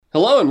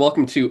and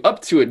welcome to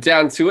Up to It,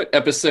 Down to It,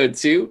 Episode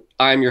 2.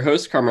 I'm your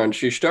host, Carmen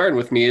Schuster, and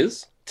with me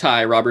is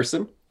Ty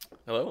Robertson.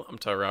 Hello, I'm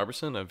Ty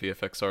Robertson, a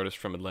VFX artist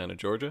from Atlanta,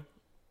 Georgia.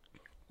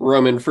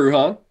 Roman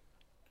Fruhan.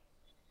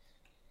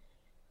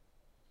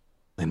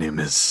 My name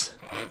is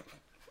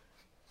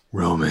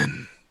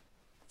Roman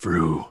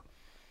Fruhan.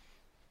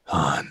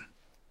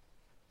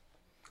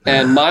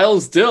 And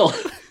Miles Dill.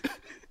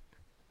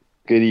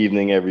 Good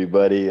evening,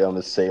 everybody. I'm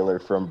a sailor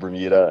from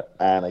Bermuda,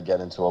 and I get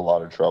into a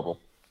lot of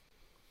trouble.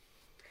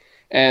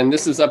 And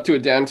this is Up to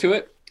It, Down to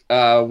It.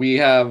 We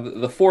have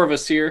the four of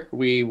us here.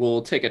 We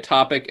will take a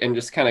topic and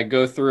just kind of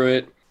go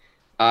through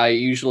it.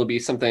 Usually be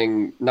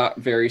something not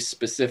very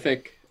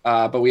specific,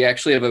 but we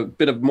actually have a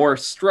bit of more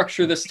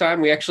structure this time.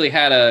 We actually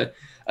had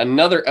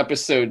another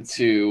episode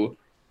 2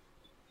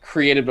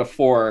 created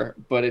before,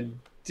 but it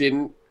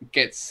didn't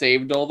get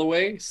saved all the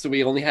way. So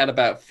we only had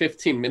about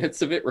 15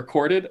 minutes of it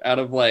recorded out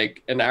of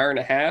like an hour and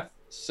a half.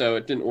 So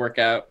it didn't work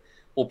out.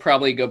 We'll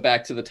probably go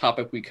back to the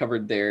topic we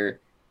covered there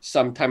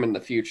sometime in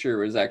the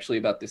future. It was actually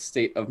about the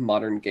state of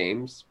modern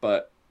games,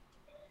 but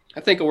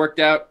I think it worked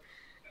out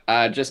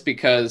just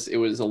because it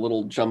was a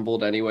little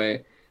jumbled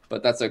anyway,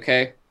 but that's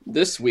okay.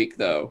 This week,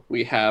 though,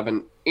 we have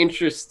an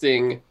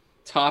interesting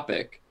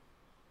topic.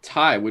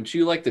 Ty, would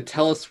you like to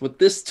tell us what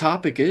this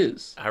topic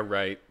is? All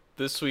right.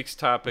 This week's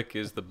topic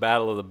is the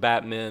Battle of the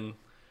Batmen.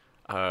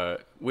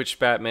 Which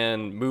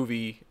Batman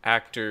movie,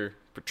 actor,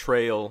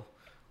 portrayal,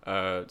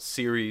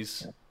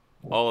 series,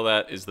 all of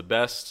that is the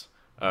best,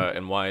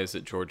 and why is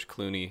it George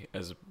Clooney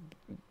as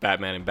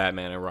Batman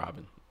and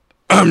Robin?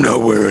 I'm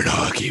not wearing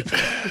hockey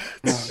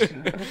pads.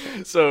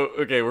 So,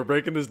 okay, we're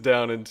breaking this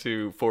down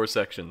into 4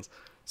 sections.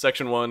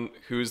 Section 1,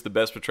 who's the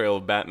best portrayal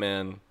of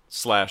Batman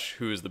 /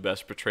 who is the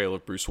best portrayal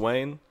of Bruce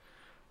Wayne?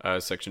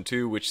 Section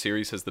 2, which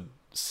series has the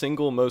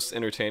single most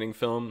entertaining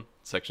film?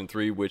 Section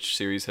 3, which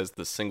series has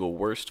the single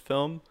worst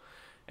film?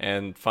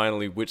 And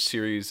finally, which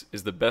series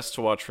is the best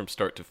to watch from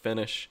start to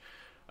finish?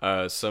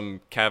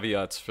 Some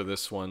caveats for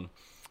this one.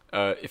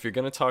 If you're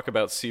going to talk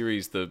about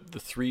series, the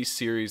 3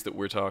 series that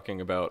we're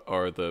talking about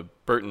are the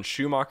Burton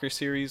Schumacher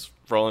series.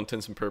 For all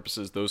intents and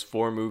purposes, those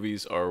 4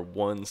 movies are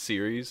one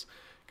series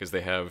because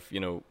they have,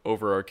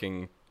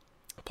 overarching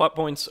plot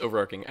points,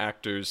 overarching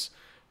actors,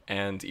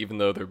 and even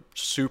though they're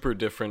super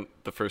different,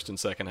 the first and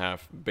second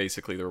half,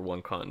 basically they're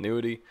one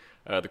continuity.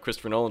 The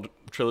Christopher Nolan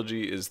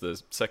trilogy is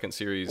the second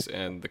series,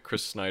 and the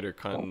Chris Snyder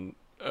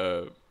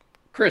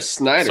Chris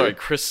Snyder. Sorry,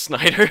 Chris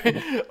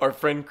Snyder. Our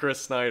friend Chris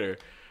Snyder.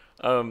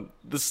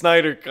 The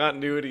Snyder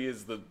continuity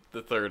is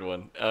the third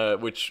one,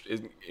 which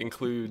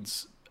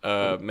includes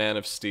Man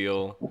of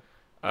Steel,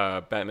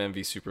 Batman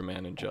v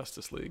Superman, and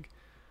Justice League.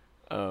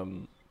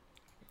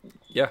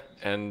 Yeah,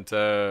 and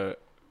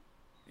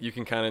you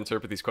can kind of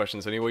interpret these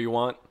questions any way you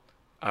want.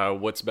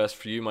 What's best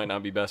for you might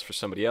not be best for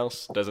somebody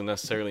else. Doesn't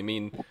necessarily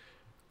mean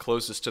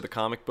closest to the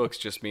comic books,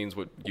 just means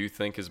what you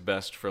think is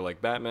best for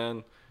like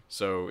Batman.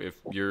 So if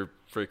you're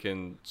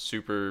freaking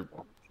super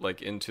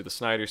like into the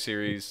Snyder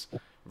series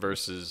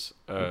versus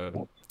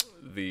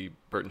the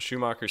Burton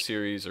Schumacher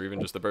series, or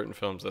even just the Burton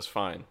films, that's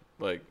fine.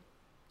 Like,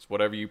 it's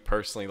whatever you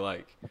personally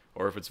like,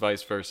 or if it's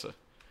vice versa.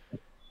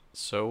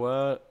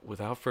 So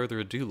without further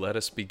ado, let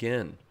us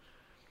begin.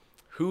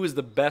 Who is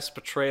the best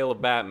portrayal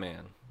of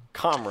Batman?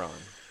 Kamran.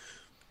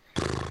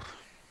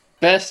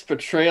 Best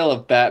portrayal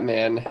of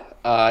Batman.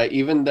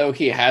 Even though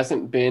he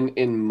hasn't been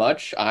in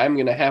much, I'm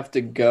going to have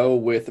to go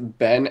with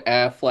Ben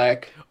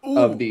Affleck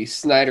of the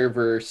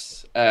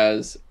Snyderverse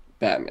as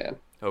Batman.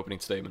 Opening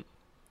statement.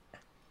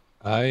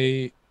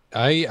 I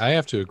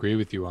have to agree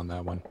with you on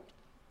that one.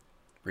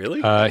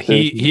 Really?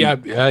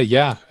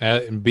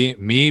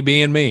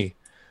 Being me,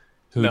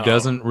 who No.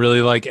 doesn't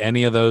really like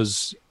any of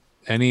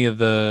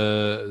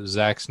the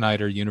Zack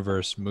Snyder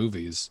universe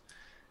movies.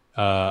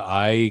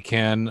 I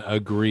can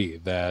agree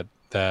that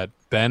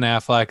Ben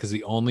Affleck is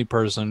the only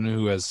person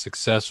who has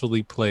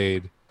successfully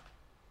played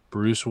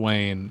Bruce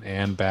Wayne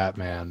and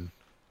Batman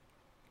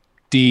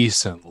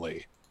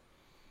decently.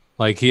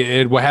 Like,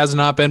 it has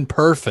not been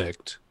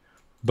perfect,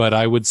 but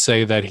I would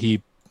say that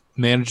he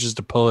manages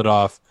to pull it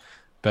off,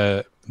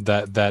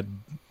 that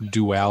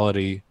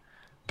duality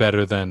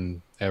better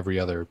than every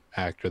other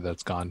actor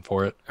that's gone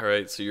for it. All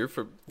right, so you're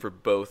for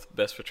both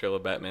best portrayal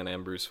of Batman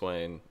and Bruce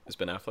Wayne is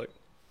Ben Affleck?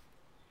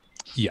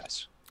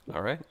 Yes.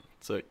 All right.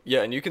 So,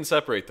 yeah, and you can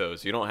separate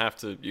those. You don't have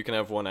to. You can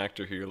have one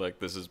actor who you're like,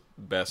 this is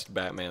best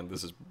Batman,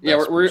 this is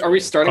best Are we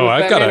Bruce starting Oh, with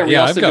I've Batman, got or are we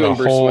also doing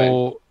Bruce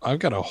Wayne? I've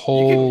got a Wayne?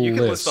 whole You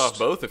can list. list off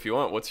both if you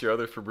want. What's your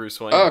other for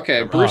Bruce Wayne? Oh,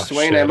 okay, Bruce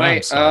Wayne. shit, I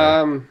might.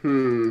 I'm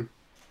sorry.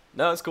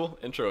 No, it's cool.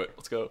 Intro it.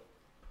 Let's go.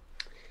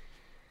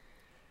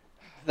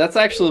 That's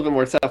actually a little bit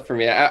more tough for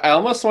me. I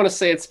almost want to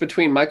say it's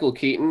between Michael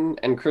Keaton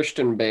and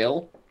Christian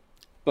Bale,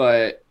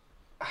 but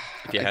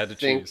If you had to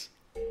think choose.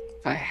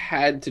 if I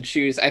had to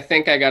choose, I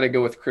think I got to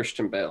go with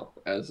Christian Bale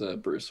as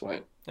Bruce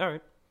Wayne. All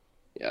right.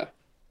 Yeah.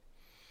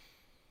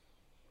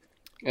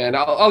 And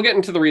I'll get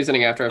into the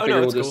reasoning after. I Oh, figure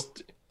no, we'll that's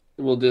just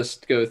we'll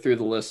just go through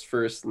the list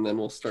first, and then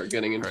we'll start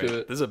getting into All right.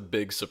 it. This is a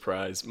big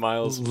surprise.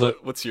 Miles,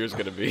 Look- what's yours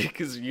going to be?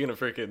 Because you're going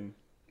to freaking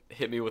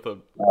hit me with a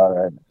All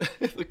right.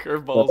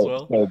 curveball as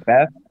well. So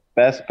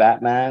best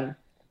Batman,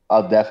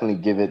 I'll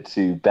definitely give it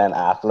to Ben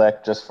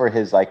Affleck just for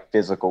his like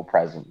physical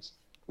presence.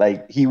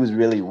 Like he was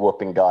really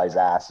whooping guys'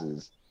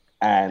 asses,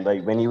 and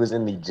like when he was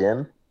in the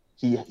gym,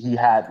 he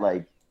had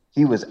like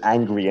he was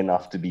angry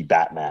enough to be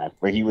Batman,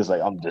 where he was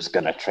like, I'm just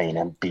gonna train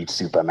and beat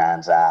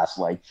Superman's ass.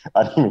 Like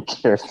I don't even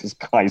care if this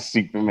guy's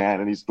Superman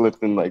and he's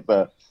lifting like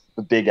the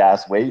big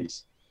ass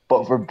weights.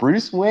 But for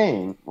Bruce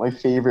Wayne, my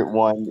favorite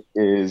one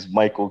is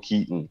Michael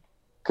Keaton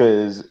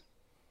because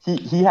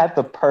he had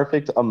the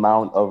perfect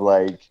amount of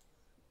like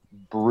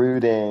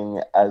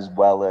brooding as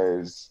well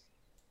as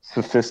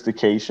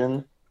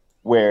sophistication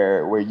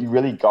where you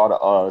really got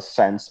a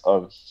sense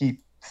of he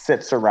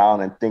sits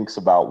around and thinks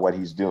about what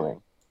he's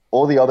doing.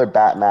 All the other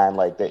Batman,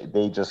 like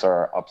they just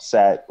are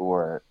upset,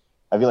 or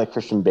I feel like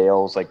Christian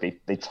Bale's like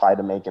they try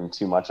to make him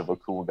too much of a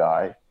cool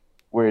guy.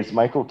 Whereas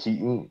Michael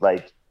Keaton,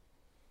 like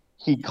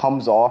he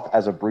comes off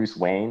as a Bruce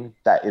Wayne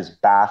that is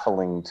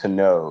baffling to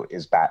know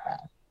is Batman.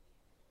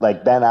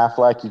 Like Ben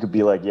Affleck, you could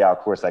be like, yeah, of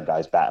course that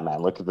guy's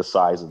Batman. Look at the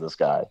size of this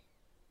guy.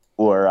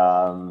 Or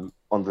on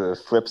the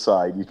flip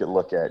side, you could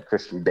look at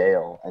Christian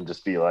Bale and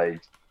just be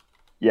like,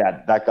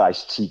 yeah, that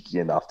guy's cheeky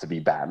enough to be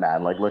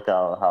Batman. Like, look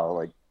how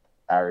like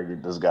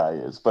arrogant this guy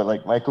is. But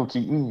like Michael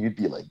Keaton, you'd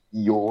be like,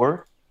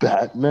 you're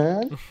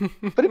Batman?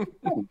 But it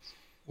like,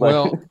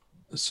 Well,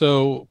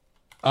 so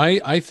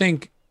I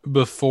think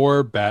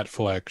before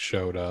Batfleck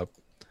showed up,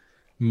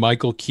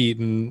 Michael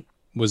Keaton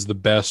was the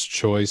best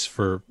choice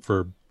for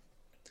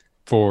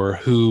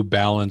who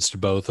balanced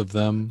both of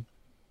them.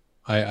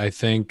 I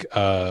think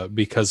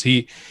because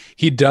he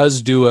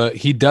does do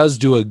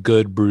a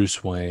good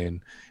Bruce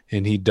Wayne,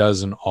 and he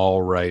does an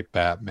all right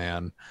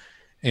Batman.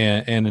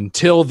 And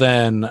until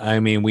then,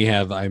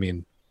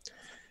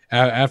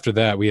 after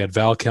that we had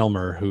Val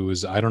Kilmer, who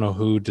was, I don't know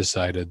who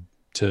decided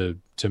to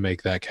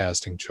make that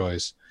casting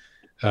choice,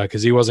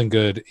 because he wasn't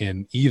good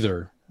in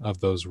either of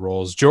those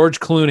roles. George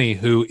Clooney,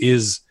 who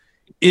is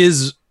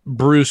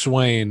Bruce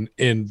Wayne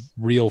in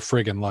real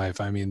friggin' life.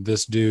 I mean,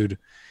 this dude,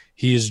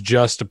 he's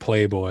just a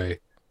playboy.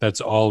 That's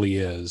all he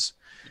is.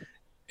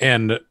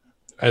 And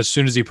as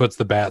soon as he puts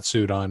the bat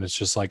suit on, it's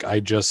just like, I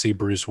just see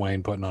Bruce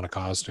Wayne putting on a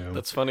costume.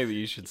 That's funny that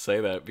you should say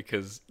that,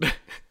 because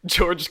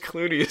George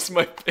Clooney is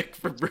my pick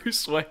for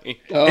Bruce Wayne.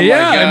 Oh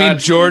yeah, my God. I mean,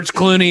 George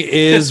Clooney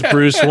is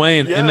Bruce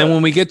Wayne. Yeah. And then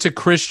when we get to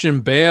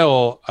Christian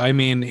Bale, I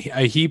mean,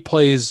 he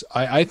plays,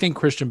 I think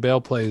Christian Bale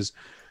plays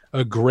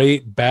a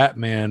great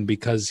Batman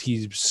because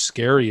he's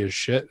scary as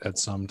shit at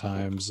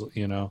sometimes,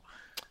 you know.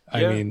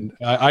 I mean,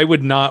 I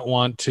would not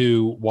want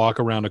to walk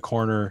around a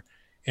corner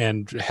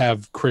and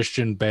have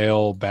Christian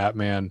Bale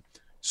Batman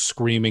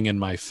screaming in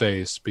my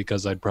face,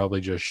 because I'd probably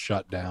just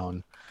shut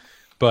down.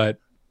 But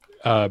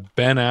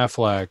Ben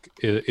Affleck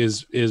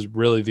is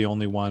really the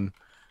only one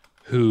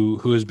who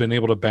has been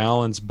able to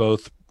balance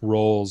both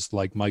roles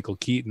like Michael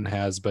Keaton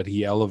has, but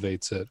he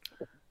elevates it,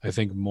 I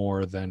think,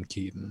 more than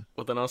Keaton.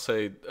 Well, then I'll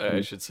say, I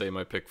should say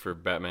my pick for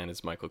Batman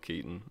is Michael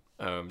Keaton,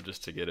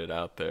 just to get it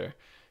out there.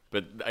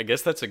 But I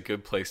guess that's a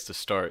good place to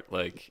start.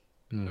 Like,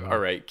 all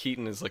right,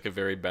 Keaton is like a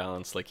very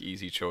balanced, like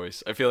easy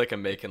choice. I feel like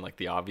I'm making like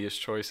the obvious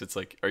choice. It's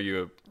like, are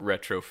you a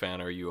retro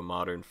fan or are you a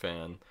modern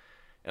fan?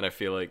 And I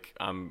feel like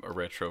I'm a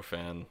retro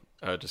fan,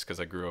 just because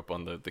I grew up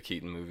on the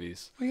Keaton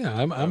movies. Well, yeah,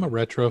 I'm a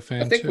retro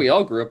fan. I think too. we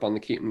all grew up on the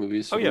Keaton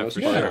movies. For Oh the yeah, most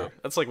for part. sure.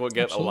 That's like what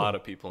get Absolutely. a lot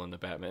of people into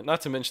Batman.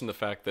 Not to mention the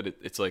fact that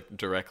it's like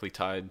directly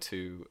tied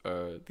to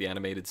the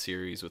animated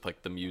series with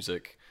like the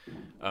music,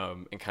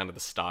 and kind of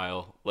the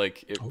style.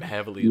 Like it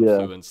heavily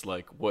influenced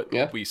like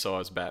what we saw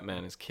as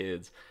Batman as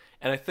kids.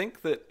 And I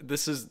think that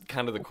this is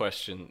kind of the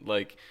question.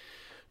 Like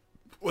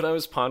when I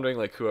was pondering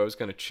like who I was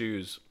going to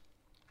choose,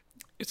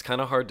 it's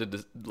kind of hard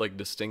to like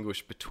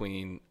distinguish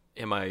between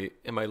am I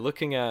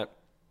looking at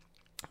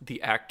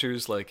the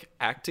actors' like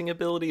acting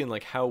ability and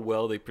like how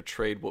well they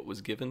portrayed what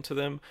was given to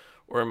them,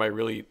 or am I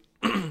really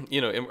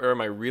or am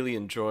I really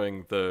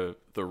enjoying the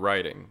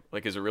writing?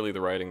 Like, is it really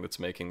the writing that's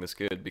making this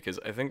good? Because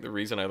I think the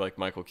reason I like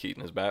Michael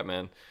Keaton as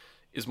Batman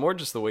is more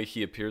just the way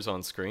he appears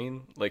on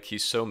screen. Like,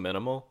 he's so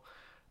minimal.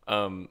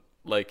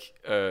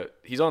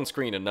 He's on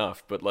screen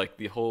enough, but like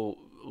the whole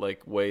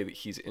like way that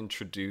he's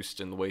introduced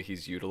and the way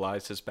he's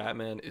utilized as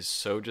Batman is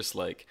so just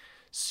like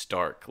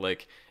stark.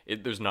 Like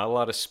there's not a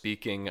lot of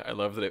speaking. I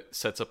love that it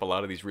sets up a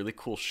lot of these really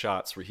cool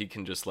shots where he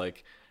can just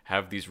like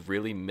have these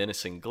really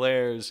menacing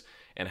glares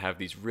and have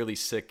these really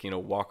sick,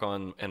 walk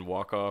on and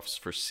walk offs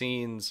for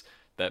scenes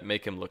that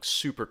make him look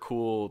super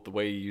cool. The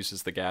way he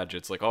uses the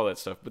gadgets, like all that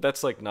stuff. But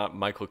that's like not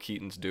Michael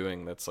Keaton's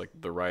doing. That's like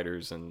the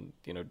writers and,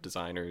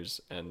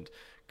 designers and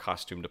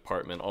costume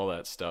department, all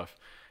that stuff.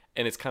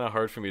 And it's kind of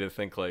hard for me to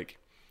think like,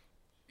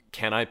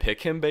 can I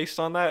pick him based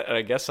on that? And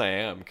I guess I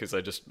am, because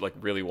I just like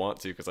really want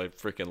to, because I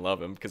freaking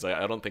love him, because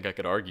I don't think I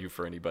could argue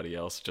for anybody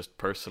else just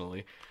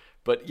personally.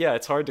 But yeah,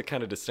 it's hard to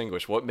kind of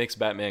distinguish what makes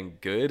Batman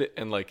good,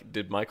 and like,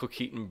 did Michael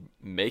Keaton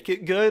make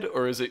it good,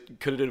 or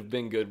could it have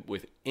been good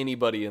with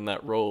anybody in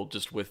that role,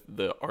 just with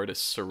the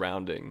artists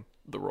surrounding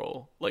the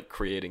role, like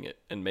creating it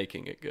and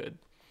making it good?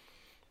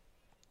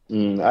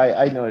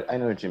 I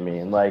know what you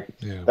mean. Like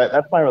Yeah.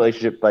 that's my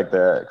relationship. Like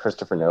the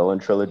Christopher Nolan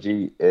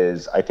trilogy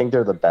is, I think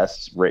they're the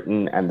best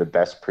written and the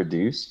best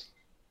produced.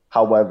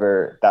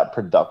 However, that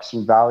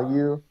production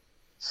value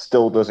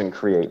still doesn't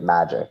create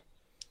magic.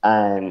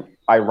 And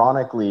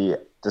ironically,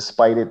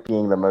 despite it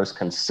being the most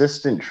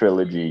consistent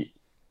trilogy,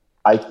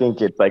 I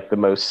think it's like the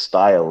most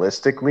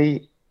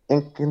stylistically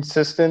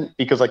inconsistent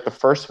because like the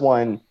first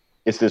one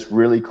is this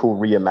really cool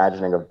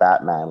reimagining of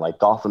Batman. Like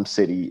Gotham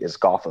City is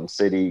Gotham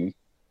City.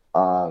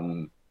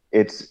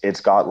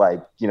 It's got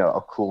like, you know,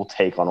 a cool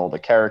take on all the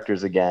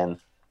characters again.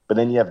 But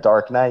then you have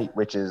Dark Knight,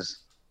 which is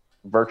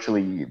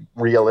virtually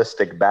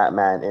realistic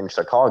Batman in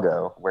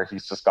Chicago, where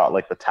he's just got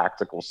like the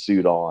tactical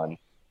suit on.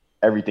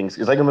 Everything's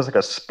it's like almost like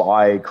a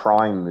spy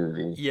crime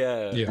movie.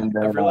 Yeah, Yeah. And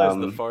I've then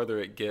realized the farther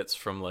it gets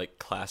from like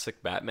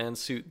classic Batman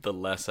suit, the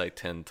less I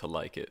tend to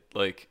like it.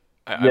 Like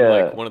I'm like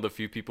yeah, one of the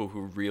few people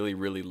who really,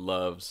 really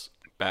loves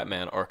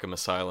Batman Arkham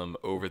Asylum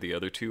over the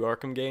other two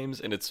Arkham games,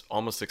 and it's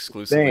almost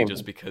exclusively just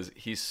same. because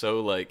he's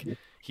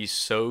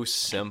so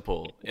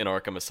simple in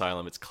Arkham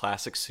Asylum. It's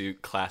classic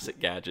suit, classic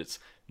gadgets,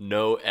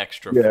 no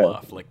extra Yeah.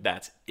 fluff. Like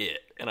that's it,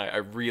 and I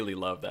really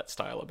love that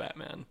style of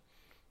Batman.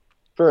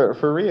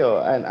 For real.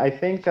 And I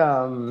think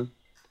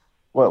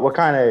what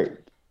kind of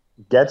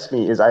gets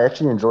me is I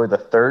actually enjoy the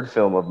third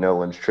film of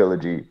Nolan's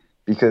trilogy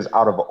because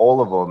out of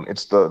all of them,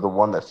 it's the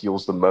one that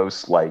feels the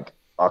most like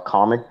a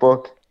comic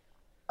book.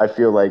 I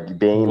feel like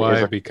Bane is Why?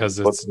 a Because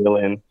book it's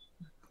villain.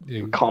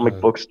 Comic uh,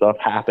 book stuff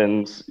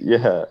happens.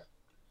 Yeah.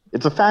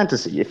 It's a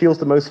fantasy. It feels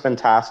the most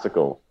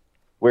fantastical.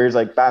 Whereas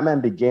like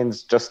Batman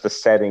Begins, just the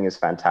setting is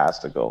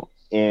fantastical.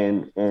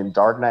 In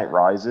Dark Knight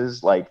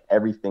Rises, like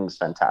everything's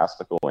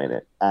fantastical in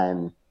it.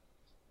 And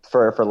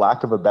for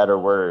lack of a better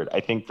word, I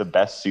think the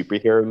best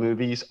superhero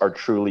movies are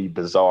truly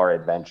bizarre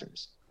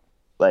adventures.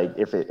 Like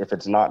if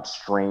it's not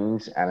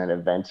strange and an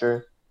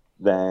adventure,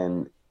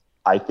 then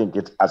I think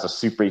it's as a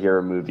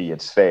superhero movie,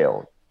 it's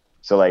failed.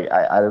 So like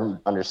I don't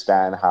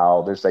understand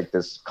how there's like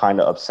this kind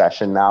of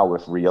obsession now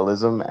with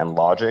realism and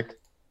logic,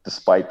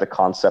 despite the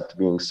concept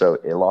being so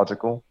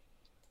illogical.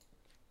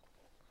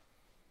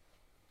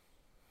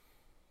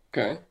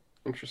 Okay,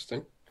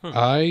 interesting.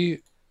 I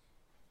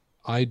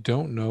I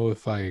don't know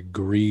if I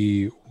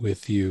agree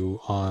with you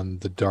on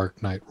The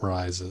Dark Knight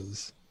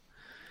Rises.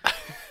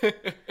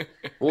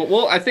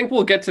 Well, I think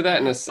we'll get to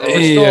that in a.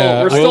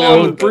 Yeah, We're still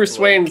we'll on Bruce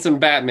Wayne's and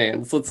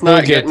Batman's. Let's we'll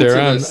not get get there.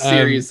 into the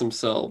series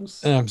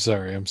themselves. I'm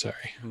sorry. We'll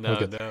No,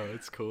 get there. no,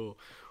 it's cool.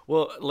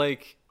 Well,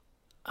 like,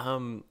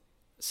 um,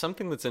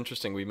 something that's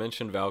interesting. We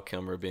mentioned Val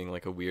Kilmer being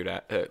like a weird,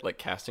 like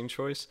casting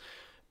choice,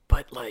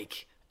 but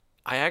like,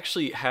 I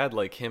actually had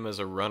like him as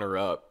a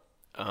runner-up,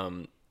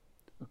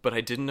 but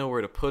I didn't know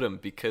where to put him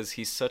because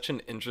he's such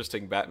an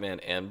interesting Batman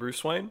and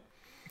Bruce Wayne.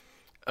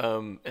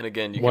 And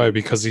again, you Why? can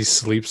Because he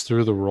sleeps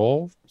through the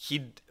role?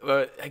 he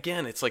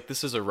again, it's like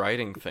this is a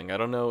writing thing. I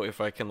don't know if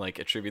I can like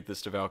attribute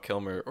this to Val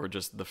Kilmer or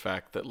just the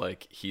fact that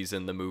like he's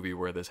in the movie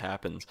where this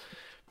happens.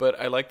 But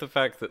I like the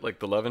fact that like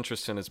the love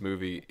interest in his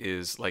movie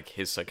is like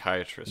his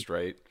psychiatrist,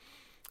 right?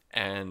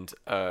 And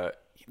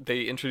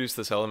they introduce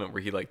this element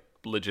where he like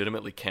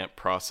legitimately can't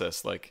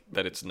process like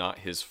that it's not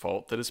his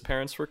fault that his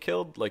parents were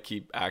killed. Like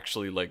he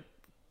actually like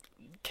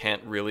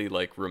can't really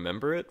like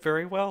remember it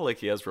very well. Like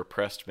he has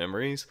repressed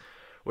memories,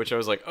 which I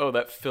was like, oh,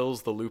 that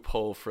fills the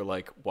loophole for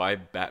like why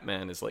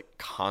Batman is like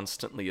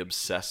constantly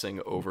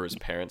obsessing over his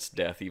parents'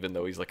 death, even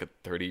though he's like a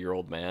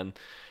 30-year-old man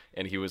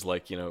and he was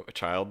like, you know, a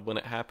child when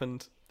it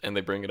happened. And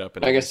they bring it up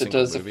in I every guess it single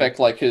does movie. affect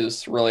like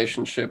his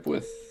relationship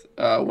with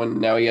when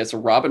now he has a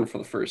Robin for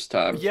the first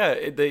time.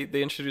 Yeah, they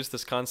introduce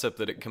this concept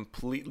that it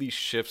completely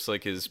shifts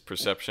like his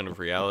perception of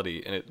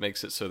reality, and it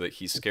makes it so that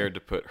he's scared to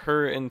put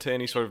her into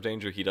any sort of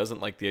danger. He doesn't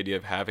like the idea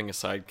of having a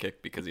sidekick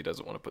because he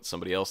doesn't want to put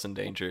somebody else in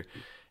danger.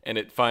 And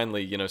it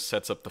finally, you know,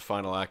 sets up the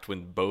final act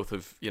when both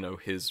of, you know,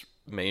 his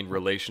main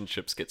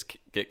relationships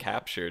get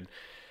captured.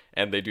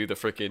 And they do the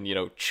freaking, you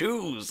know,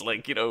 choose,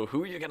 like, you know,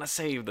 who you're gonna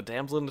save, the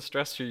damsel in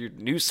distress or your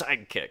new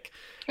sidekick.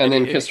 And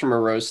then And Kiss from a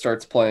Rose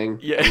starts playing,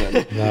 yeah, and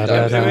then he Da,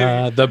 da, dies.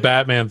 da, the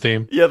Batman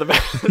theme. yeah, the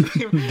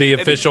The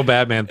and official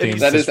Batman theme. he's-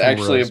 That is Fist from a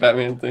actually a Rose.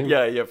 Batman thing.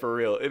 yeah, for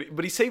real.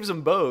 But he saves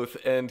them both,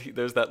 and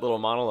there's that little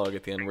monologue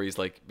at the end where he's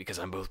like, "Because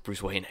I'm both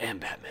Bruce Wayne and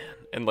Batman,"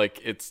 and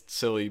like it's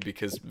silly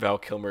because Val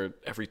Kilmer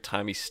every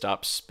time he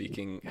stops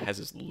speaking has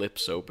his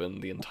lips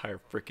open the entire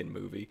freaking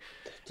movie,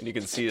 and you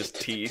can see his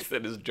teeth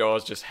and his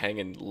jaw's just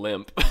hanging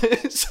limp,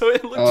 so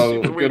it looks Oh,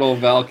 super good weird. old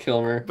Val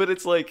Kilmer. But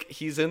it's like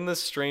he's in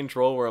this strange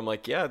role where I'm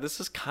like, yeah, this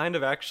is kind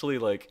of actually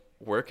like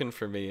working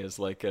for me as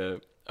like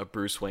a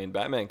Bruce Wayne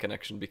Batman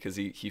connection because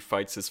he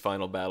fights his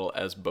final battle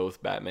as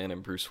both Batman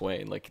and Bruce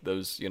Wayne. Like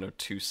those, you know,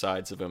 two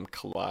sides of him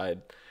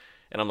collide.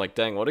 And I'm like,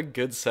 dang, what a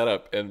good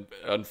setup. And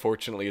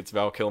unfortunately, it's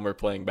Val Kilmer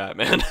playing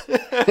Batman.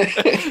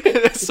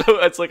 So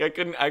it's like I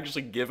couldn't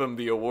actually give him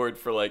the award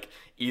for like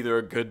either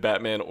a good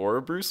Batman or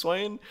a Bruce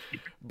Wayne.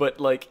 But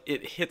like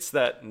it hits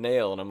that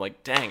nail. And I'm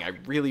like, dang, I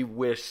really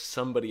wish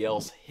somebody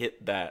else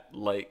hit that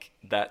like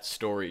that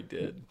story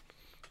did.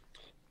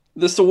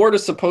 this award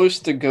is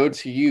supposed to go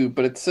to you,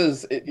 but it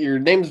says your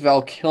name's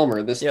Val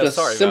Kilmer. This Yeah, just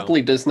sorry,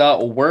 simply does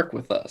not work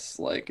with us.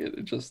 Like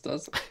it just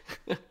doesn't.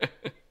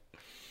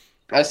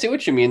 I see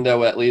what you mean,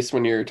 though. At least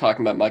when you're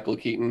talking about Michael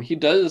Keaton, he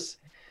does,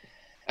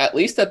 at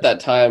least at that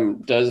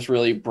time, does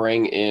really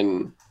bring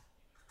in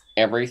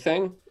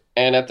everything.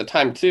 And at the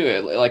time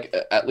too, like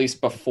at least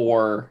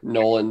before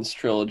Nolan's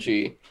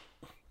trilogy,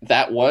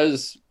 that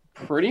was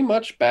pretty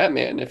much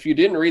Batman. If you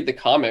didn't read the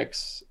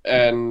comics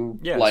and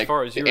Yeah, as like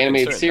far as you the were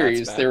animated concerned, that's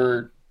series, they Batman.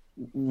 were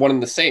one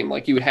and the same.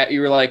 Like you had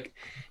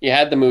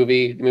the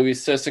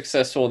movie's so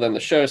successful, then the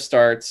show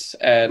starts,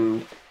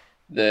 and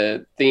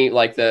the theme,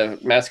 like the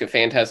Mask of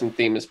Phantasm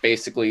theme, is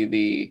basically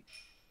the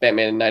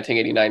Batman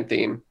 1989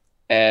 theme,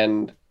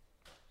 and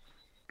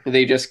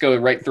they just go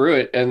right through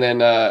it. And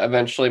then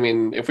eventually, I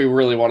mean, if we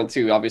really wanted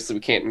to, obviously we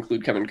can't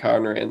include Kevin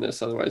Conroy in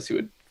this, otherwise he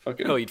would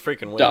fucking Oh, he'd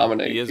freaking win.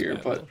 dominate He is here.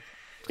 Batman. But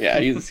yeah,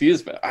 he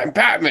is. I'm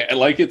Batman.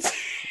 Like it's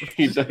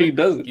he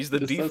does it. He's the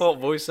Just does default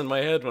voice in my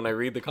head when I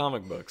read the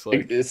comic books.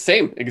 Like, it.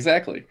 Same,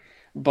 exactly.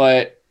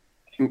 But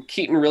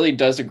Keaton really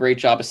does a great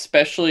job,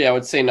 especially I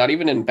would say not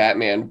even in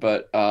Batman,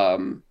 but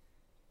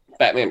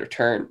Batman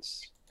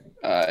Returns.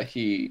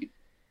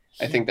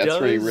 I think that's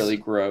where he does- really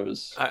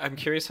grows. I'm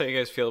curious how you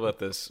guys feel about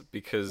this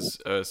because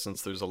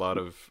since there's a lot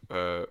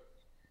of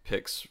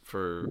picks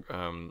for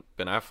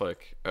Ben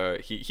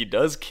Affleck, he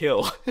does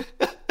kill.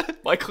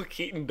 Michael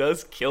Keaton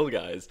does kill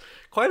guys.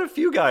 Quite a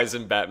few guys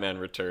in Batman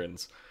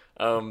Returns.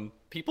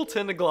 People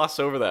tend to gloss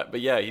over that,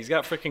 but yeah, he's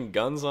got freaking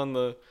guns on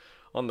the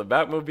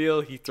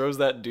Batmobile. He throws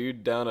that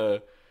dude down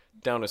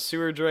a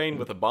sewer drain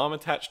with a bomb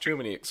attached to him,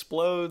 and he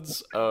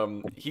explodes.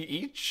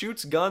 He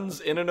shoots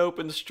guns in an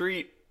open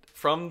street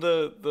from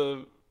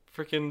the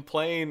freaking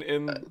plane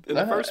in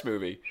the first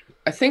movie.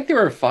 I think they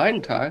were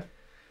fine, Ty.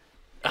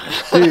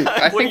 Dude,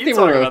 I what think are they you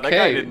were talking about? That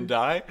guy okay. didn't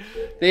die.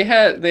 They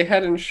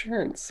had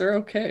insurance. They're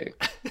okay.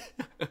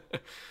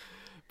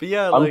 But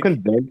yeah, I'm like,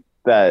 convinced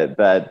that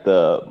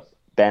the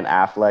Ben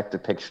Affleck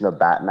depiction of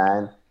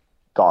Batman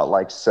got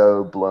like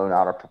so blown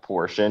out of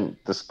proportion,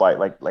 despite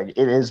like it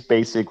is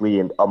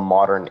basically a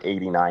modern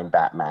 '89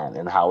 Batman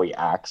and how he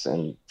acts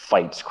and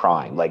fights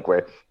crime, like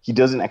where he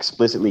doesn't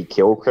explicitly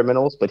kill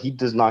criminals, but he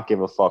does not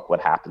give a fuck what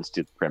happens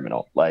to the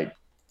criminal. Like,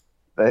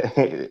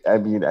 I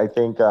mean, I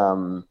think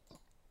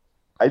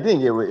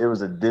it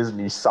was a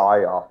Disney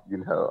psyop, you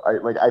know.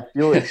 I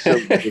feel it's so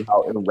weird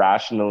how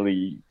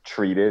irrationally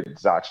treated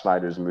Zack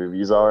Snyder's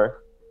movies are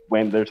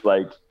when there's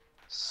like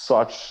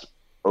such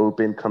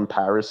open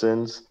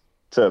comparisons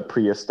to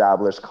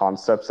pre-established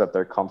concepts that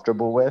they're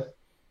comfortable with.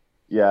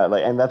 Yeah,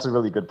 like, and that's a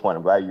really good point.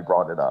 I'm glad you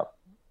brought it up.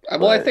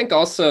 Well, I think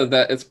also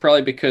that it's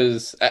probably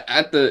because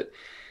I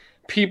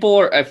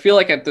feel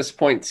like at this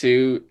point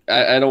too,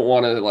 I don't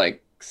want to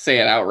like say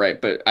it outright,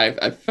 but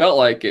I felt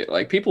like it,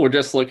 like people were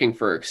just looking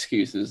for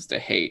excuses to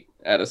hate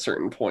at a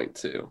certain point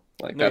too.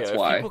 Like no, that's yeah,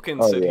 why. people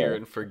can sit here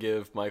and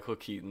forgive Michael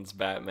Keaton's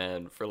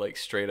Batman for like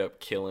straight up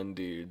killing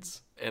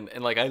dudes. And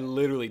like I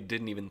literally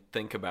didn't even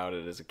think about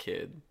it as a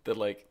kid. That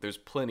like there's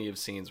plenty of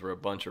scenes where a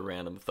bunch of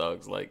random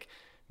thugs, like,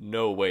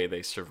 no way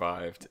they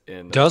survived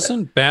in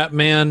Doesn't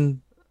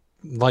Batman,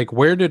 like,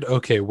 where did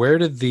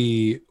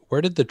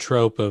the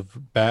trope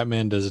of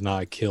Batman does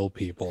not kill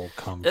people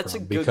come That's a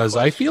from? good Because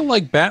I feel question.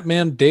 like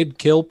Batman did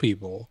kill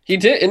people. He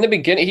did in the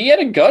beginning. He had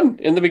a gun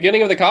in the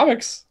beginning of the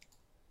comics.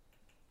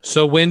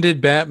 So when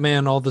did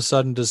Batman all of a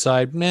sudden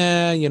decide,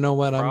 nah, you know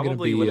what, I'm going to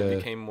probably be when it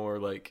became more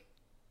like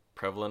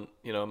prevalent,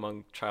 you know,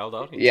 among child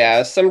audiences.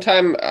 Yeah,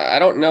 sometime I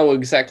don't know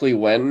exactly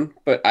when,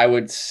 but I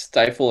would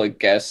stifle a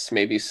guess,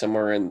 maybe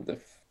somewhere in the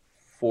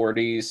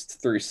 40s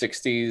through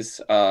 60s.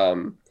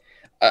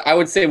 I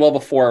would say well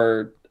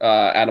before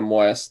Adam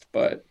West,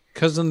 but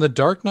Because in the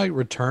Dark Knight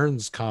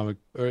Returns comic,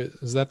 or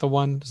is that the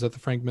one? Is that the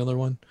Frank Miller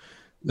one?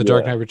 The Yeah.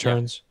 Dark Knight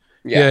Returns?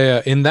 yeah.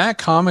 Yeah. In that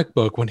comic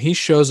book, when he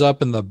shows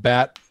up in the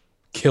Bat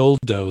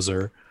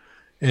Killdozer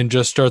and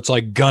just starts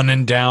like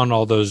gunning down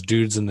all those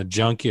dudes in the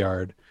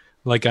junkyard,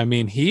 like, I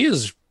mean, he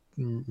is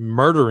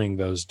murdering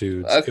those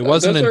dudes. It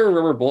wasn't Those are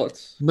rubber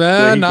bullets.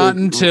 Yeah, he not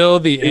goes- until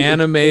the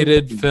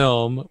animated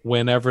film,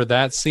 whenever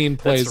that scene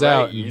plays right,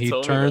 out you and he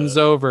told me turns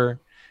that. over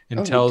and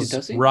Oh, tells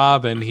does he?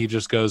 Robin, he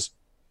just goes,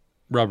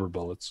 rubber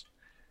bullets.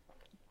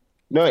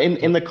 No,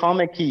 in the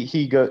comic, he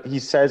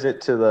says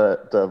it to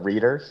the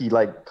reader. He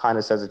like kind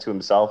of says it to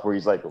himself, where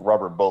he's like,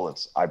 "Rubber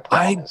bullets, I I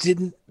promise."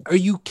 didn't. Are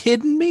you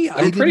kidding me? I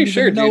I'm didn't pretty even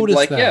sure, dude. notice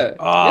Like, that. yeah,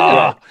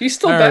 Ah, he's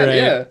still all bad. right.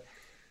 Yeah,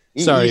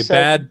 He sorry, says-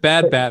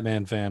 bad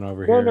Batman fan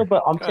over No, here. no,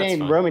 but I'm That's saying,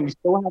 fine. Roman, you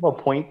still have a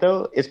point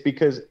though. It's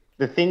because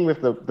the thing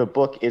with the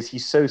book is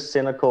he's so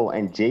cynical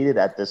and jaded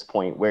at this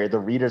point, where the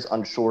reader's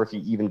unsure if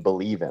you even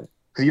believe him,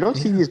 because you don't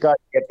see these guys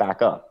get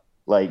back up.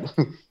 Like,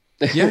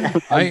 Yeah,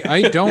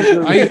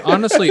 I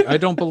honestly, I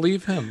don't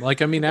believe him.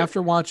 Like, I mean,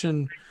 after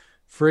watching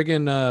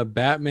friggin'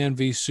 Batman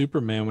v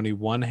Superman, when he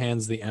one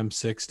hands the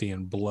M60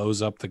 and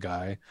blows up the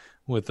guy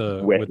with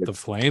the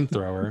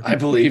flamethrower, I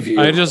believe you.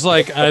 I just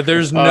like,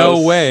 there's Oh, no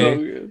so way.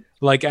 good.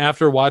 Like,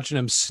 after watching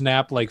him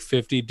snap like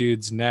 50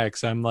 dudes'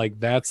 necks, I'm like,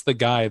 that's the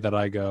guy that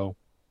I go,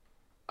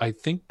 I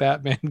think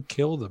Batman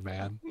killed a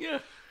man. Yeah.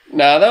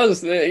 Nah, that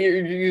was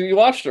you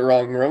watched it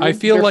wrong, Roman. I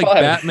feel You're like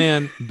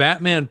fine.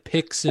 Batman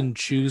picks and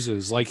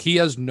chooses. Like he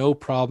has no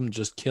problem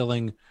just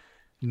killing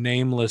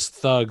nameless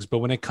thugs, but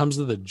when it comes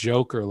to the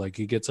Joker, like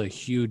he gets a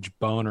huge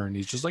boner and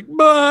he's just like,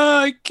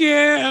 "Bah, I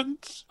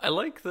can't." I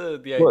like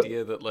the What?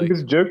 idea that like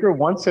Because Joker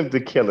wants him to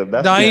kill him.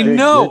 That's the I big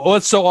know. difference. Oh,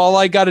 so all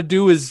I got to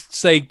do is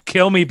say,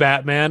 "Kill me,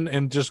 Batman,"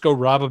 and just go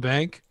rob a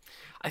bank.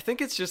 I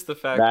think it's just the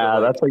fact that Nah,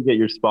 like that's like get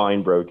your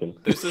spine broken.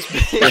 there's this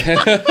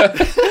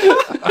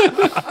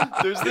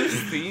there's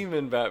this theme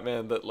in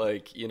Batman that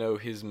like, you know,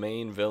 his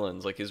main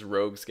villains, like his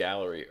rogues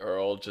gallery, are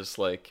all just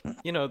like,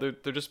 you know, they're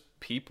just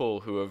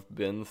people who have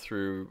been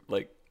through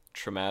like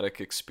traumatic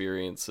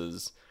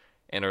experiences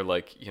and are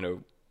like, you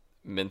know,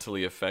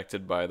 mentally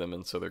affected by them,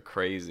 and so they're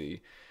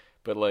crazy.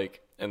 But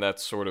like, and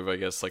that's sort of, I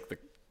guess, like the,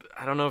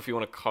 I don't know if you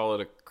want to call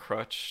it a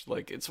crutch,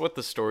 like it's what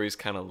the story's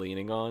kind of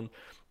leaning on.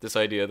 This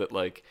idea that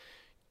like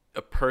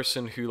a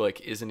person who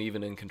like isn't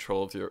even in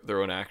control of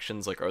their own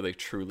actions, like are they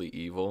truly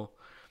evil?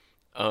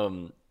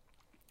 um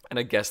and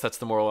I guess that's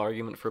the moral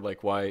argument for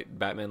like why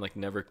Batman like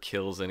never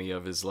kills any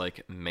of his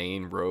like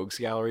main rogues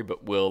gallery,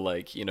 but will,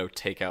 like, you know,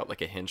 take out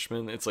like a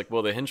henchman. It's like,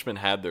 well, the henchmen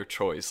had their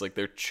choice, like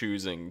they're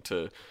choosing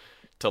to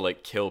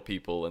like kill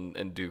people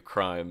and do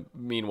crime.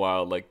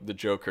 Meanwhile, like the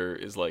Joker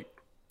is like,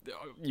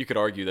 you could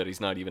argue that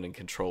he's not even in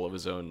control of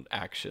his own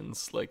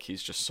actions, like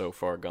he's just so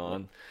far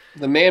gone.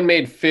 The man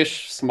made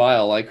fish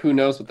smile. Like, who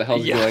knows what the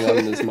hell's going on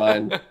in his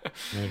mind?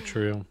 Yeah,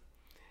 true.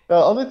 The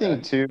other thing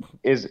too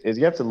is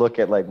you have to look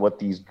at like what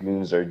these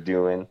goons are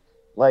doing.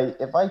 Like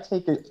if I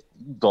take a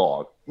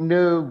dog,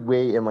 no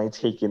way am I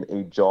taking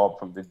a job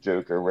from the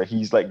Joker where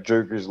he's like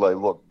Joker's like,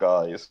 look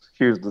guys,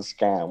 here's the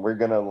scam. We're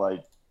gonna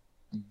like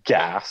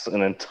gas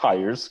an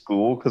entire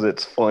school because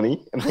it's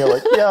funny, and they're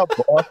like, yeah,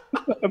 boss,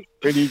 that's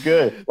pretty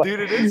good.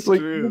 Dude, it is Like,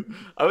 true.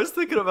 I was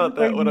thinking about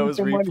that like, when I was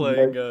the money,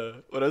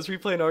 replaying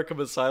Arkham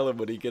Asylum,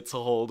 when he gets a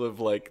hold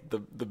of like the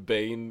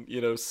Bane,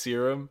 you know,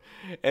 serum,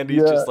 and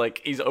he's Yeah. just like,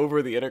 he's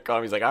over the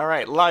intercom. He's like, "All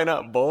right, line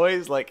up,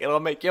 boys. Like, it'll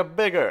make you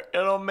bigger.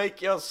 It'll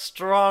make you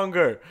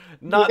stronger.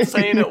 Not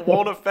saying it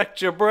won't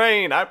affect your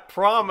brain. I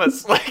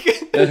promise." Like,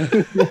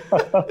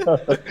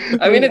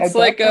 I mean, it's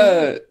like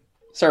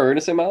sorry, we're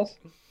gonna say Miles.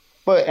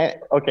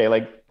 But okay,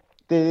 like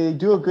they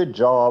do a good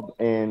job,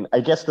 and I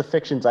guess the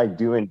fictions I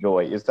do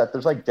enjoy is that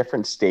there's like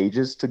different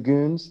stages to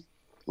goons,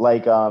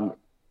 like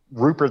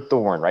Rupert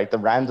Thorne, right? The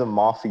random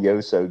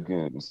mafioso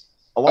goons.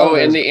 A lot Oh, of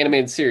in those, the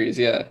animated series,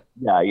 yeah.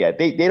 yeah,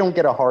 they don't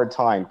get a hard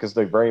time because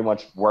they're very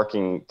much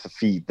working to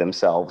feed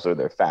themselves or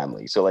their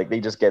family. So like they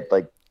just get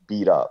like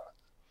beat up.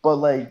 But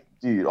like,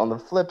 dude, on the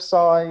flip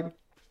side,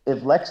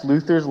 if Lex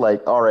Luthor's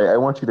like, all right, I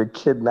want you to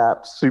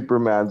kidnap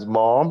Superman's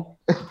mom,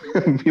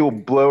 he'll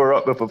blow her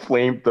up with a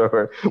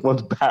flamethrower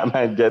once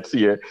Batman gets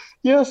here.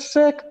 You're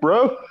sick,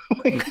 bro.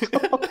 Like,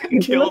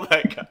 kill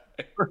that guy.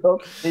 bro.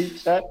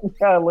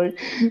 Yeah, like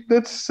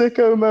that's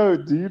sicko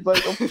mode, dude.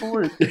 Like, of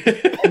course.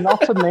 And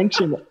not to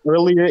mention,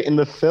 earlier in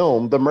the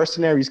film, the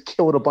mercenaries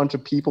killed a bunch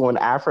of people in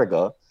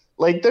Africa.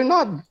 Like, they're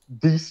not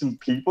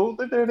decent people.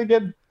 They're there to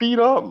get beat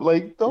up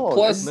like dogs.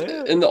 Plus,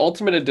 man. in the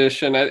Ultimate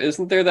Edition,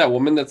 isn't there that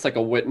woman that's like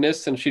a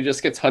witness and she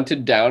just gets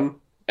hunted down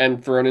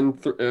and thrown in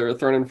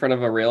front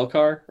of a rail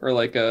car or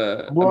like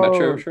a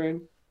metro Whoa.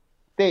 train?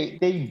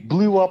 They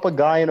blew up a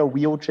guy in a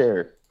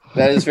wheelchair.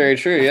 That is very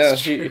true. Yeah.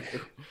 That's true.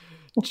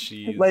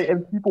 Jeez. Like,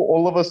 and people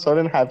all of a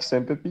sudden have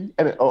sympathy.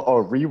 And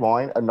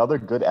rewind, another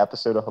good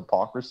episode of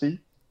Hypocrisy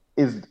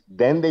is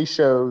then they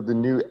show the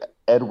new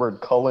Edward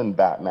Cullen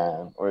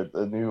Batman or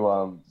the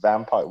new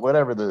vampire,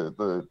 whatever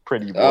the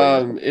pretty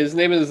boy is. His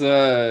name is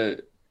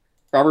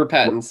Robert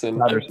Pattinson.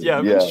 Yeah,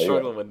 I've Yeah, been yeah.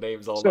 struggling with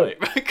names all So- night.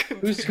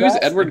 Who's That-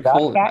 Edward that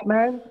Cullen?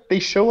 Batman, they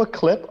show a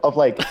clip of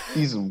like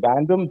these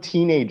random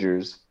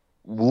teenagers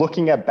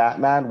looking at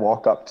Batman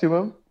walk up to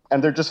him,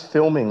 and they're just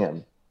filming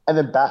him. And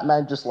then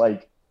Batman just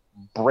like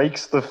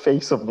breaks the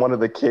face of one of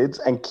the kids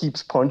and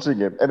keeps punching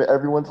him. And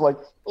everyone's like,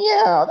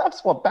 yeah,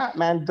 that's what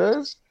Batman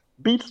does.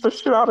 Beats the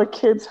shit out of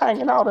kids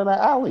hanging out in an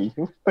alley.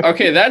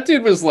 Okay, that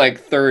dude was like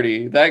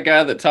 30. That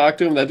guy that talked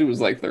to him, that dude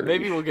was like 30.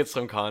 Maybe we'll get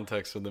some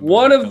context from the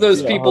One movie of those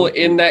comes out. people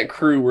in that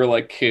crew were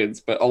like kids,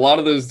 but a lot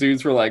of those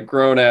dudes were like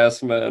grown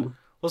ass men.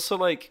 Well, so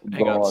like,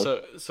 hang on.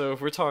 God. So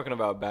if we're talking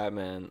about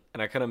Batman,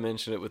 and I kind of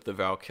mentioned it with the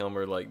Val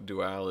Kilmer like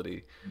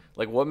duality,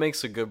 like what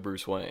makes a good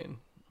Bruce Wayne?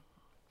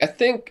 I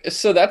think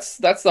so. That's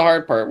the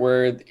hard part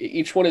where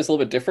each one is a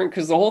little bit different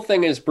because the whole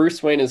thing is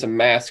Bruce Wayne is a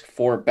mask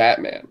for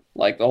Batman,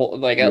 like the whole,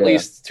 like at Yeah.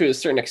 least to a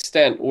certain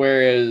extent.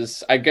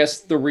 Whereas I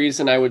guess the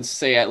reason I would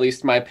say at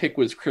least my pick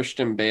was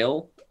Christian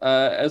Bale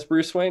as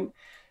Bruce Wayne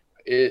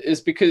is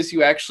because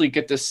you actually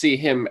get to see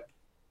him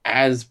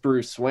as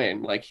Bruce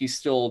Wayne. Like he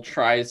still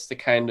tries to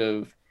kind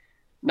of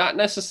not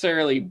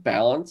necessarily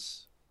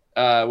balance,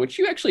 which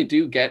you actually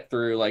do get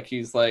through. Like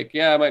he's like,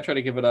 yeah, I might try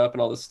to give it up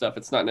and all this stuff.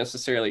 It's not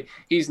necessarily,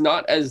 he's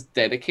not as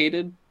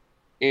dedicated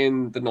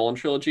in the Nolan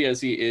trilogy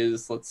as he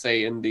is, let's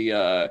say, in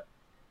the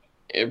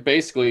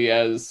basically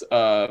as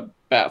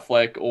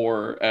Batfleck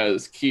or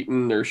as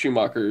Keaton or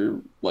Schumacher,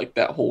 like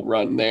that whole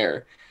run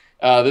there.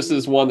 This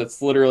is one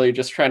that's literally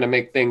just trying to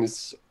make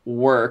things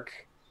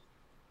work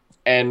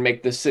and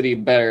make the city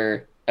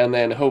better, and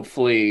then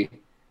hopefully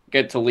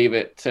get to leave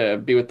it to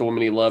be with the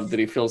woman he loved that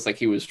he feels like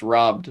he was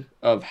robbed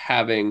of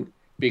having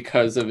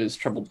because of his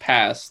troubled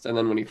past. And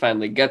then when he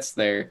finally gets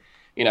there,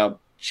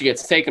 she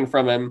gets taken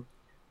from him,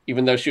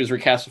 even though she was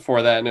recast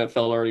before that, and it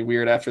felt already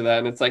weird after that.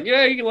 And it's like,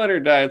 yeah, you can let her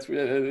die. It's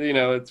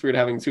it's weird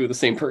having two of the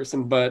same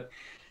person, but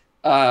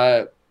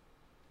uh,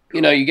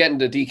 you get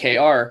into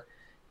DKR,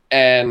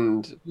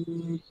 and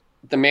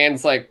the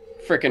man's like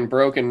freaking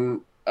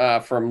broken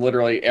from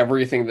literally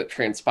everything that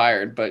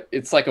transpired. But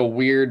it's like a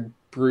weird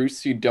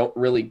Bruce you don't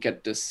really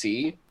get to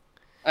see,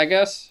 I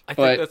guess. I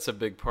but think that's a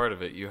big part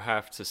of it. You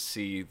have to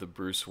see the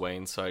Bruce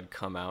Wayne side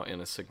come out in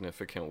a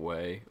significant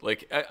way.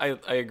 Like, I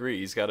agree,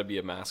 he's got to be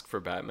a mask for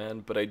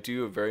Batman, but I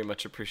do very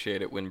much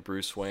appreciate it when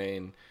Bruce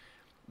Wayne,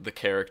 the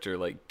character,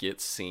 like,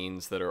 gets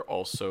scenes that are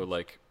also,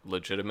 like,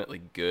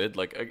 legitimately good.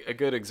 Like, a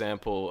good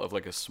example of,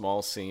 like, a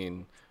small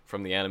scene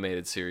from the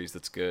animated series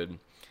that's good.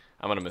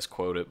 I'm gonna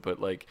misquote it, but,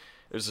 like,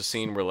 there's a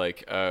scene where,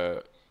 like,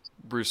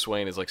 Bruce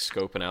Wayne is like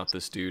scoping out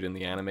this dude in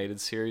the animated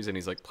series, and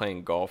he's like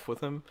playing golf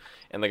with him,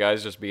 and the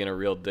guy's just being a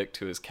real dick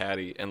to his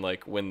caddy. And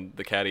like when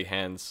the caddy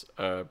hands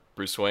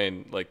Bruce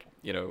Wayne like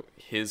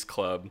his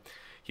club,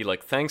 he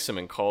like thanks him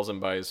and calls him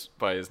by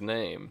his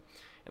name,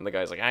 and the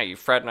guy's like, you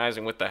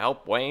fraternizing with the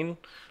help, Wayne?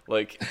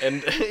 Like,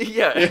 and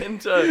yeah,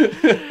 and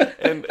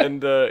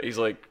he's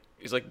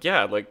like,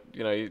 yeah, like,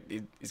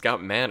 he's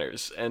got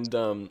manners.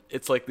 And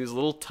it's like these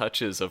little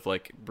touches of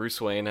like Bruce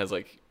Wayne has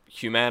like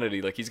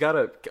humanity. Like, he's got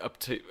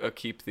to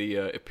keep the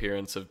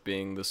appearance of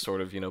being this sort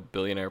of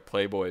billionaire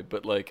playboy,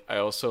 but like I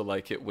also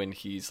like it when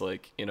he's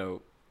like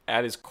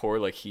at his core,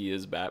 like, he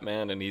is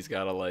Batman, and he's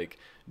got to like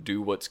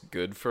do what's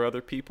good for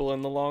other people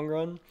in the long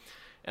run.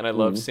 And I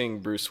love seeing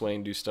Bruce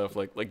Wayne do stuff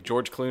like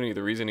George Clooney.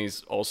 The reason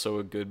he's also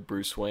a good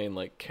Bruce Wayne,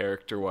 like,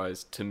 character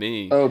wise to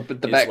me, but the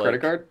Bat like,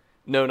 credit card.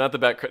 No, not the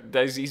Bat.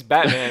 He's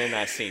Batman in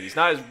that scene. He's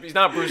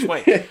not Bruce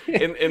Wayne.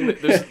 In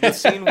there's the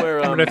scene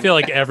where But I feel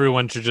like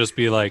everyone should just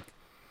be like,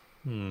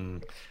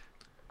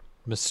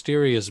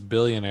 mysterious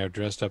billionaire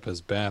dressed up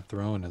as Bat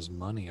throwing his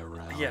money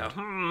around. Yeah,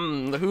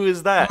 who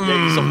is that?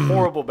 Yeah, he's a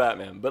horrible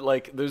Batman. But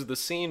like, there's the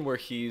scene where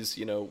he's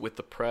with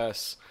the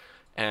press,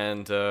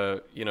 and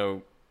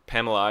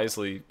Pamela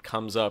Isley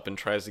comes up and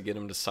tries to get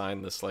him to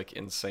sign this like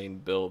insane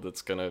bill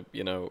that's gonna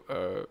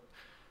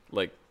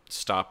like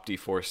stop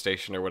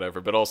deforestation or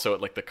whatever, but also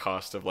at like the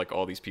cost of like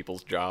all these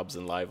people's jobs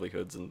and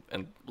livelihoods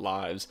and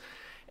lives.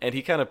 And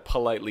he kind of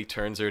politely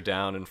turns her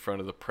down in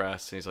front of the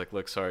press, and he's like,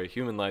 look, sorry,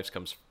 human lives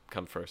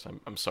come first.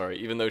 I'm sorry,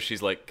 even though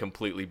she's like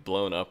completely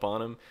blown up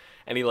on him.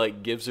 And he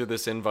like gives her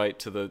this invite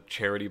to the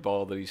charity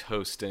ball that he's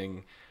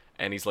hosting,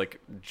 and he's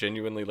like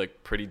genuinely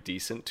like pretty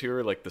decent to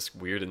her, like this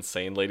weird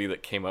insane lady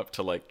that came up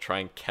to like try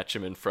and catch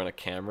him in front of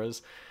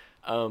cameras.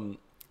 And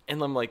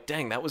I'm like,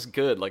 dang, that was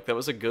good. Like, that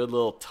was a good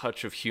little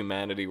touch of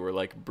humanity where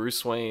like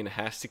Bruce Wayne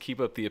has to keep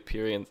up the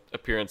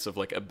appearance of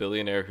like a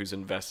billionaire who's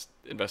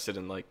invested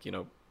in like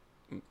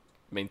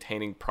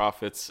maintaining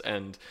profits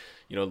and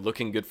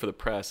looking good for the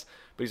press,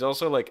 but he's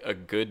also like a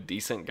good,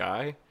 decent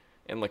guy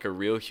and like a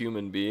real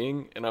human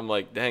being. And I'm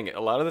like, dang, a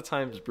lot of the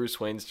times Bruce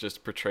Wayne's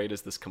just portrayed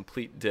as this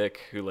complete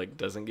dick who like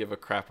doesn't give a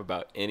crap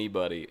about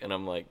anybody. And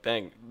I'm like,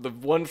 dang,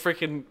 one of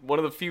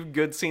the few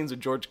good scenes of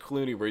George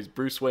Clooney where he's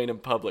Bruce Wayne in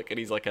public and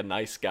he's like a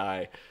nice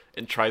guy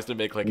and tries to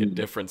make like a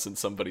difference in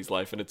somebody's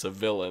life, and it's a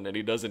villain and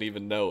he doesn't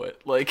even know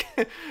it. Like,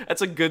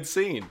 that's a good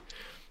scene.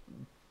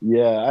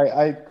 Yeah,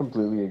 I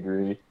completely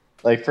agree.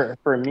 Like,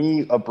 for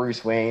me, a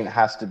Bruce Wayne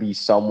has to be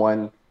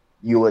someone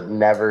you would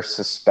never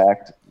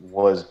suspect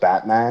was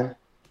Batman,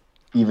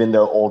 even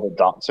though all the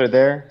dots are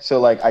there. So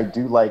like, I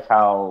do like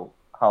how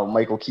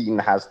Michael Keaton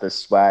has this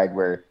swag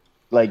where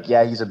like,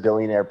 yeah, he's a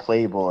billionaire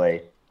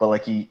playboy, but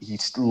like he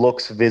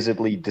looks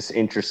visibly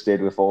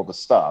disinterested with all the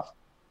stuff.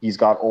 He's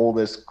got all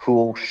this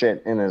cool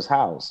shit in his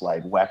house,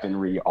 like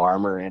weaponry,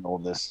 armor, and all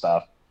this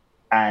stuff.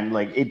 And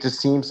like, it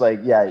just seems like,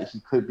 yeah, he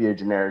could be a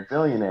generic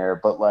billionaire,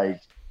 but like,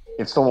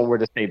 if someone were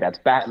to say that's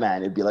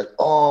Batman, it'd be like,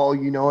 oh,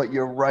 you know what,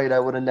 you're right, I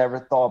would have never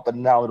thought, but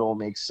now it all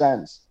makes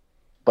sense.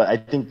 But I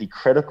think the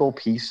critical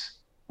piece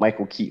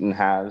Michael Keaton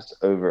has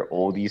over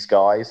all these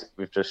guys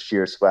with just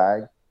sheer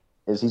swag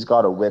is he's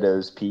got a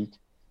widow's peak.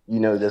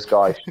 This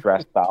guy's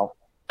stressed out.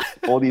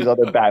 All these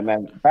other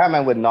Batman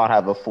would not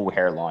have a full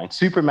hairline.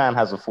 Superman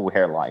has a full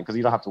hairline because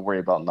you don't have to worry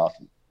about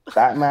nothing.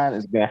 Batman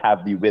is going to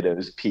have the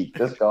widow's peak.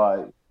 This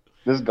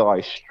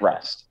guy's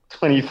stressed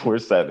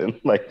 24/7.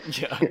 Like,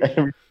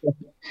 yeah.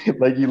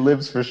 Like, he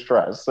lives for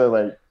stress. So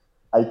like,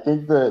 I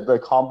think the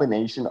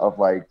combination of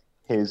like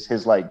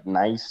his like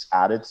nice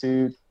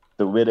attitude,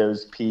 the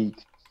widow's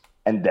peak,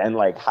 and then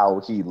like how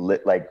he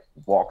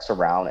walks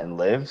around and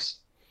lives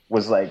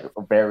was like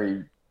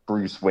very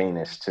Bruce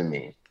Wayne-ish to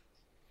me.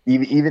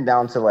 Even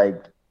down to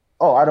like,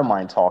 oh, I don't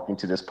mind talking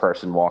to this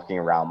person walking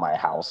around my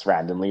house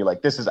randomly.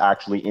 Like, this is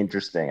actually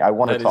interesting. I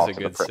want to talk to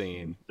the person. That is a good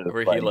scene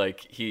where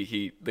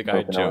he the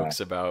guy jokes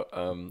about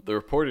the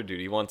reporter dude.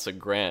 He wants a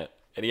grant,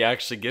 and he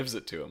actually gives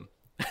it to him.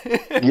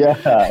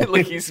 Yeah.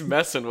 Like he's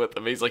messing with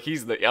him. He's like,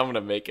 I'm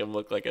gonna make him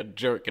look like a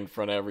jerk in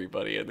front of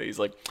everybody. And he's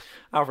like,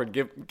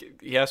 Alfred,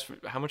 he asked,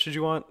 how much did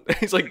you want?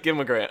 He's like, give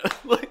him a grand.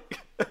 Like,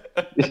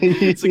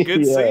 it's a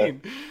good Yeah.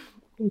 scene.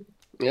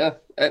 Yeah,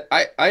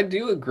 I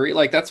do agree.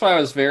 Like that's why I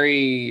was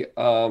very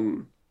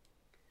in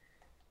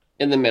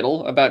the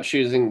middle about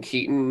choosing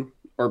Keaton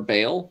or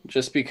Bale,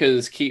 just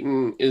because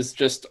Keaton is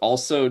just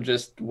also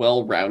just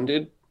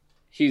well-rounded.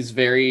 He's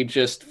very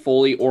just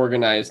fully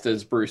organized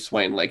as Bruce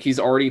Wayne. Like he's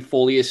already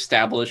fully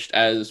established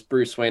as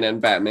Bruce Wayne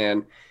and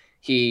Batman.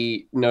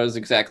 He knows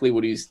exactly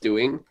what he's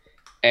doing,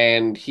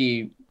 and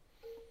you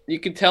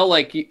could tell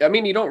like I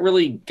mean you don't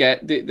really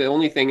get the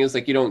only thing is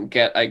like you don't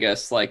get I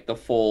guess like the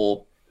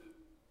full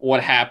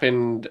what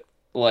happened,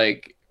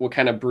 like what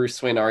kind of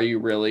Bruce Wayne are you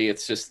really?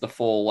 It's just the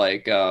full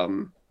like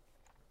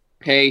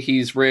hey,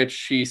 he's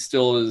rich, he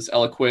still is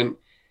eloquent,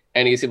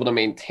 and he's able to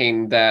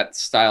maintain that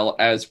style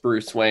as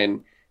Bruce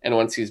Wayne. And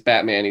once he's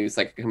Batman, he's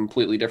like a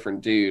completely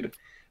different dude.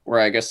 Where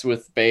I guess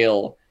with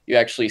Bale, you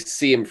actually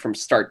see him from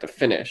start to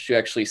finish. You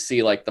actually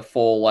see like the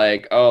full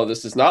like, oh,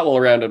 this is not well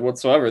rounded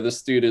whatsoever.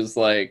 This dude is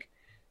like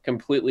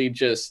completely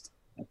just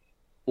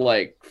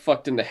like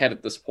fucked in the head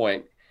at this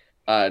point.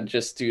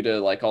 Just due to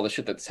like all the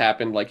shit that's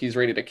happened. Like he's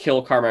ready to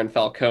kill Carmine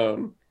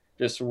Falcone,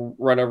 just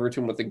run over to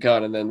him with a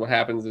gun, and then what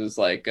happens is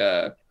like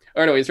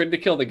or no, he's ready to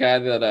kill the guy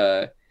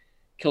that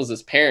kills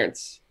his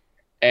parents,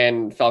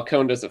 and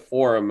Falcone does it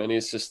for him, and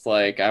he's just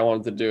like, I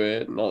wanted to do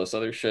it, and all this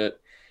other shit.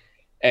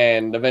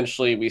 And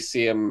eventually we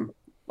see him,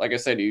 like I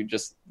said, you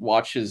just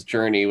watch his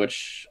journey,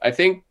 which I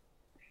think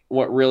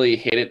what really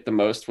hit it the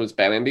most was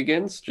Batman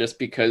Begins, just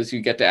because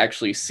you get to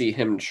actually see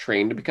him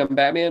train to become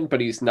Batman, but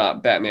he's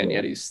not Batman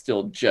yet. He's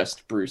still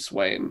just Bruce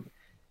Wayne.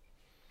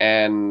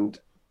 And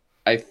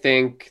I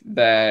think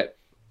that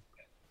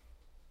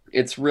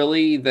it's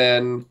really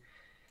then,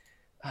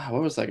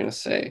 what was I going to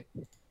say?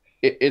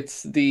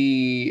 It's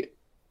the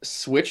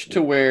switch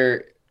to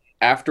where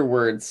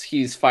afterwards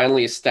he's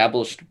finally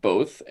established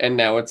both, and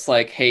now it's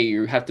like, hey,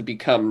 you have to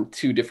become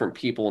two different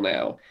people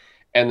now.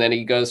 And then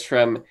he goes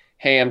from,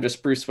 hey, I'm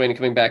just Bruce Wayne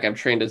coming back, I'm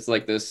trained as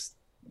like this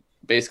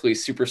basically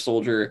super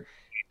soldier,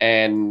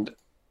 and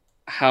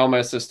how am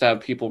I supposed to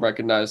have people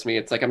recognize me?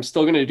 It's like I'm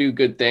still going to do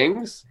good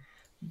things,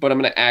 but I'm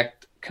going to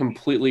act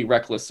completely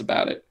reckless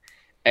about it.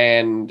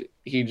 And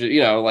he,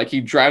 like he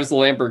drives the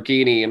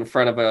Lamborghini in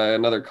front of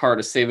another car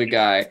to save a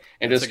guy,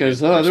 and That's just a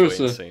goes, good "Oh, there Bruce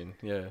was Wayne a scene.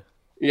 Yeah.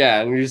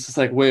 yeah," and he's just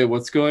like, "Wait,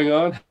 what's going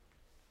on?"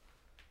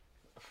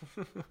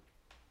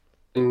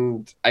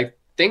 And I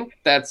think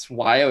that's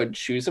why I would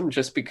choose him,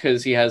 just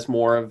because he has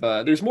more of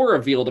there's more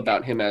revealed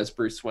about him as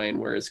Bruce Wayne,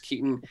 whereas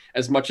Keaton,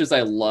 as much as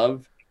I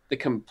love the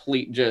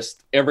complete,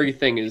 just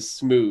everything is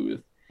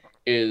smooth,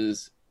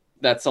 is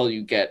that's all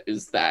you get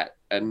is that,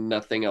 and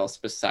nothing else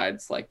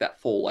besides like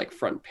that full like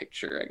front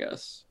picture, I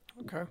guess.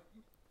 Okay.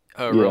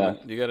 Yeah.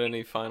 Roman, you got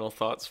any final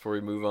thoughts before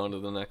we move on to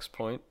the next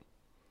point?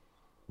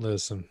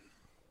 Listen,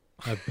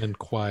 I've been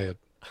quiet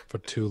for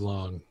too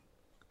long.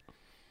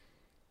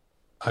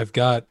 I've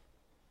got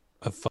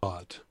a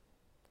thought.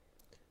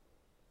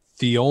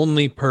 The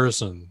only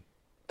person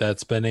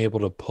that's been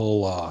able to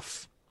pull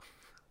off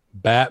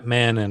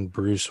Batman and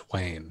Bruce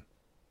Wayne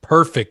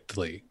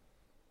perfectly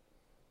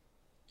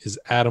is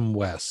Adam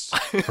West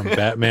from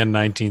Batman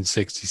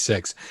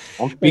 1966.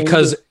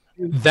 Because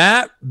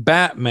that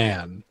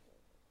Batman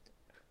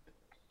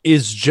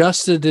is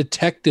just a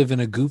detective in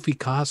a goofy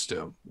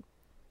costume.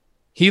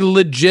 He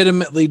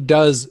legitimately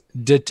does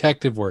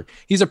detective work.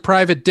 He's a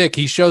private dick.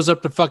 He shows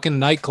up to fucking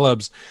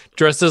nightclubs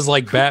dressed as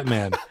like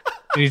Batman.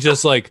 And he's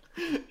just like,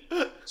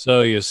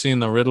 so you seen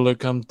the Riddler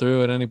come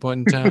through at any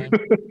point in time?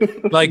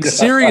 Like,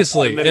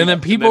 seriously. And then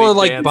people are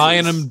like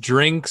buying him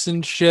drinks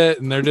and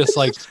shit. And they're just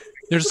like,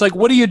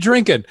 what are you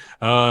drinking?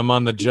 I'm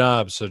on the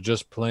job, so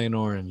just plain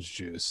orange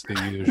juice.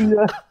 The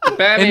usual.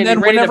 Batman, And then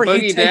you ready to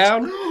boogie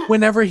down?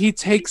 whenever he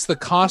takes the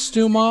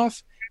costume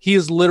off, he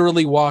is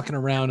literally walking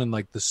around in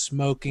like the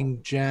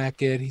smoking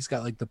jacket. He's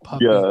got like the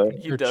puppy. Yeah.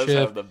 He does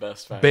have the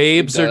best fashion.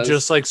 Babes He are does.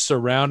 just like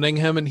surrounding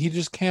him, and he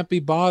just can't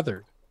be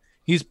bothered.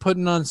 He's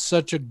putting on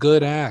such a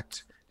good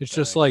act. It's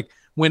just like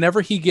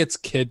whenever he gets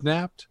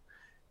kidnapped,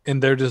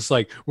 and they're just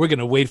like, we're going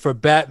to wait for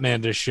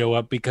Batman to show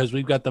up because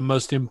we've got the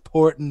most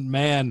important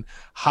man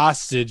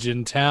hostage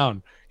in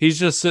town. He's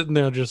just sitting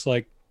there just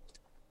like,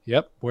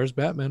 yep, where's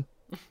Batman?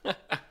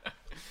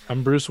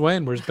 I'm Bruce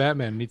Wayne. Where's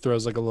Batman? And he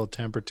throws like a little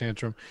temper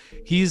tantrum.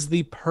 He's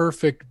the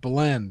perfect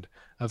blend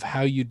of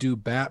how you do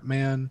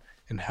Batman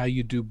and how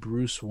you do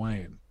Bruce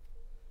Wayne.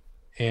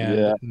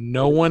 And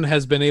no one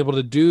has been able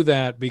to do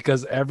that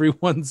because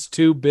everyone's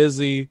too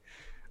busy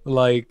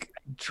like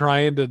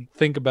trying to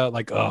think about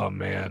like, oh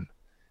man,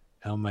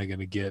 how am I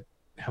gonna get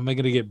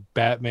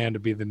Batman to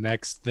be the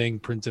next thing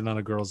printed on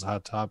a girl's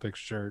Hot Topic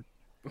shirt?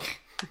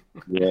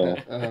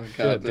 Yeah. Oh Shit,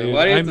 god, dude.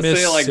 why do you I have to miss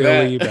say it like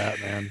silly that?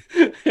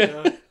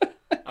 Batman.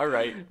 All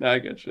right. No, I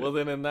get you. Well,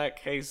 then in that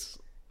case,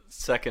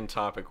 second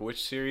topic,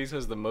 which series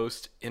has the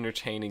most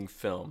entertaining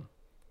film?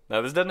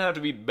 Now, this doesn't have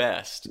to be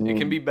best. It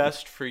can be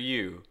best for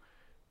you.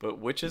 But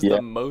which is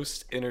the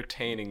most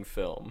entertaining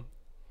film?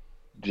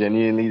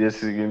 genuinely,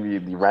 this is gonna be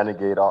the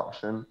renegade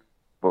option.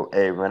 But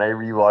hey, when I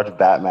rewatch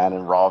Batman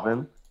and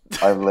Robin,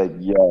 I'm like,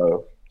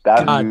 yo,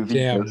 that God movie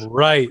damn just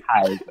right.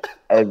 has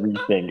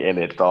everything in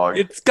it, dog.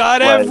 It's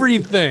got Like,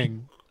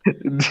 everything.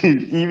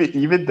 dude,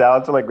 even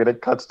down to like when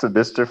it cuts to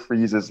Mr.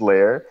 Freeze's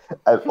lair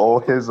and all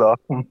his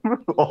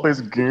all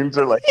his goons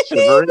are like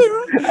shivering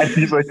and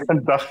he's like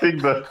conducting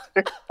the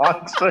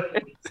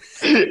concert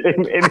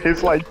in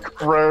his like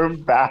chrome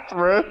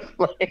bathrobe.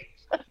 Like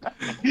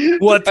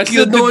What I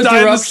killed said no the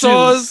dinosaurs?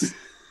 interruptions.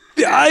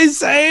 The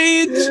Ice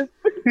Age.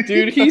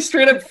 Dude, he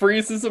straight up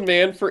freezes a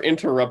man for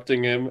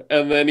interrupting him,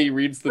 and then he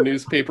reads the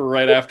newspaper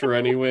right after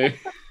anyway.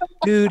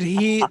 Dude,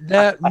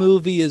 that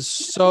movie is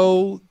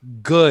so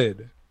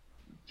good.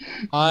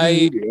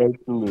 I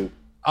Excellent.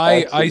 I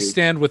Excellent.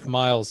 stand with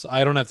Miles.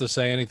 I don't have to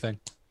say anything.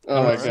 I Oh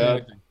don't my have to say god.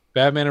 anything.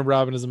 Batman and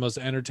Robin is the most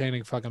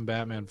entertaining fucking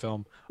Batman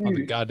film on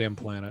the goddamn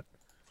planet.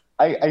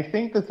 I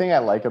think the thing I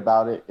like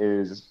about it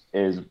is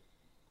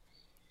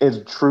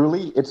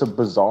truly it's a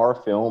bizarre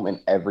film in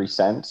every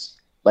sense.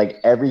 Like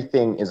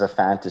everything is a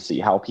fantasy,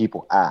 how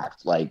people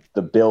act, like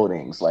the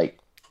buildings, like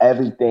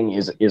everything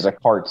is a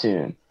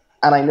cartoon.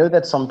 And I know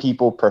that some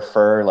people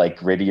prefer like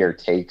grittier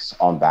takes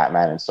on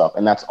Batman and stuff,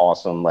 and that's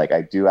awesome. Like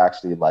I do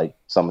actually like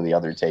some of the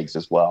other takes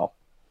as well.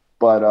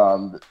 But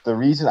the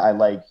reason I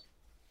like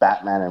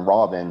Batman and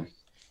Robin,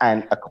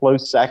 and a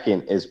close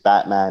second is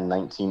Batman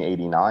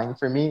 1989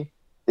 for me,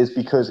 is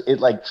because it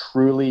like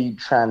truly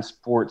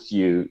transports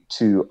you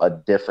to a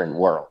different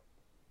world.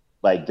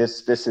 Like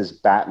this is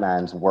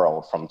Batman's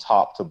world from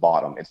top to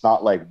bottom. It's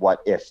not like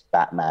what if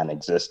Batman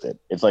existed.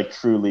 It's like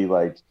truly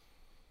like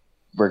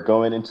we're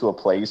going into a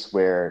place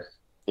where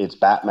it's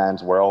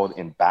Batman's world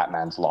in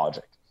Batman's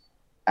logic.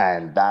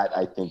 And that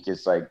I think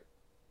is like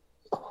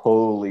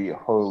wholly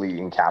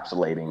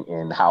encapsulating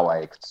in how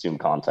I consume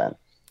content.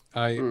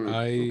 I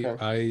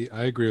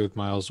agree with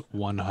Miles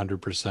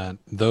 100%.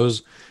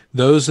 Those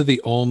are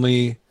the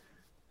only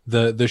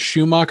the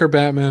Schumacher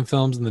Batman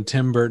films and the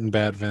Tim Burton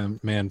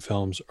Batman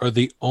films are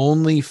the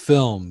only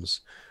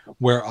films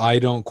where I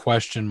don't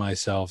question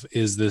myself,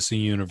 is this a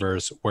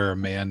universe where a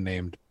man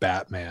named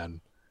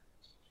Batman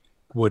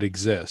would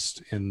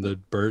exist? In the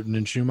Burton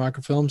and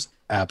Schumacher films?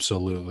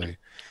 Absolutely.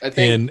 I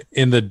think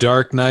In the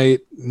Dark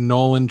Knight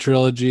Nolan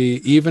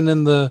trilogy, even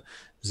in the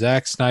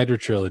Zack Snyder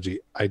trilogy,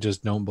 I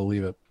just don't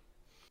believe it.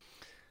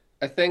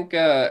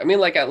 I mean,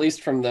 like, at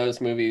least from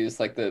those movies,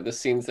 like the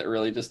scenes that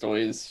really just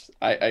always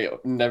I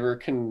never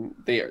can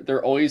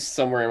they're always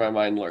somewhere in my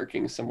mind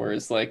lurking somewhere,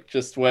 is like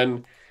just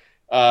when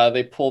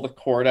they pull the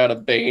cord out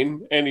of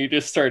Bane and he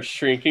just starts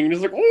shrinking,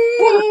 just like,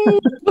 ooh!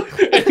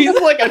 And he's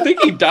like, I think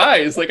he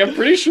dies. Like, I'm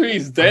pretty sure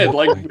he's dead.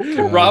 Like, my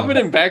God. Robin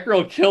and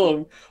Batgirl kill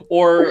him.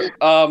 Or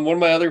one of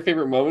my other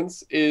favorite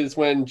moments is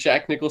when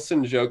Jack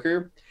Nicholson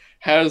Joker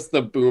has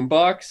the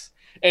boombox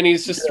and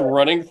he's just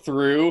running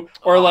through.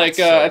 Or like, it's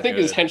so I think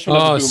his good. henchman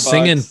has a boombox.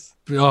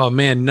 Singing. Oh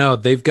man, no,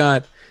 they've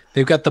got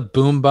the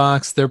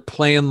boombox. They're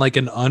playing like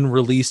an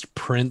unreleased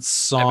Prince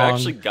song. I've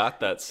actually got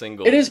that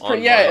single. It is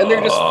on yeah, vinyl. and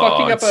they're just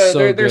fucking up it's so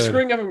they're good.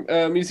 screwing up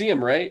a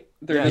museum, right?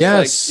 They're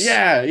Yes. just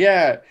like,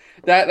 yeah.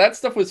 That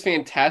stuff was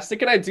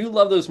fantastic, and I do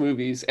love those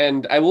movies.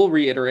 And I will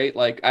reiterate,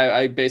 like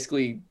I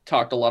basically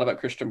talked a lot about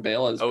Christian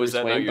Bale as Oh, Bruce is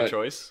that Wayne, not your but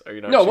choice? Are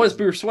you not? no, it was choosing-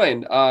 Bruce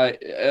Wayne. I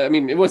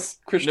mean, it was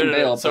Christian No.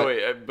 Bale. So but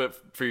wait,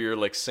 but for your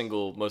like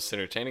single most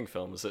entertaining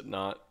film, is it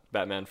not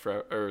Batman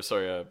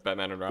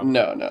Batman and Robin?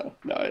 no.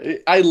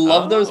 I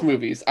love those Oh.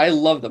 movies. I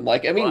love them.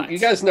 Like, I mean, What? you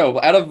guys know,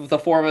 out of the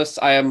four of us,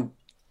 I am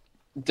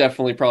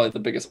definitely probably the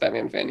biggest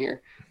Batman fan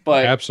here.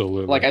 But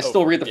Absolutely. like, I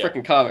still read the yeah.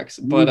 freaking comics.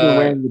 You've But been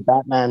wearing the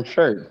Batman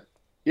shirt.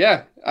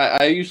 yeah,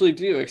 I usually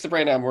do, except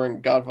right now I'm wearing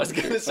I was Godfather.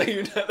 gonna shirts.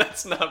 say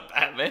that's not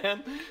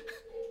Batman.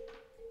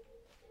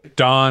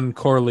 Don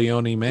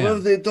Corleone What man.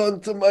 have they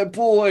done to my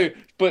boy?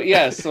 But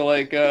yeah, so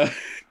like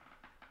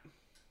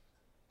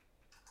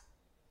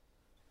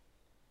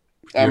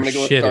I'm You're gonna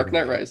go with shitting Dark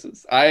Knight me.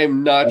 Rises. I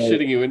am not Hey,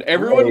 shitting you. And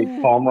everyone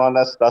Hey, calm on.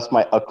 That's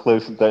my a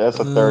close. That's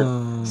a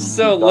third.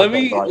 so Dark let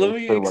me Knight Rises let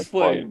me pretty much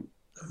explain.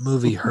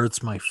 Movie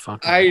hurts my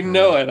fucking I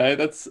know head. it.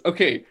 That's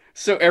okay.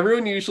 So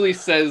everyone usually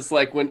says,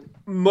 like, when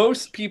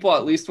most people,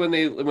 at least when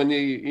they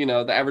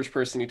the average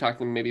person, you talk to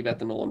them maybe about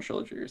the Nolan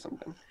trilogy or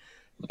something,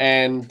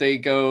 and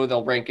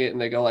they'll rank it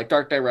and they go like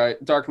Dark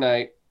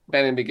Knight,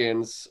 Batman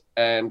Begins,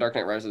 and Dark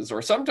Knight Rises,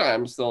 or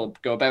sometimes they'll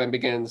go Batman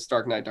Begins,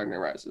 Dark Knight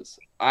Rises.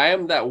 I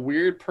am that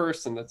weird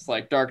person that's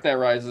like Dark Knight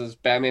Rises,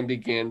 Batman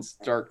Begins,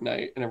 Dark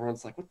Knight, and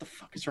everyone's like, what the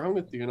fuck is wrong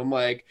with you? And I'm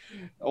like,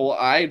 well,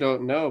 I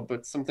don't know,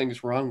 but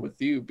something's wrong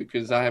with you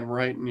because I'm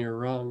right and you're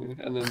wrong.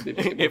 And then they get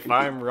more If confused.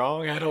 I'm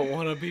wrong, I don't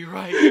want to be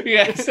right.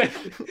 Yes.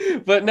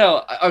 But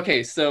no,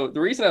 okay, so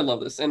the reason I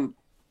love this, and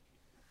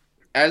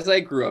as I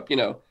grew up,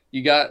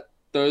 you got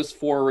those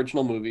four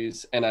original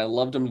movies, and I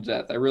loved them to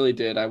death. I really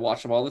did. I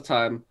watched them all the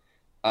time.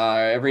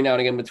 Every now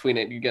and again between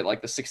it, you get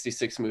like the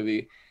 66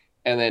 movie,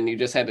 and then you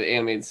just had the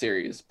animated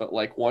series. But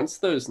like once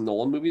those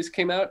Nolan movies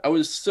came out, I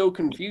was so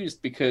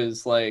confused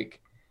because like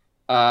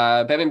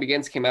Batman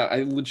Begins came out.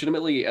 I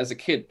legitimately, as a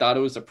kid, thought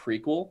it was a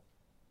prequel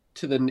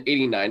to the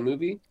 89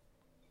 movie.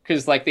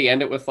 because like they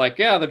end it with like,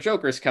 yeah, the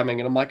Joker's coming,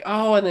 and I'm like,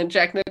 oh, and then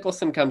Jack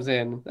Nicholson comes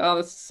in. Oh,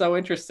 that's so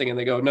interesting. And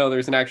they go, no,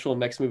 there's an actual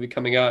next movie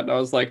coming out, and I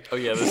was like, Oh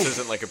yeah, this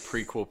isn't like a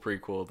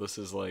prequel. This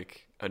is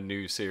like a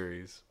new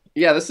series.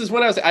 yeah, this is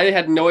when I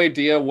had no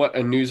idea what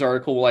a news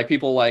article, like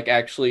people like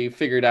actually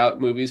figured out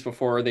movies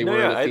before they No, were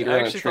in yeah, the I theater on a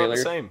actually thought the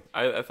trailer. same.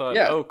 I thought,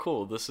 Yeah. oh,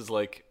 cool. This is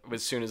like,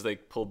 as soon as they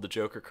pulled the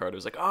Joker card, it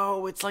was like,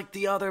 oh, it's like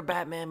the other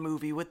Batman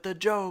movie with the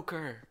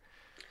Joker.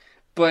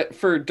 But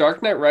for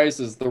Dark Knight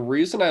Rises, the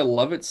reason I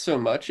love it so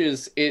much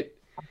is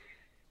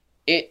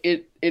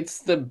it's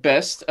the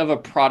best of a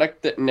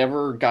product that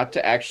never got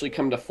to actually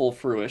come to full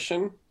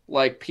fruition.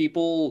 Like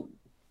people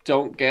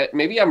don't get,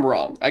 maybe I'm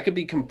wrong. I could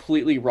be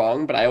completely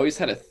wrong, but I always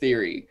had a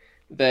theory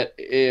that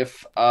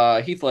if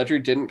Heath Ledger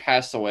didn't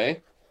pass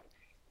away,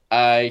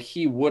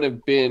 he would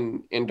have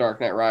been in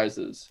Dark Knight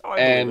Rises. Oh, I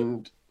believe it.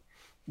 And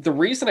the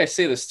reason I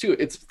say this too,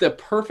 it's the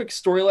perfect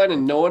storyline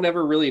and no one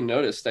ever really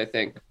noticed, I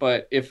think.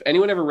 But if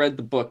anyone ever read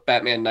the book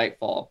Batman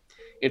Nightfall,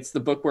 it's the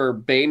book where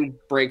Bane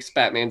breaks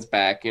Batman's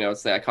back. You know,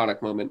 it's the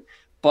iconic moment.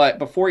 But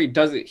before he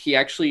does it, he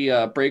actually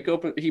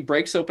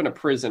breaks open a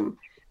prison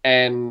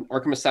and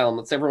Arkham Asylum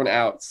lets everyone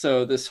out.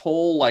 So this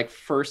whole like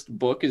first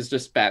book is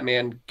just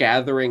Batman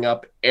gathering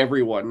up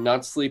everyone,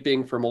 not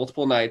sleeping for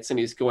multiple nights, and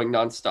he's going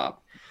nonstop.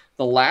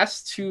 The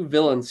last two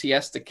villains he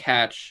has to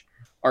catch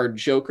are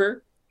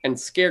Joker and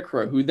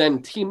Scarecrow, who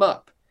then team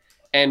up.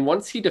 And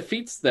once he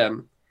defeats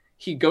them,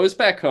 he goes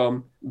back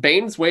home.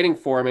 Bane's waiting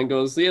for him and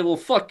goes, yeah, well,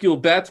 fuck you,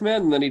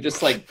 Batman. And then he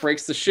just like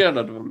breaks the shit out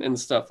of him and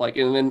stuff, like,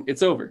 and then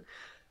it's over.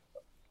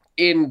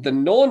 In the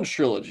Nolan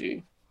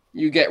trilogy,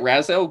 you get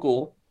Ra's al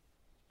Ghul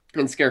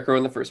and Scarecrow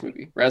in the first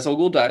movie. Ra's al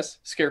Ghul dies,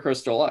 Scarecrow's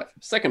still alive.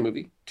 Second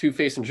movie,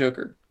 Two-Face and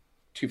Joker.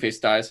 Two-Face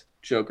dies,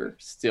 Joker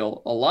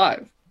still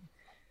alive.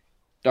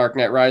 Dark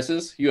Knight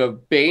Rises, you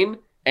have Bane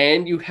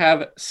and you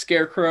have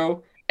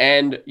Scarecrow,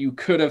 and you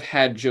could have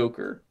had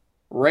Joker.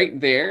 Right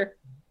there,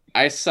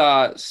 I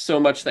saw so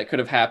much that could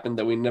have happened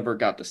that we never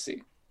got to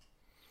see.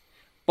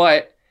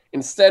 But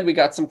instead, we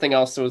got something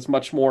else that was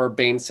much more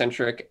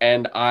Bane-centric,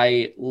 and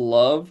I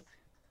love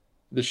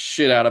the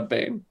shit out of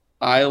Bane.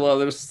 I love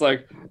it. It's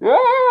like,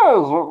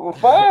 yes,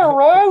 fire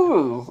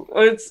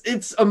rises.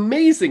 It's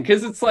amazing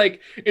because it's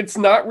like, it's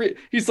not,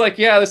 he's like,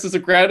 yeah, this is a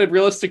grounded,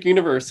 realistic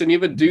universe. And you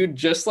have a dude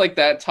just like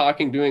that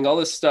talking, doing all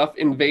this stuff,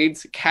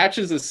 invades,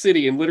 catches a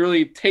city and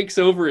literally takes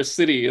over a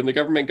city. And the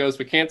government goes,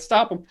 we can't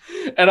stop him.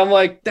 And I'm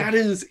like, that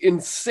is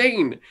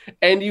insane.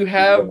 And you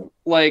have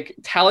like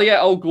Talia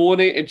al Ghul in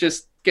it. It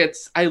just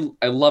gets, I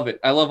love it.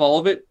 I love all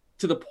of it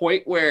to the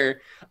point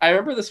where I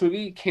remember this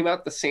movie came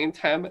out the same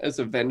time as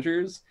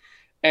Avengers.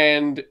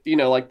 And, you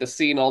know, like the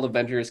scene, all the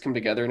Avengers come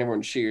together and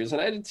everyone cheers.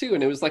 And I did too.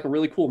 And it was like a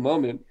really cool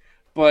moment.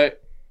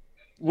 But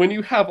when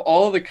you have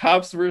all of the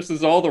cops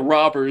versus all the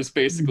robbers,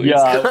 basically,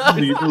 Yeah, it's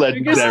the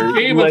biggest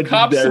game of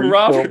cops and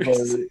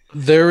robbers.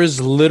 There is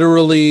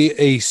literally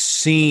a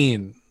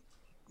scene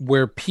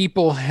where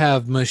people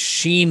have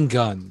machine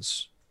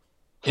guns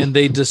and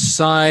they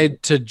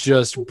decide to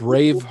just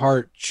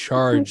Braveheart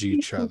charge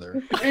each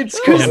other It's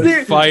because and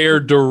they're fire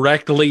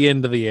directly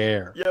into the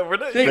air. Yeah, we're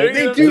not. they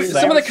we're- do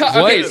some of the cops.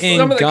 What Okay, in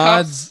some of the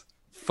God's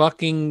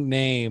fucking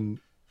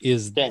name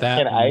is Can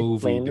that I movie,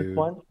 explain this dude?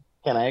 one?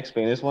 Can I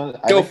explain this one?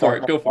 Go for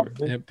it. Go for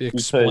it.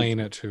 Explain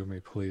it to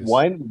me, please.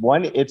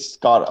 One, it's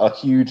got a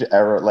huge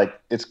error. Like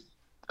it's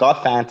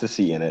got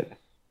fantasy in it.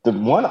 The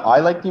one I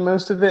like the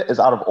most of it is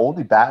out of all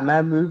the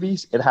Batman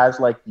movies, it has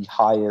like the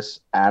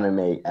highest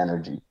anime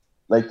energy.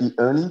 Like the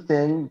only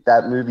thing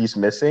that movie's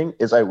missing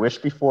is I wish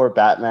before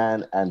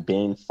Batman and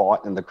Bane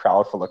fought in the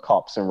crowd full of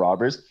cops and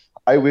robbers,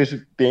 I wish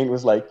Bane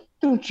was like,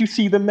 don't you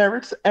see the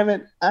merits of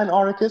an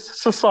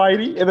anarchist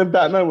society? And then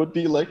Batman would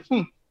be like,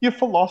 your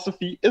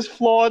philosophy is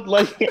flawed.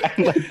 Like,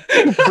 and like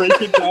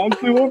break it down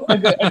to him.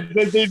 And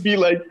then they'd be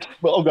like,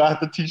 well, I have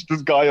to teach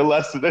this guy a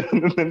lesson.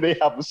 And then they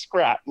have a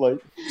scrap. Like,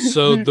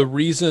 So the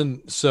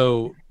reason,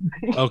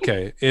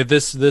 okay,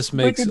 this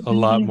makes like a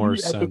lot more DDZ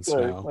sense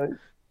episode, now. like,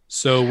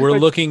 So we're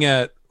looking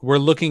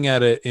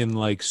at it in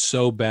like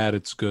so bad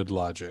it's good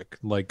logic,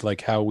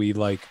 like how we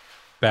like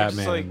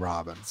Batman like- and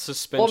Robin.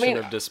 Suspension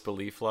of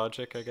disbelief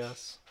logic, I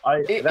guess.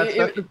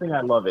 That's the thing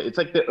I love it. It's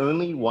like the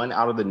only one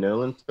out of the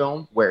Nolan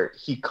film where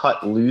he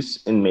cut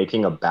loose in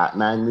making a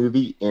Batman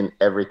movie in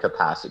every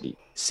capacity.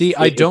 See,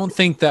 I don't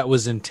think that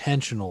was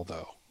intentional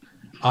though.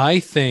 I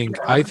think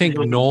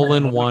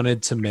Nolan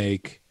wanted to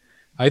make.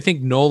 I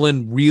think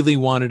Nolan really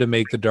wanted to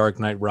make The Dark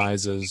Knight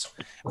Rises,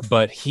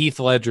 but Heath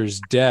Ledger's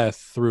death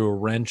threw a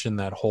wrench in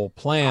that whole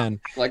plan.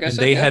 Like I and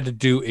said, they yeah. had to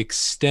do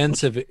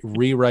extensive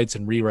rewrites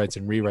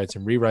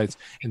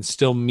and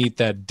still meet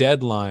that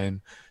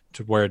deadline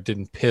to where it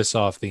didn't piss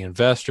off the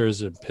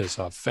investors and piss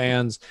off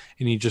fans.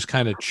 And he just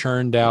kind of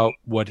churned out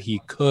what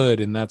he could.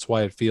 And that's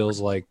why it feels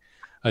like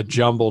a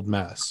jumbled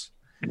mess.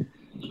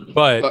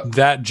 But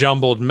that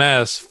jumbled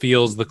mess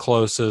feels the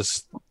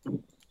closest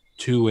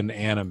to an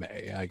anime,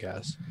 I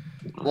guess.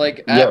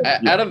 Like Yeah.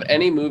 out of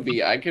any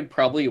movie, I could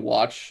probably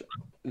watch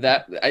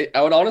that.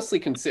 I would honestly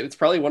consider it's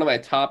probably one of my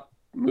top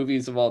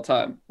movies of all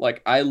time.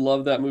 Like I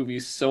love that movie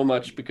so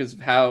much because of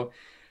how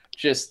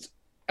just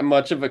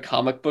much of a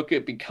comic book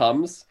it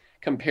becomes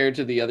compared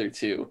to the other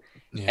two.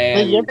 Yeah.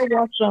 Like, you And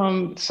ever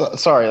watch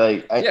sorry,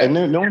 like I yeah,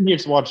 know no one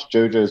here's watched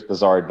JoJo's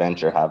Bizarre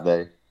Adventure, have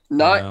they?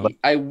 not No.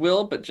 I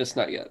will, but just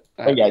not yet.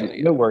 I Oh haven't yeah, done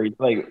it no yet. worries.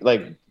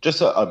 Like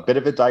just a bit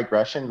of a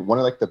digression. One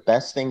of like the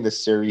best thing the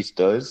series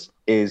does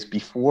is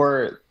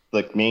before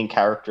like main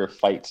character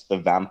fights the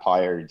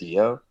vampire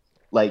Dio,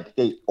 like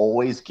they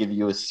always give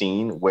you a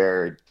scene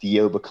where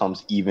Dio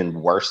becomes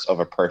even worse of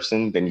a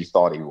person than you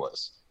thought he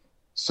was.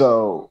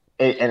 So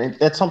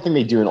that's something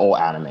they do in all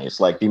animes.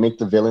 Like they make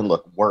the villain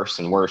look worse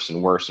and worse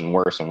and worse and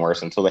worse and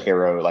worse until the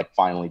hero like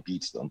finally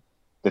beats them.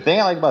 The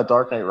thing I like about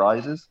Dark Knight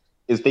Rises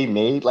is they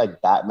made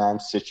like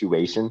Batman's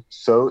situation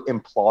so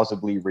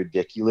implausibly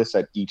ridiculous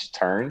at each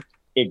turn,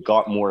 it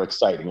got more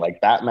exciting.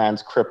 Like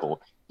Batman's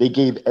crippled. They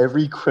gave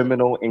every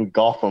criminal in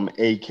Gotham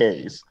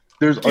AKs.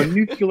 There's a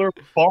nuclear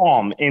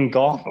bomb in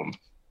Gotham.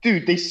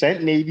 Dude, they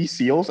sent Navy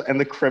SEALs and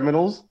the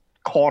criminals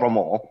caught them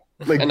all.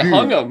 Like, And dude,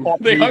 hung him.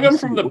 caught They hung Navy him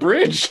from the SEALs.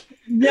 bridge.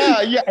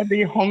 Yeah, and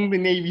they hung the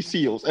Navy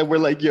SEALs, and we're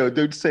like, yo,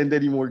 don't send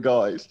any more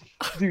guys.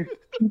 Dude,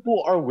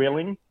 people are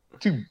willing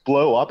to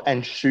blow up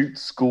and shoot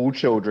school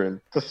children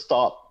to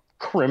stop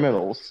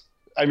criminals.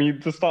 I mean,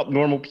 to stop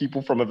normal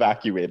people from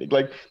evacuating.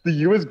 Like, the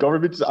U.S.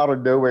 government just out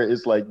of nowhere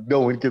is like,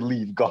 no one can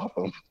leave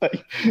Gotham.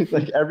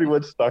 Like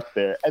everyone's stuck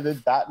there. And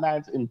then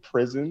Batman's in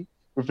prison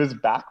with his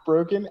back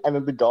broken, and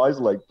then the guy's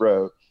like,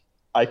 bro,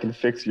 I can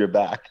fix your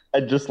back,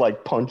 and just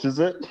like punches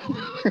it.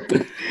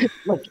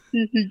 Like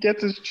he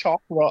gets his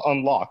chakra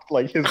unlocked,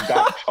 like his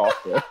back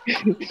chakra.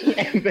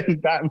 And then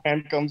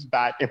Batman comes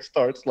back and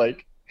starts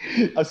like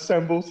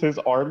assembles his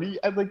army.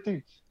 And like,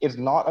 dude, it's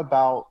not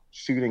about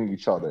shooting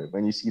each other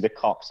when you see the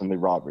cops and the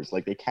robbers.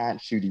 Like they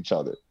can't shoot each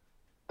other.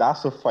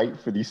 That's a fight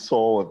for the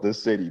soul of the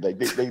city. Like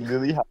they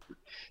literally have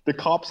the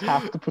cops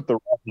have to put the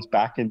robbers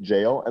back in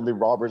jail, and the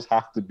robbers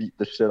have to beat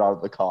the shit out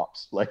of the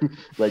cops. Like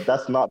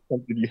that's not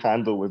something you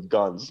handle with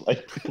guns.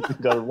 Like you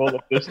gotta roll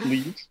up their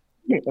sleeves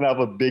and have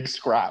a big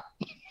scrap.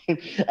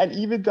 And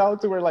even down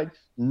to where like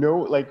no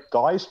like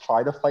guys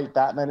try to fight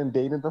Batman and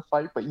Bane in the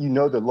fight, but you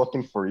know they're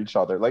looking for each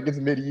other. Like it's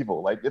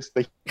medieval. Like it's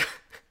the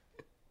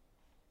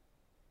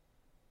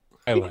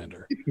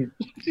Highlander.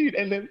 dude,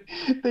 and then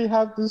they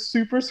have this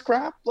super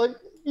scrap. Like,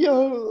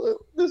 yo,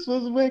 this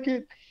was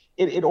wicked.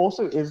 It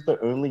also is the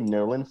only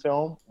Nolan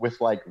film with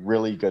like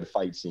really good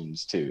fight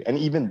scenes too. And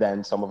even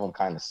then, some of them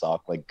kind of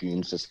suck. Like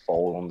goons just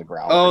fall on the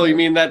ground. Oh, you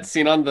mean that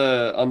scene on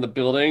the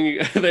building?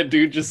 That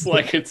dude just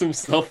like hits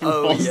himself and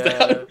Oh falls yeah,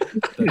 down.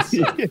 that's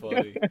so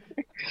funny.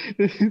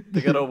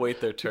 They gotta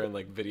wait their turn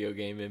like video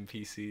game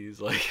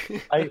NPCs. Like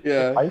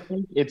Yeah. I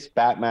think it's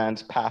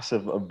Batman's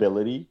passive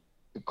ability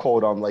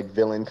called like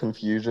villain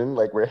confusion,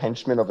 like where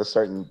henchmen of a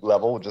certain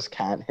level just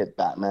can't hit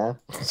Batman.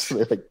 So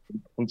they like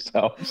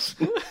themselves.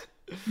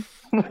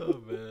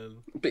 oh man.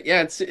 But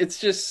yeah, it's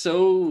just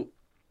so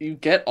you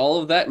get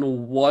all of that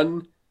in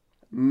one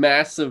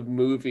massive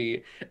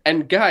movie.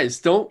 And guys,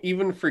 don't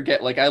even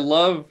forget, like I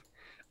love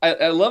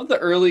the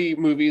early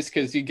movies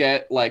because you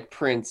get like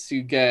Prince,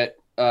 you get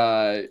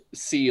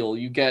Seal,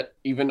 you get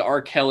even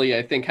R. Kelly,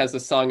 I think, has a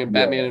song in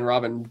Batman and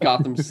Robin,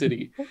 Gotham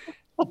City.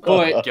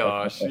 But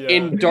Gosh, yeah.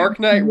 in Dark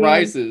Knight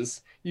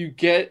Rises, you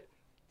get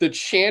the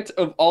chant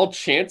of all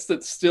chants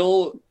that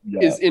still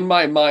is in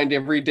my mind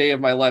every day of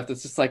my life.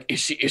 That's just like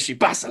ishi ishi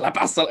basala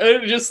basala,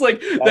 and it just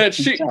like that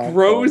shit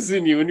grows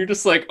in you, and you're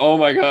just like, oh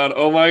my god,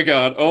 oh my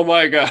god, oh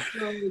my god.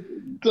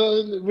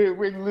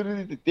 We're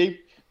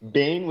literally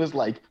Bane was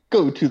like,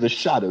 go to the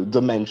shadow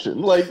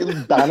dimension, like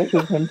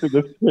banishes him to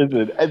this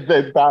prison, and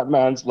then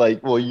Batman's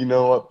like, well, you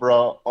know what,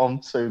 bro,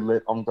 I'm so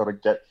lit, I'm gonna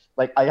get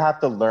like I have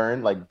to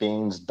learn like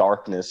Bane's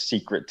darkness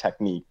secret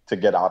technique to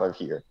get out of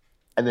here.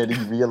 And then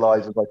he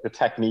realizes like the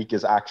technique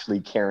is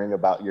actually caring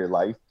about your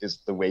life is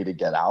the way to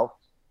get out.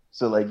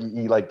 So like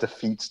he like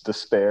defeats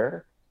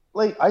despair.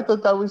 Like I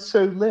thought that was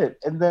so lit.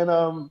 And then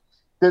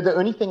the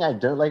only thing I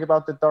don't like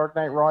about the Dark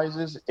Knight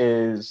Rises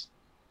is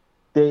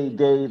they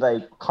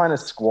like kind of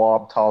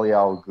squab Talia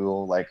al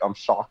Ghul. Like I'm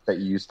shocked that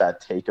you used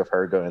that take of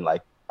her going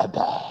like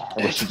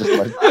and she just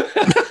like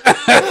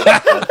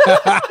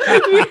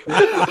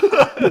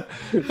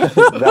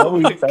that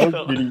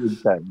was pretty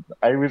intense.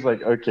 I was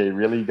like, okay,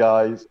 really,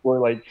 guys? Or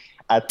like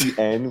at the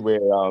end where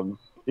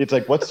it's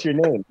like, what's your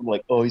name? I'm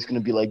like, oh, he's gonna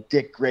be like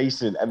Dick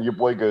Grayson, and your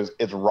boy goes,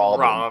 it's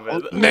Robin.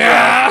 Robin.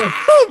 Nah,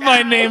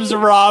 my name's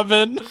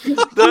Robin.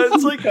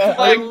 That's like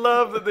I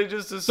love that they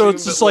just assume So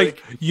it's just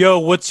like, yo,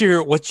 what's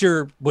your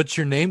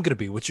name gonna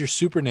be? What's your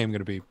super name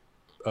gonna be?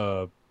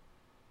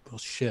 Well,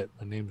 shit,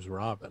 my name's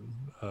Robin.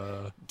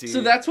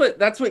 So that's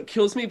what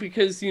kills me,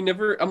 because you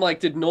never. I'm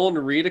like, did Nolan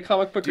read a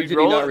comic book, or did he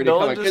not read a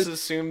Nolan comic? just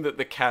assumed that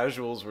the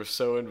casuals were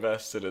so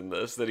invested in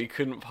this that he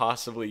couldn't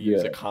possibly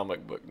use a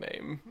comic book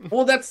name.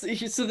 Well,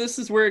 so this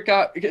is where it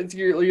got.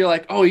 You're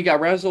like, oh, you got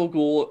Ra's al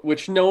Ghul,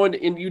 which no one,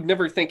 and you'd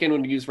never think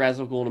anyone would use Ra's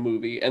al Ghul in a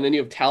movie, and then you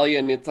have Talia,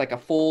 and it's like a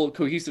full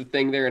cohesive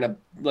thing there, and a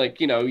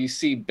like, you know, you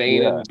see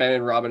Bane and Ben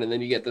and Robin, and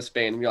then you get this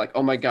Bane, and you're like,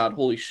 oh my god,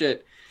 holy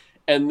shit,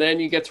 and then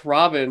you get to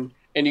Robin.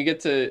 And you get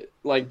to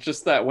like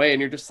just that way,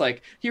 and you're just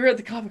like, you read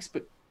the comics,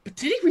 but But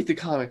did he read the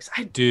comics?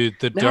 Dude,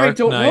 the Now I Dark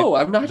don't Knight. know.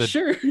 I'm not the,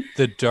 sure.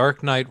 The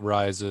Dark Knight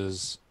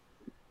Rises.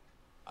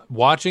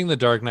 Watching The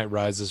Dark Knight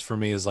Rises for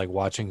me is like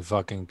watching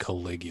fucking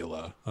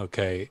Caligula.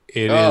 Okay,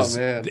 Oh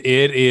man.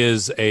 it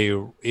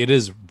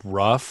is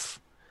rough,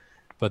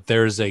 but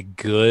there's a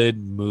good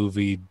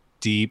movie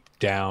deep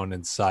down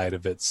inside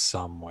of it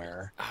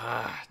somewhere.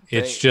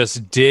 It's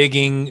just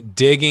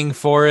digging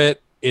for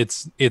it.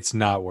 It's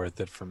not worth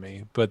it for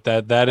me. But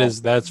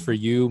that's for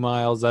you,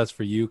 Miles. That's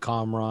for you,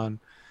 Kamran.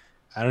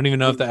 I don't even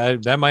know if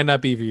that might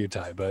not be for you,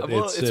 Ty, but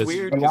Well, it's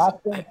weird. The last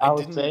thing I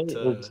would say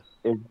didn't,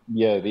 is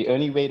the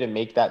only way to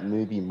make that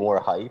movie more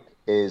hype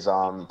is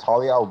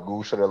Talia al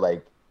Ghul should have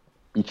like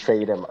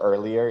betrayed him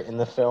earlier in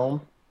the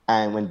film,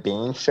 and when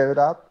Bane showed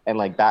up and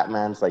like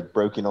Batman's like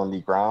broken on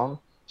the ground,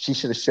 she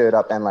should have showed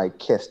up and like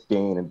kissed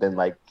Bane and been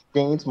like,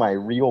 Bane's my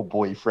real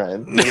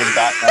boyfriend. And then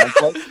Batman's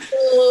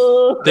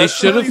like, they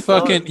should have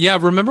fucking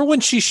remember when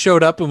she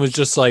showed up and was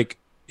just like,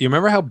 you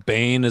remember how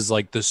Bane is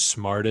like the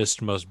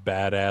smartest, most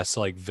badass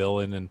like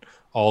villain in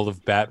all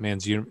of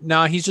Batman's universe?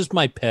 Nah, he's just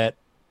my pet.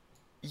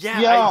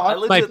 I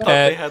legit My thought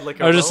pet. they had like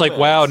a I was just like,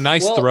 wow,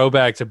 romance. nice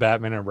throwback to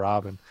Batman and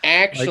Robin.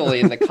 Actually,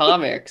 in the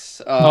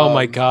comics, Oh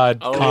my God,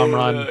 Oh,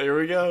 Kamran. here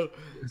we go.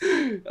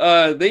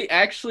 they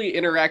actually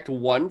interact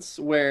once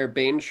where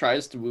Bane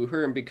tries to woo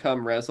her and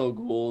become Ra's al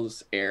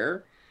Ghul's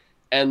heir,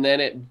 and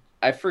then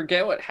I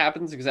forget what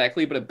happens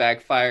exactly, but it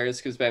backfires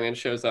because Batman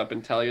shows up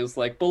and Talia's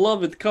like,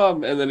 "Beloved,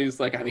 come," and then he's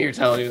like, "I'm here,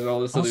 Talia," and all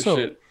this other Also,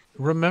 shit.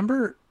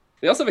 remember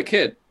They also have a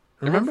kid.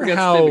 Everyone Remember forgets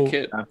how they have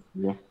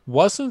a kid.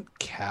 wasn't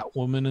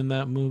Catwoman in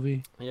that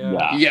movie?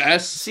 Yeah.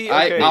 Yes. See,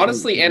 I okay.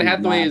 honestly, Anne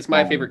Hathaway is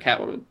my favorite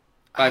Catwoman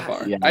by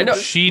far. Yeah. I know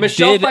She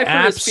Michelle did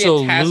Pfeiffer is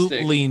fantastic.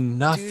 absolutely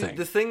nothing. Dude,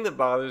 the thing that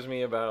bothers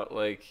me about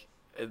like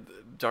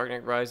Dark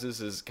Knight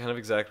Rises is kind of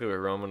exactly what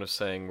Roman was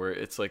saying, where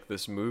it's like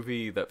this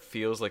movie that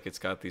feels like it's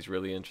got these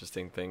really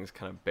interesting things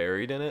kind of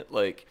buried in it.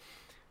 Like,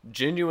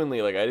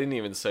 genuinely, like I didn't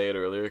even say it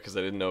earlier because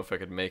I didn't know if I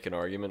could make an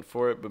argument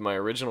for it, but my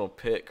original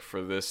pick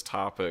for this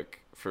topic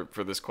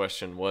for this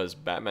question was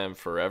Batman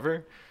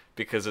Forever,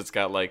 because it's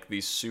got like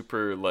these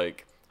super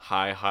like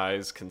high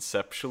highs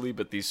conceptually,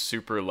 but these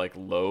super like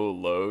low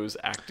lows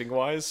acting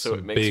wise. So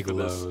it makes big for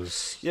this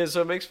lows.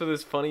 so it makes for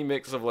this funny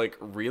mix of like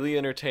really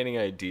entertaining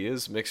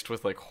ideas mixed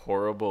with like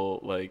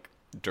horrible like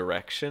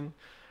direction.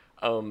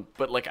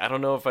 But like I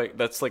don't know if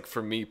that's like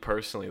for me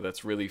personally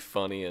that's really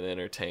funny and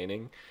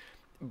entertaining.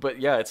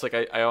 But yeah, it's like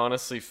I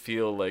honestly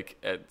feel like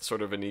at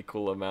sort of an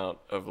equal amount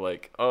of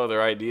like, oh,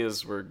 their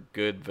ideas were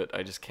good, but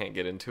I just can't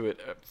get into it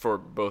for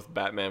both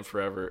Batman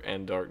Forever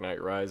and Dark Knight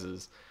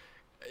Rises.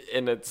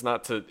 And it's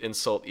not to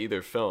insult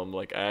either film.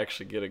 Like I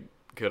actually get a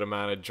good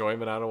amount of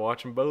enjoyment out of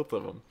watching both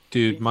of them.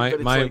 Dude, my But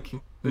it's my like,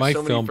 there's my so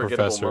many film forgettable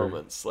professor,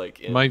 moments, like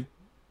in my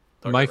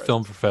Dark my Knight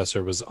film Rises.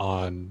 professor was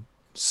on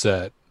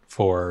set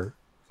for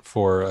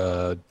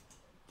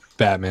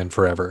Batman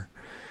Forever.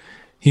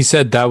 He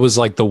said that was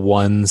like the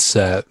one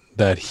set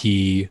that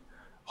he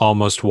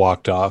almost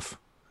walked off.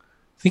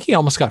 I think he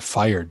almost got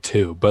fired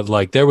too, but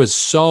like there was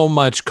so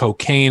much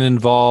cocaine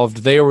involved.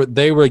 They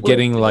were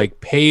getting like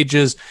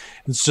pages.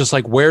 It's just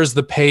like, where's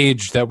the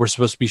page that we're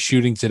supposed to be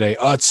shooting today?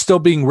 Oh, it's still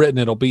being written.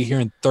 It'll be here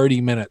in 30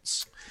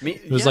 minutes.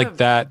 It was like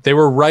that. They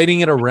were writing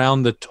it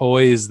around the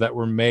toys that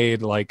were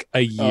made like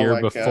a year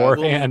my God.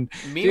 beforehand.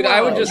 Dude,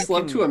 I would just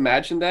love you to can-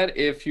 imagine that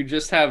if you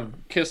just have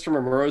Kiss from a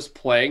Rose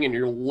playing and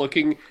you're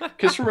looking,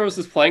 Kiss from a Rose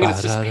is playing and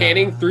it's just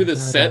panning through the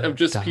set of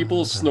just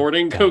people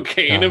snorting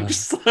cocaine. I'm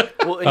just like,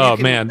 Well, and Oh you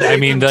can- man, you I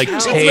mean can like tell-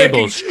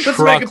 tables, let's make a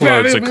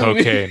truckloads of Batman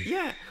movie. cocaine.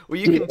 Yeah. Well,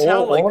 you Dude, can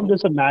tell like all I'm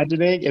just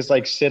imagining is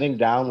like sitting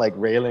down, like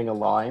railing a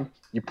line.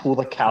 You pull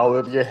the cowl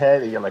over your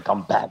head, and you're like,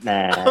 "I'm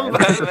Batman." I'm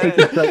Batman.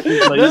 It's like,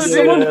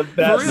 No, dude,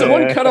 Batman.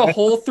 Someone cut a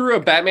hole through a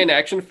Batman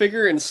action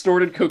figure and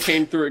snorted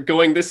cocaine through it,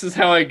 going, "This is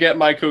how I get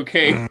my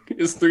cocaine,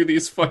 is through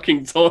these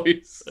fucking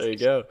toys." There you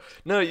go.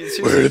 No,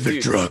 seriously, Where are the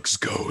dude, drugs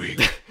going?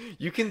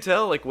 you can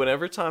tell like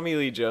whenever Tommy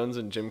Lee Jones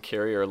and Jim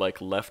Carrey are like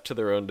left to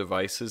their own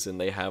devices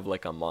and they have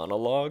like a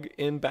monologue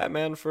in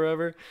Batman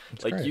Forever,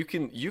 like great.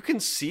 you can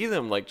see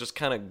them like just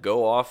kind of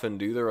go off and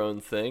do their own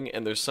thing,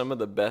 and there's some of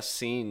the best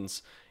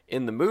scenes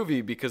in the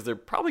movie because they're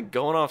probably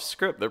going off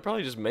script. They're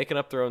probably just making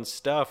up their own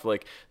stuff.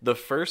 Like the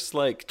first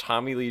like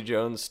Tommy Lee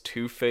Jones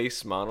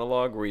Two-Face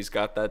monologue where he's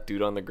got that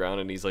dude on the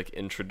ground and he's like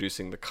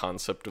introducing the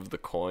concept of the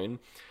coin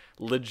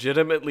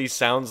legitimately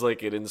sounds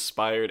like it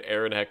inspired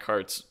Aaron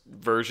Eckhart's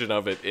version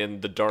of it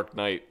in The Dark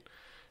Knight.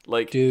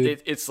 Like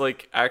Dude. it's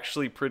like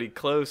actually pretty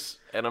close,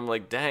 and I'm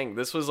like, dang,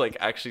 this was like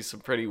actually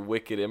some pretty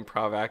wicked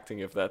improv acting.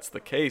 If that's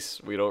the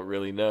case, we don't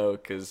really know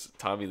because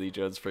Tommy Lee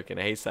Jones freaking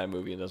hates that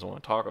movie and doesn't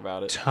want to talk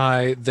about it.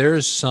 Ty,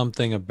 there's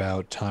something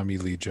about Tommy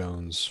Lee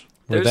Jones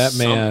where There's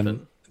that man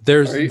something.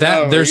 there's Are you- that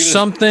oh, are there's you just-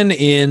 something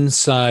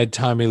inside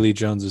Tommy Lee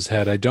Jones's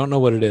head. I don't know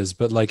what it is,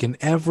 but like in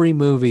every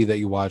movie that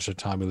you watch of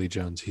Tommy Lee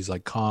Jones, he's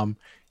like calm,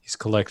 he's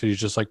collected, he's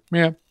just like,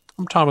 yeah,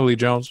 I'm Tommy Lee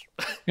Jones.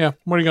 Yeah,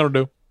 what are you gonna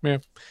do? Yeah.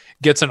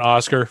 Gets an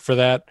Oscar for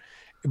that.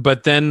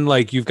 But then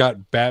like you've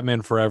got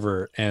Batman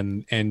Forever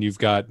and you've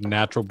got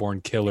Natural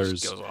Born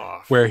Killers Goes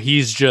off. where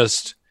he's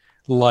just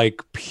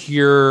like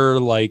pure,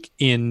 like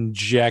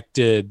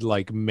injected,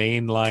 like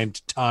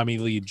mainlined Tommy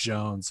Lee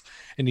Jones,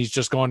 and he's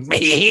just going,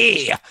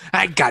 "Hey,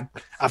 I got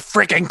a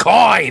freaking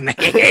coin."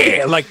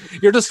 Like,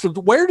 you're just,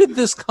 where did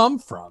this come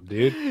from,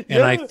 dude?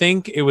 And I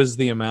think it was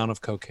the amount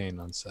of cocaine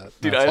on set.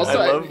 Dude, That's Also,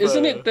 I love,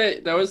 isn't it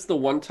that was the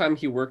one time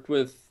he worked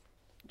with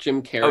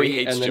Jim Carrey, he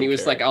hates and then Jim he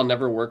was Carrey. like, "I'll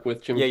never work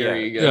with Jim Yeah,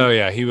 Carrey yeah. again." Oh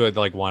yeah, he would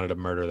like wanted to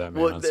murder that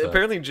man Well, on set.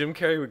 apparently Jim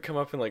Carrey would come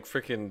up and like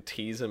freaking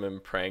tease him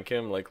and prank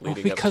him, like leading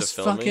up to Because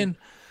filming. fucking,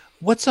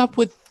 what's up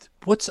with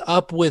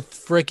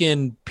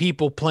freaking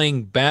people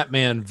playing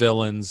Batman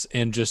villains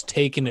and just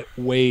taking it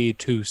way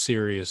too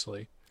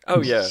seriously?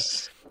 Oh yeah.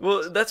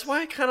 Well, that's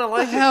why I kind of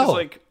like it, hell? because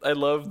like I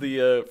love the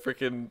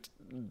freaking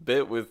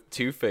bit with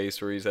Two-Face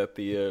where he's at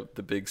the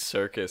big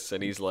circus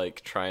and he's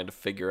like trying to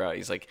figure out.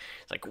 He's like,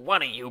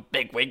 one of you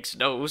bigwigs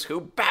knows who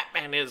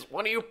Batman is.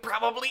 One of you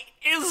probably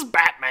is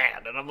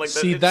Batman. And I'm like,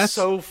 See, it's that's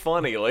so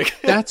funny. Like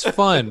that's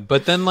fun.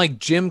 But then like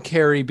Jim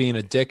Carrey being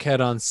a dickhead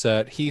on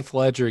set, Heath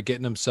Ledger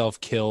getting himself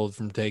killed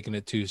from taking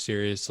it too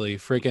seriously,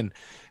 freaking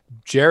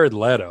Jared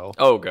Leto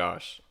oh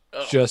gosh.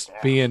 just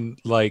being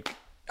like,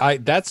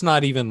 that's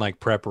not even like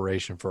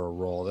preparation for a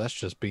role. That's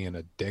just being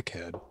a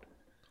dickhead.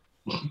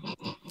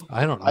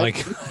 I don't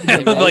like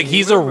like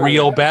he's a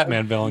real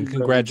Batman villain.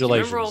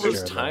 Congratulations. Remember all those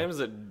Jared Leto. times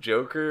that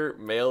Joker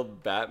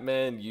mailed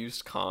Batman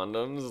used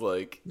condoms?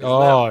 Like, isn't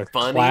Oh, that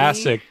funny?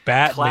 classic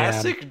Batman.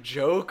 Classic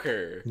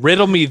Joker.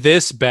 Riddle me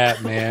this,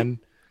 Batman.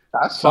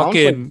 That sounds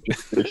Fucking- like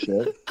Joker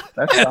shit.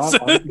 That sounds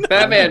like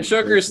Batman,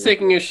 Joker is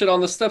taking his shit on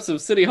the steps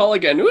of City Hall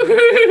again.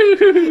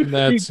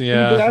 That's Dude,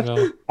 yeah. that's-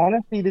 no.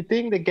 Honestly, the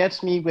thing that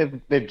gets me with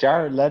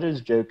Jared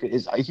Leto's Joker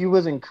is he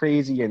wasn't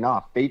crazy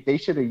enough. They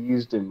should have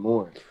used him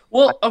more.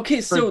 Well,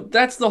 okay, so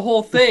that's the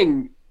whole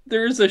thing.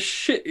 There's a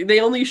shit. They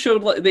only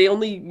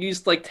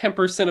used like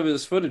 10% of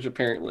his footage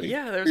apparently.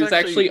 Yeah, there's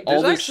actually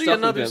all there's this actually stuff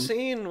another of him.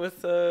 scene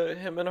with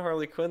him and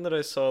Harley Quinn that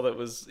I saw that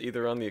was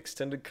either on the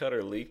extended cut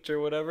or leaked or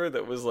whatever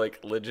that was like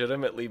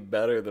legitimately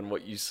better than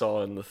what you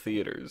saw in the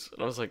theaters.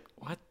 And I was like,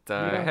 what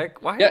the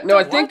heck? Why? Yeah, no,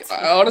 what?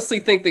 I honestly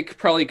think they could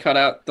probably cut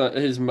out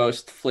his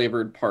most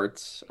flavored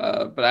parts.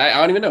 But I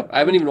don't even know. I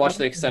haven't even watched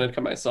the extended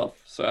cut myself,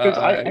 so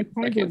I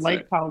kind of can't like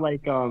say. how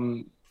like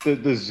the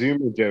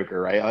Zoomer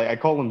Joker, right? I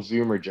call him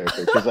Zoomer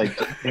Joker because like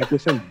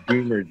this is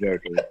Zoomer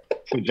Joker.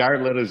 So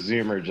Jared Leto's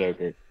Zoomer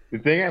Joker. The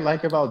thing I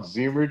like about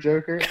Zoomer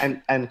Joker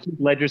and Heath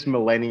Ledger's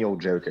Millennial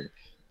Joker.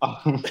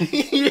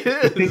 He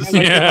the thing I is.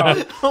 like Yeah.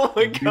 about Oh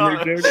my Zoomer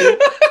god. Joker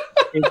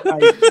is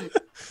like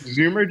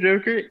Zoomer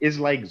Joker is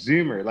like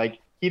Zoomer. Like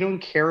he don't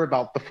care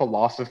about the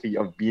philosophy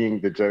of being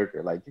the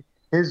Joker. Like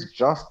he's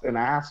just an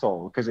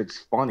asshole because it's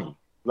funny.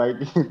 Like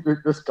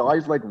this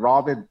guy's like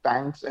robbing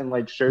banks and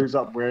like shows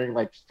up wearing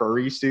like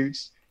furry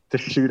suits to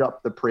shoot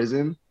up the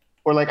prison.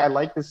 Or like I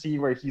like the scene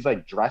where he's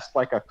like dressed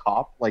like a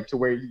cop, like to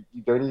where you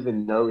don't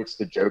even know it's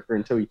the Joker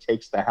until he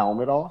takes the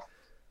helmet off.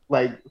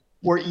 Like,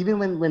 or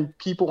even when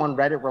people on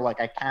Reddit were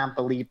like, I can't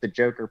believe the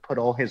Joker put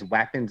all his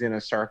weapons in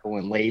a circle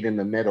and laid in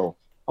the middle.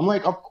 I'm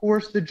like, of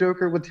course the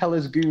Joker would tell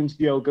his goons,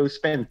 yo, go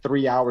spend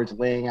 3 hours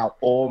laying out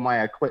all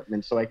my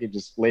equipment so I could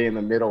just lay in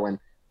the middle and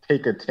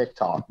make a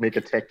TikTok.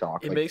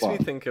 It Like, makes me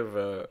fun. think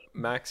of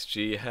Max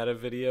G had a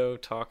video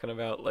talking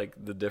about like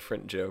the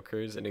different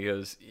Jokers, and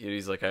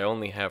he's like, I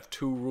only have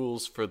 2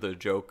 rules for the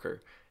Joker.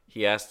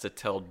 He has to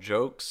tell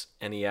jokes,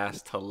 and he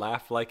has to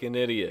laugh like an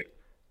idiot.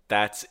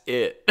 That's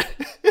it.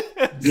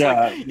 It's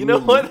Yeah, like, you know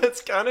what?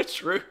 That's kind of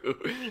true.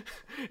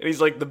 And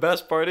he's like, the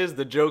best part is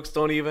the jokes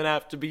don't even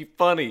have to be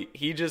funny.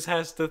 He just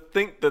has to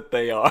think that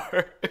they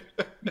are.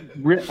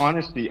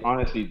 Honestly,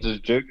 the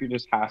Joker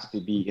just has to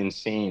be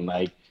insane.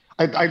 Like,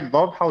 I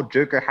love how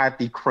Joker had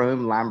the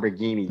chrome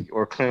Lamborghini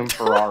or chrome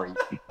Ferrari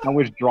and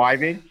was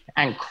driving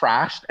and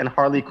crashed, and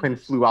Harley Quinn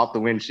flew out the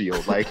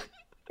windshield. Like,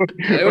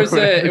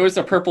 It was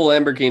a purple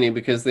Lamborghini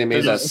because they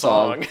made There's that a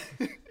song.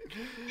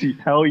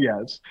 hell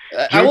yes.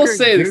 I will Joker-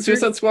 say the Joker-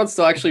 Suicide Squad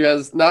still actually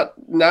has not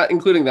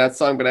including that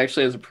song, but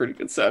actually has a pretty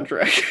good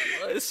soundtrack.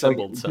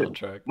 Assembled Like,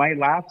 soundtrack. My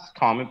last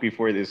comment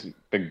before this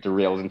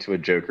derails into a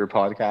Joker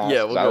podcast.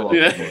 Yeah, we'll I go love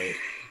there. it for it.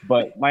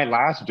 But my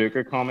last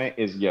Joker comment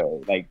is,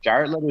 like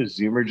Jared Leto's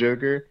Zoomer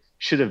Joker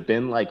should have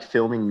been like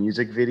filming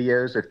music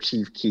videos of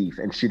Chief Keef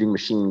and shooting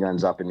machine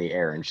guns up in the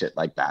air and shit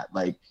like that.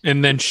 Like,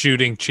 And then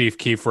shooting Chief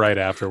Keef right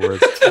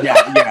afterwards.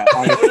 yeah,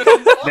 honestly,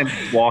 then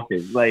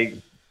walking. Like,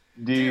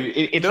 dude,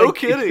 it's No like,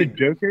 kidding. It's the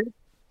Joker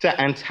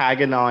to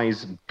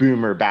antagonize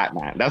Boomer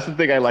Batman. That's the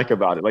thing I like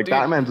about it. Like, Dude.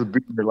 Batman's a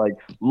Boomer, like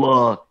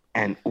law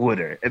and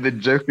order, and the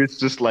Joker's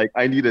just like,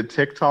 I need a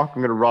TikTok.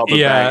 I'm gonna rob a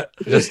Yeah, bank.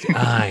 just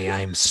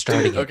I'm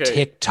starting Okay, a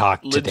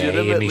TikTok today, and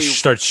legitimately- he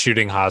starts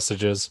shooting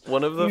hostages.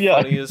 One of the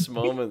Yeah. funniest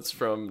moments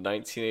from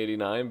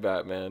 1989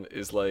 Batman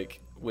is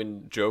like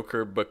when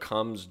Joker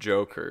becomes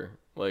Joker.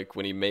 Like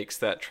when he makes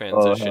that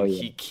transition, hell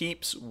yeah. he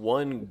keeps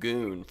one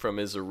goon from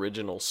his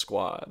original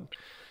squad.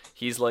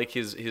 He's like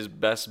his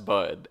best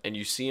bud, and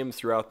you see him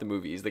throughout the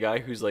movie. He's the guy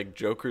who's like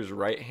Joker's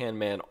right-hand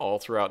man all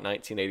throughout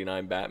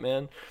 1989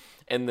 Batman.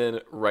 And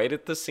then right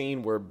at the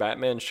scene where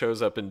Batman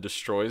shows up and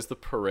destroys the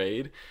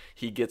parade,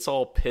 he gets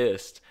all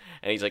pissed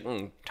and he's like,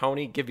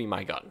 Tony, give me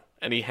my gun.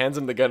 And he hands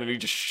him the gun and he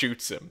just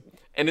shoots him.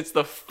 And it's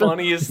the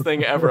funniest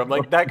thing ever. I'm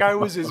like, that guy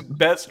was his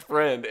best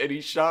friend and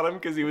he shot him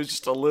because he was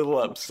just a little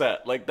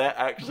upset. Like, that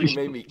actually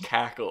made me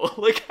cackle.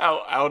 Like,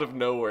 how out of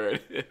nowhere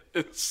it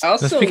is. I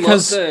also That's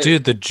because, love that,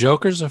 dude, the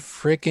Joker's a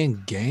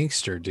freaking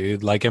gangster,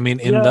 dude. Like, I mean,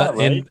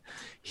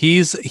 he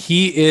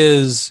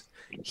is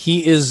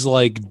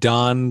like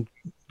Don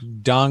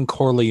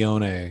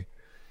Corleone,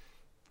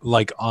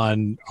 like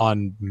on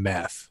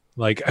meth.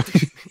 Like,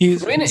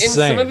 he's in insane.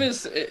 some of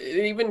his,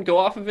 even go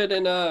off of it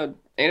in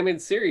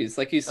animated series.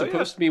 Like, he's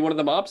supposed to be one of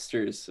the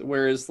mobsters,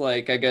 whereas,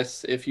 like, I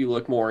guess if you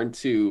look more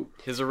into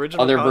his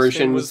original other costume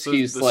versions, was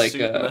he's the like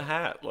suit and the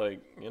hat,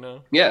 like, you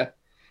know. Yeah,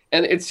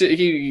 and it's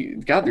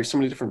God. There's so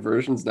many different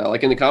versions now.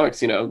 Like in the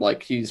comics, you know,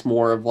 like he's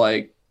more of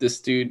like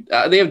this dude.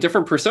 They have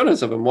different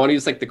personas of him. One,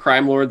 he's like the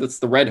crime lord that's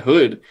the Red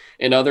Hood,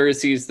 and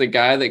others, he's the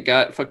guy that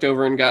got fucked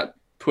over and got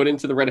put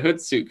into the Red Hood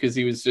suit because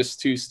he was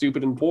just too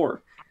stupid and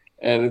poor.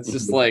 And it's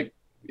just like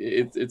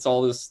it's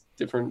all this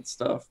different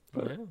stuff.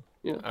 But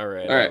yeah. All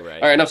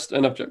right. Enough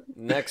joke.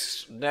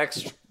 Next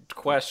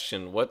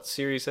question: what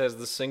series has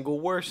the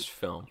single worst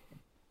film?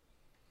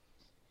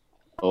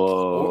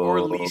 Or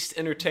least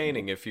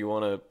entertaining, if you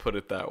want to put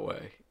it that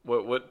way.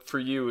 What for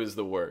you is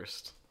the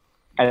worst?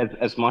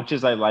 As much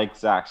as I like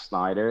Zack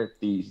Snyder,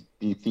 the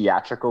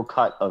theatrical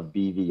cut of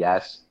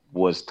BVS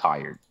was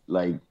tired.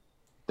 Like,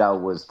 that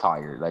was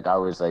tired. Like, I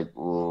was like,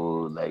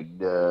 oh, like,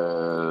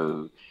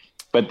 no.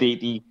 But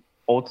the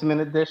Ultimate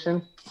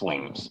Edition,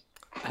 flames.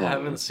 I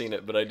haven't seen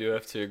it, but I do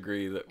have to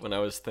agree that when I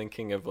was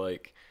thinking of,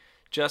 like,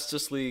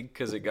 Justice League,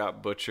 because it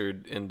got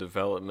butchered in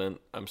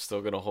development, I'm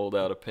still going to hold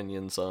out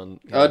opinions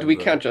on... do we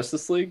count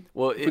Justice League?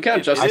 Well, we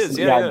count Justice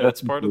League. Yeah,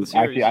 that's part of the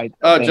series.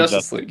 Actually,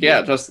 Justice League.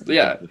 Yeah,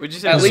 yeah. Would you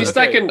say at least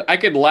okay. I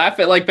could laugh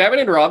at, like, Batman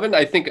and Robin.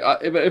 I think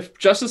if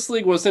Justice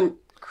League wasn't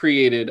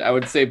created, I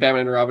would say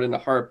Batman and Robin in a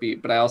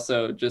heartbeat, but I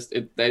also just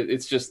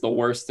it's just the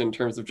worst in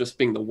terms of just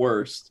being the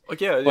worst. Like,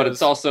 yeah, but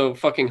it's also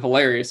fucking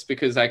hilarious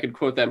because I could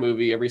quote that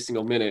movie every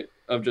single minute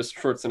of just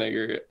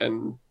Schwarzenegger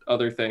and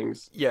other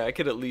things. Yeah, I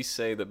could at least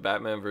say that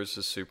Batman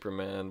versus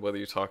Superman, whether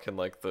you're talking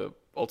like the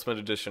Ultimate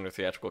Edition or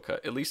theatrical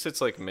cut, at least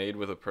it's like made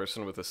with a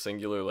person with a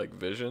singular like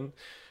vision.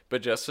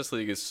 But Justice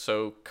League is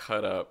so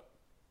cut up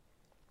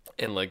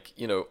and, like,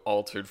 you know,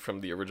 altered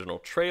from the original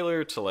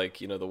trailer to,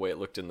 like, you know, the way it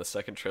looked in the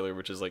second trailer,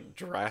 which is like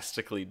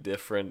drastically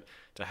different,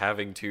 to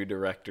having two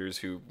directors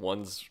who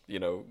one's, you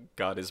know,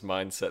 got his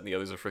mindset and the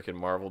other's a freaking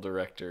Marvel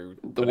director.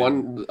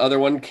 The other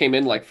one came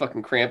in like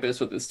fucking Krampus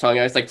with his tongue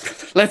out. It's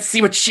like, let's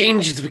see what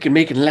changes we can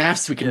make and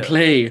laughs we can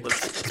play.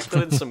 Let's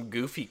put in some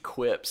goofy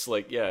quips.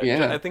 Like,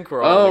 yeah. I think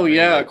we're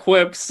all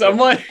quips. I'm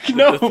like,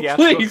 no,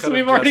 please,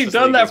 we've already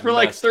done that for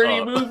like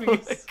 30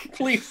 movies. Like,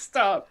 please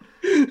stop.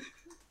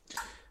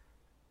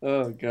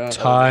 Oh god.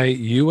 Ty,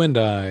 you and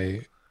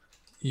I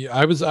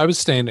was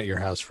staying at your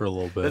house for a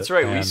little bit. That's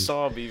right. We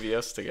saw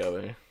BVS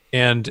together.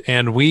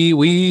 And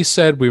we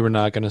said we were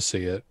not going to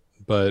see it,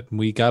 but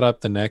we got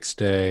up the next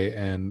day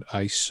and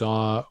you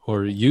saw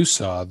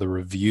the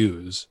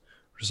reviews.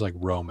 Just like,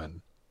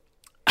 Roman,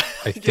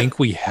 I think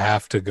we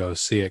have to go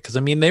see it, because I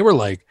mean they were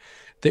like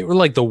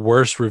the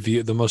worst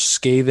review, the most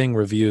scathing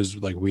reviews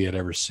like we had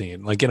ever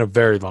seen, like in a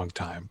very long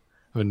time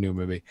of a new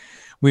movie.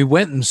 We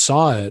went and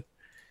saw it.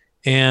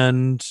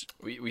 And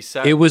we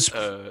sat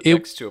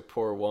next to a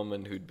poor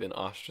woman who'd been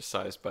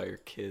ostracized by her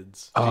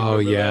kids. Oh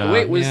yeah. That?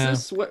 Wait, was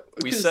this what?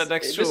 We sat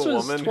next to a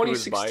woman who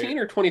was 2016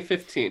 or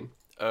 2015?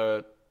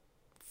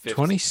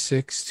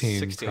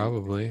 2016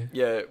 probably.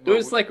 Yeah, it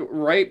was like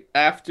right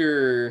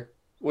after.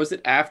 Was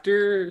it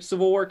after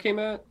Civil War came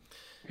out?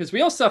 Because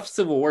we all saw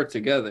Civil War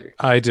together.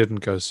 I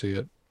didn't go see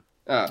it.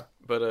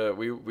 But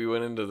we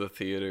went into the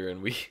theater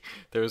and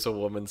there was a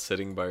woman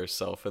sitting by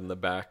herself in the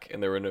back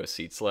and there were no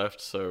seats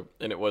left,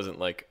 and it wasn't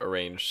like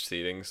arranged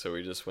seating, so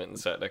we just went and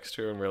sat next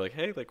to her and we're like,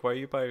 hey, like, why are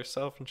you by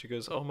yourself? And she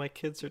goes, oh, my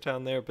kids are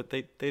down there, but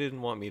they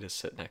didn't want me to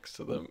sit next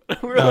to them.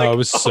 We're it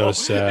was so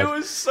sad. It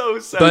was so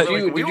sad. But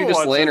did you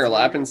just lay in her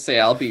lap and say,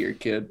 I'll be your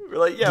kid? We're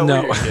like, yeah,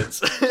 we're your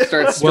kids.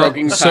 Start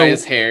stroking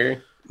Ty's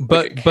hair.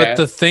 But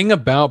the thing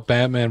about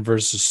Batman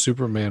versus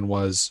Superman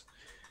was,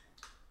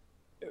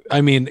 I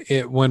mean,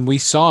 when we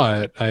saw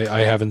it,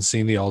 I haven't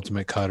seen the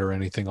ultimate cut or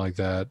anything like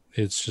that.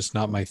 It's just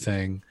not my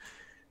thing.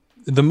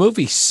 The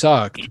movie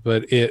sucked,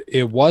 but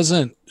it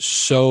wasn't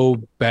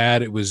so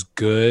bad it was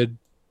good,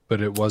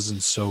 but it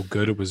wasn't so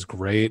good it was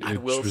great.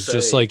 It was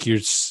just like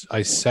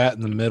I sat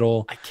in the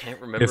middle. I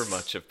can't remember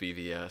much of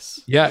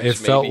BVS. Yeah, it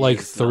felt like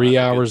 3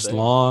 hours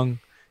long.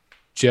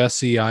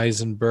 Jesse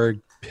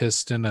Eisenberg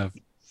pissed in a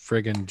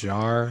friggin'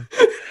 jar.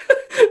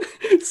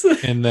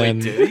 And then...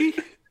 Wait, did he?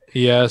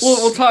 Yes.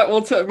 We'll talk.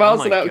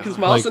 Miles and I, because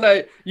Miles and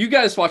I, you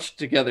guys watched it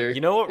together. You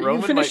know what?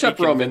 Roman you finish up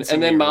Roman,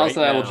 and then Miles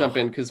and I will jump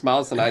in because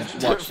Miles and I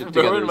watched it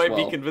together. Roman might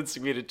be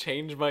convincing me to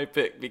change my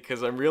pick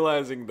because I'm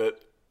realizing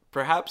that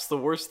perhaps the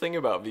worst thing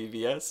about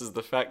BVS is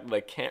the fact that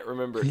I can't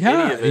remember any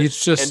Yeah, of it.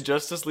 it's just And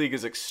Justice League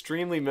is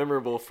extremely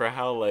memorable for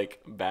how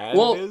like bad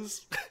Well, it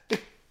is.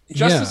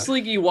 Justice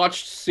League you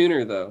watched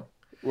sooner though,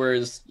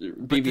 whereas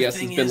BVS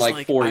has been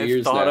like 4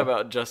 years I've thought now.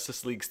 about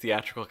Justice League's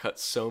theatrical cut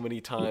so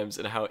many times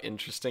and how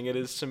interesting it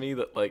is to me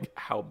that like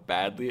how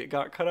badly it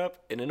got cut up.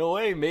 And in a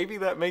way, maybe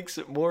that makes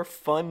it more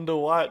fun to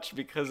watch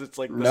because it's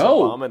like this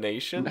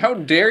abomination. How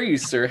dare you,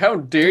 sir? How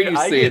dare you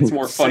say it's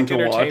more fun to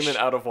watch? Entertainment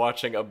out of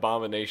watching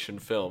abomination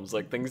films,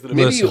 like things that have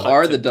Maybe you been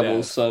are cut the to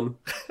devil's death. son.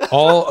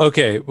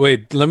 Okay,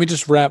 wait, let me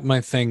just wrap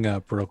my thing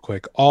up real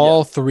quick.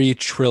 All three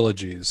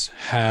trilogies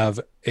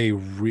have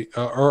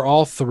or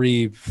all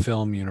three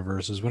film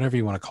universes, whatever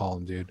you want to call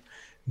them, dude.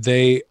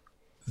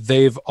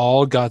 They've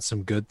all got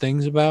some good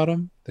things about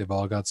them. They've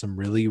all got some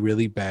really,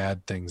 really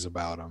bad things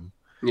about them.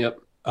 Yep.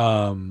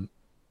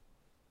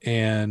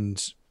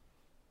 And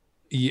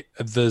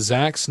the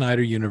Zack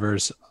Snyder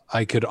universe,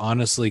 I could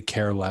honestly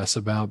care less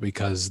about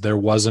because there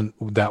wasn't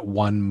that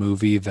one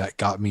movie that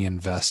got me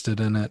invested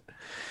in it.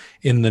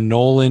 In the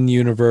Nolan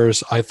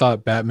universe, I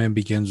thought Batman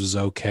Begins was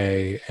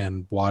okay,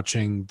 and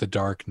watching The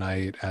Dark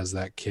Knight as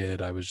that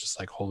kid, I was just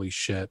like, holy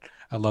shit,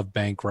 I love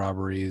bank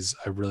robberies.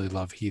 I really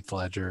love Heath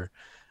Ledger.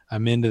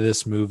 I'm into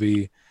this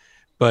movie.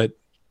 But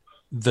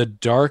The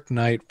Dark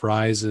Knight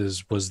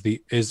Rises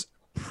is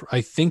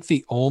I think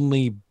the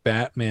only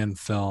Batman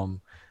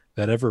film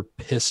that ever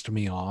pissed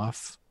me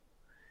off.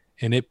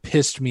 And it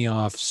pissed me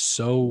off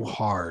so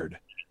hard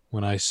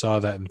when I saw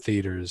that in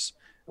theaters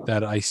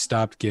that I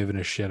stopped giving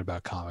a shit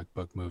about comic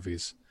book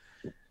movies.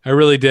 I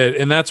really did.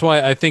 And that's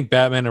why I think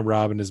Batman and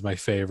Robin is my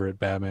favorite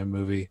Batman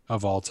movie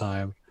of all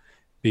time,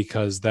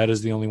 because that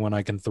is the only one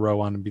I can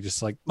throw on and be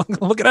just like,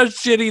 look at how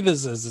shitty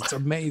this is. It's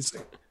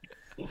amazing.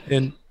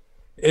 And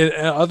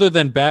other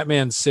than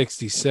Batman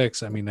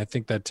 66, I mean, I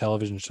think that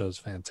television show is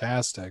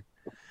fantastic.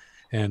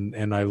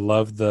 And I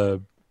love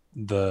the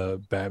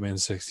Batman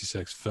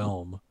 66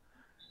 film.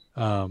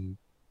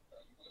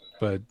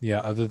 But yeah,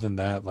 other than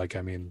that, like,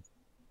 I mean,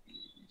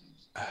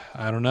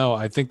 I don't know.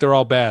 I think they're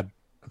all bad.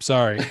 I'm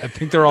sorry. I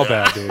think they're all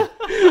bad, dude.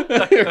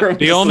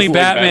 The only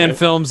Batman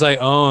films I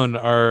own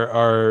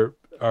are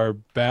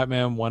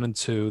Batman 1 and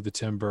 2, the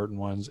Tim Burton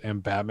ones,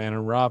 and Batman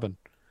and Robin.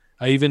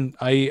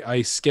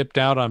 I skipped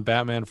out on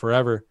Batman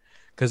Forever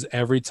because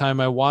every time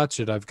I watch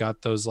it, I've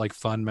got those like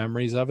fun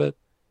memories of it,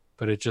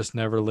 but it just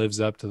never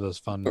lives up to those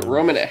fun memories.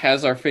 Roman, it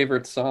has our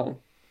favorite song.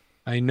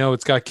 I know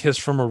it's got Kiss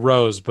from a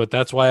Rose, but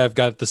that's why I've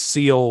got the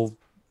Seal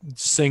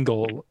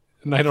single,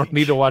 and I don't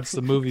need to watch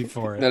the movie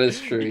for it. That is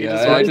true.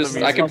 Yeah, just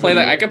I can play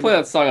that. I can play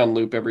that song on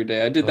loop every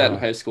day. I did that in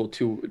high school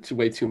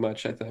way too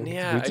much, I think.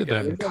 Yeah, We did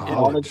that in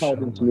college. One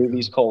of these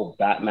movies called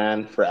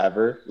Batman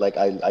Forever. Like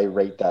I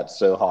rate that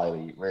so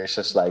highly, where it's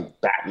just like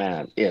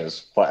Batman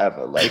is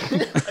forever. Like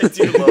I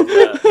do love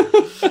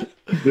that.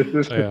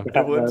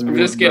 I'm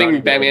just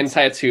getting Batman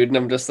tattooed, and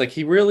I'm just like,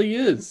 he really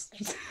is.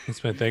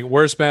 That's my thing.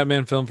 Worst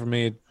Batman film for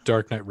me,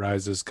 Dark Knight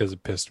Rises, because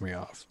it pissed me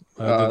off.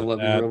 I love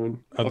you,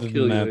 Roman. Other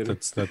than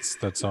that,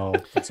 that's all.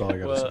 That's all I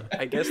gotta say.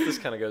 I guess this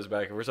kind of goes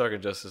back. If we're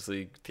talking Justice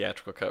League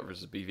theatrical cut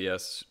versus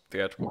BVS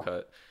theatrical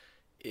cut,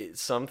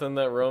 it's something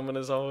that Roman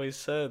has always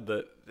said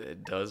that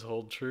it does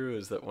hold true,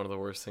 is that one of the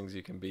worst things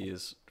you can be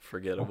is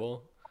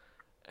forgettable.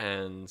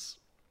 And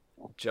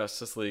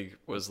Justice League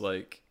was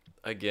like,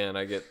 again,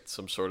 I get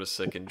some sort of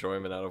sick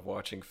enjoyment out of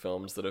watching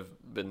films that have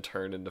been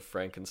turned into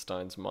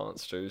Frankenstein's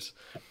monsters.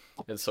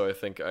 And so I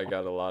think I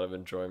got a lot of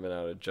enjoyment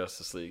out of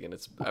Justice League, and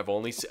I've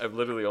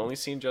literally only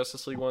seen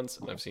Justice League once,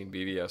 and I've seen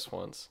BVS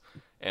once,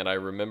 and I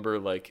remember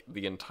like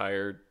the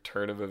entire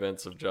turn of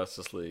events of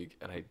Justice League,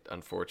 and I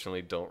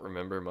unfortunately don't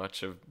remember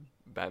much of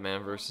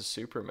Batman versus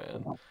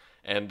Superman.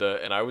 And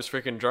I was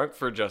freaking drunk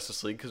for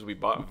Justice League because we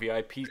bought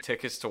VIP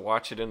tickets to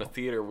watch it in a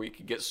theater where we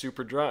could get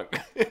super drunk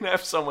and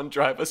have someone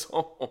drive us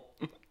home.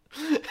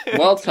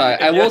 Well, Ty,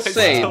 I will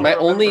say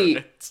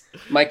my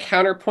my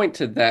counterpoint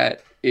to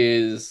that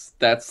is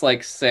that's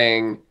like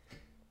saying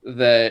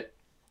that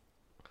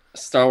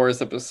Star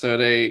Wars Episode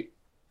 8,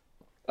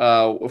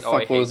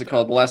 what was it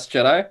called? The Last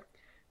Jedi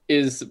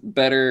is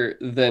better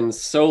than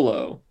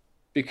Solo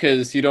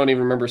because you don't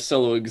even remember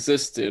Solo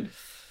existed,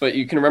 but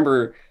you can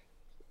remember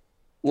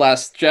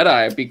Last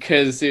Jedi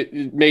because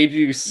it made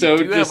you so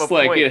just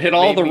like it hit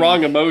all the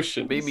wrong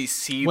emotions. Made me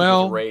seethe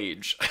with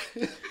rage.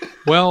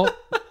 Well,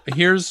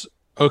 here's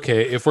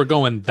okay. If we're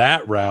going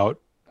that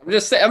route, I'm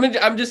just saying.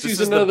 I'm just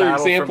using another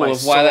example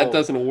of why that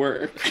doesn't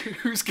work.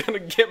 Who's gonna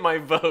get my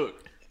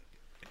vote?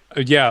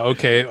 Yeah,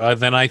 okay.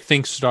 Then I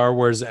think Star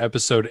Wars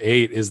Episode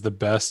 8 is the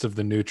best of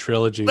the new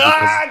trilogy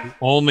because it's the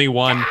only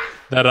one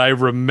that I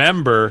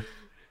remember,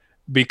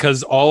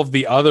 because all of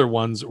the other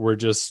ones were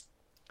just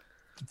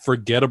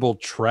forgettable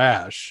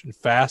trash,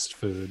 fast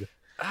food.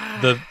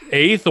 The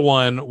 8th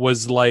one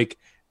was like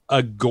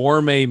a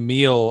gourmet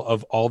meal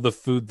of all the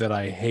food that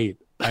I hate.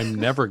 I'm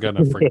never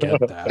gonna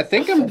forget I that.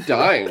 think I'm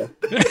dying.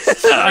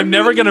 I'm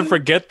never gonna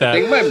forget I that.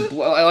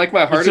 think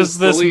my heart It's is just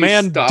this slowly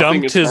man stopping.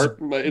 dumped Its his heart.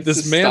 It's this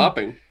just man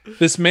stopping.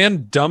 this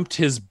man dumped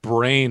his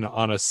brain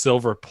on a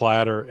silver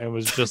platter and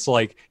was just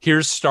like,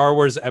 "Here's Star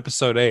Wars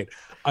Episode 8.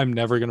 I'm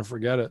never gonna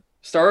forget it."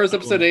 Star Wars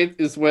Episode 8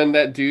 is when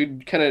that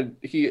dude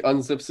he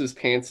unzips his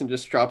pants and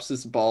just drops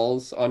his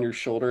balls on your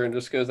shoulder and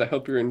just goes, "I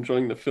hope you're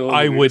enjoying the film."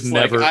 I And you're would just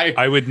never, like,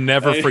 I would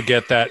never I-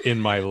 forget that in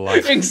my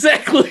life.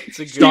 Exactly.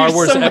 Star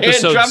Wars Some man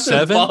Episode dropped his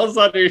 7? balls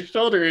on your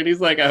shoulder and he's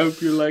like, "I hope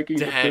you're liking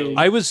the Dang. film."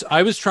 I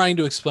was trying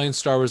to explain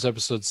Star Wars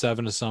Episode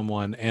 7 to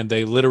someone, and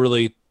they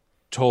literally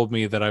told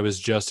me that I was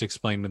just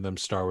explaining to them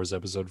Star Wars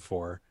Episode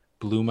 4.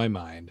 Blew my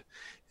mind.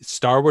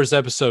 Star Wars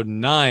Episode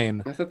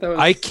 9. I thought that was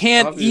I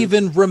can't obvious.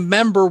 even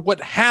remember what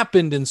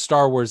happened in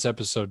Star Wars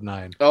Episode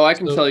 9. Oh, I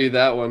can So- tell you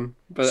that one.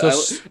 But so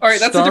all right,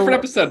 that's Star a different Wa-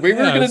 episode. We're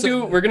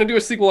Yeah, gonna do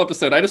a sequel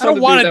episode. I just I don't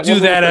want want to do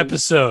one that more thing.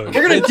 episode.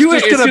 We're gonna It's do it.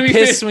 just It's gonna be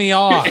piss fan- me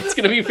off. It's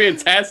gonna be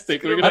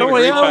fantastic. We're gonna I have don't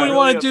a great want time. to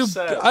want to Really do.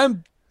 upset.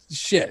 I'm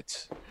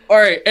shit. All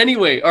right.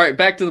 Anyway, all right.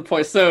 Back to the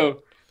point.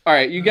 So, all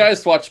right, you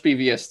guys watched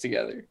BVS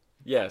together.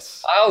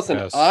 Yes. Miles and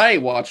Yes. I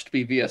watched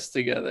BVS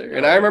together,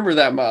 and I remember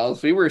that,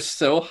 Miles. We were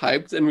so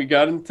hyped, and we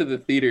got into the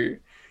theater,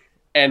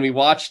 and we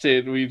watched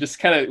it. And we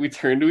just we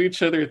turned to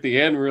each other at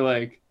the end. We were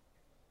like,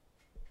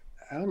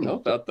 I don't know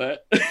about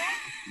that.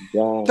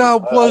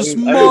 That was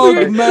Weird.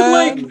 mug, man.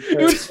 Like, it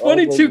was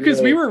funny too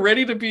because we were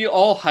ready to be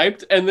all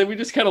hyped, and then we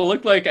just kind of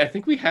looked like, I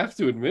think we have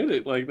to admit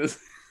it. Like this,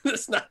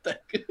 it's not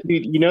that good.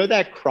 Dude, you know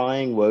that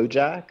crying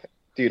Wojak?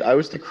 Dude, I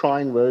was the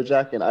crying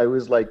Wojak, and I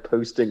was like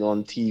posting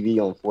on TV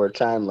on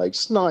 4chan, like,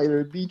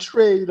 Snyder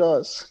betrayed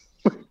us.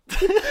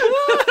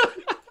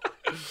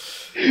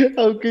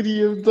 How could he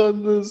have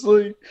done this?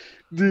 Like,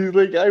 dude,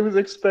 like, I was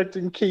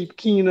expecting Cape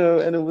Kino,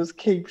 and it was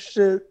Cape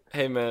shit.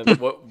 Hey man,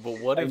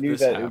 what I if knew this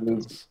that it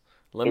happens? was-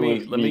 Let it me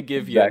was let me me,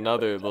 give you exactly.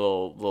 another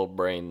little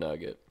brain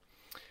nugget.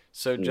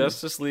 So Mm.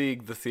 Justice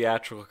League, the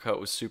theatrical cut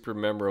was super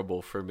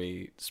memorable for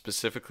me,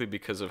 specifically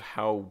because of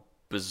how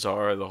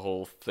bizarre the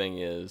whole thing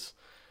is.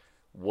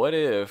 What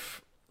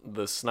if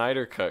the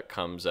Snyder cut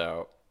comes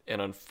out and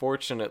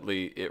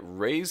unfortunately it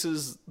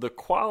raises the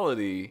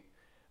quality,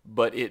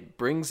 but it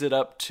brings it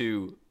up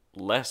to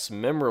less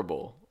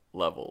memorable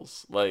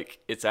levels? Like,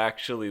 it's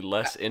actually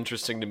less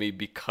interesting to me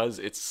because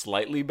it's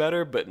slightly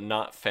better, but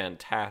not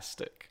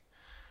fantastic.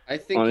 I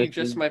think you Honestly-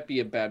 just might be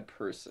a bad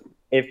person.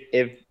 If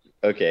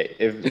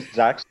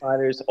Zack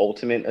Snyder's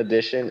Ultimate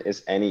Edition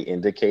is any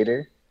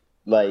indicator,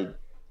 like,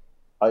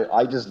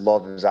 I just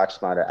love Zack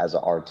Snyder as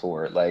an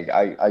auteur. Like,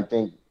 I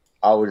think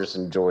I would just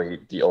enjoy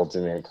the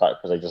Ultimate cut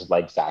because I just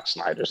like Zack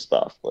Snyder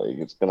stuff. Like,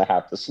 it's gonna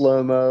have the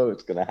slow-mo,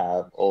 it's gonna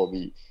have all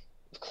the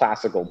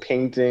classical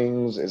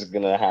paintings, it's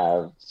gonna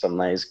have some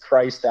nice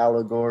Christ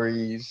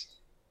allegories.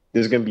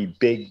 There's gonna be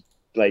big,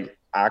 like,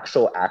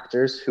 actual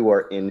actors who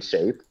are in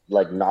shape,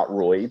 like, not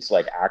roids,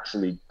 like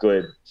actually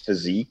good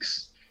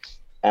physiques.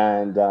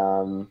 And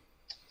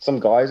some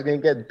guys are gonna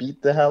get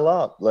beat the hell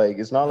up. Like,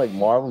 it's not like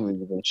Marvel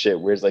movies and shit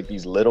where it's like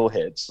these little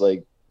hits.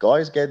 Like,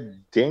 guys get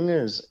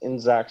dingers in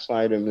Zack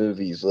Snyder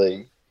movies.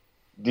 Like,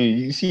 dude,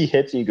 you see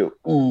hits and you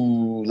go,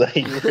 ooh,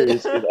 like,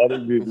 whereas in other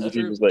movies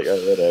you're just like,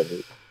 oh, whatever.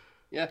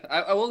 Yeah,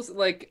 I will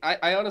like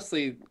I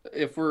honestly,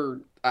 if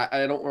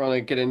I don't want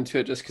to get into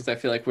it just because I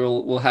feel like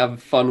we'll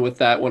have fun with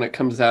that when it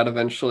comes out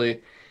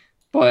eventually,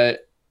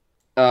 but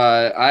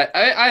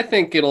I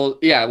think it'll,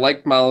 yeah,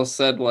 like Miles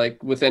said,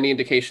 like with any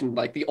indication,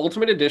 like the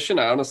Ultimate Edition,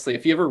 I honestly,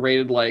 if you ever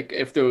rated, like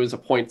if there was a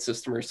point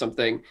system or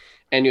something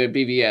and you had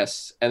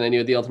BVS and then you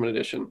had the Ultimate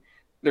Edition,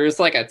 there's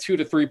like a 2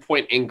 to 3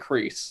 point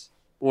increase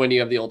when you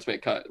have the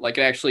Ultimate Cut. Like,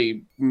 it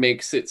actually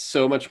makes it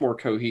so much more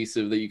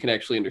cohesive that you can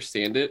actually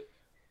understand it.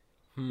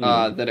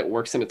 That it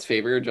works in its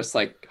favor. Just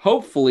like,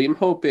 hopefully, I'm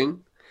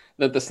hoping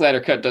that the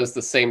Snyder Cut does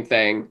the same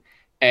thing.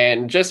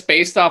 And just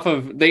based off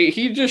of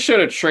he just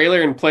showed a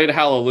trailer and played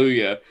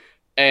Hallelujah,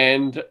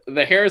 and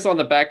the hairs on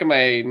the back of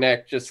my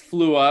neck just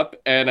flew up,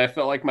 and I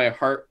felt like my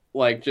heart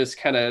like just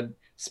kind of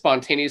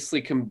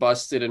spontaneously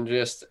combusted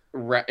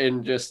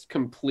and just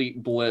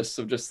complete bliss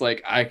of just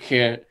like, I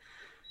can't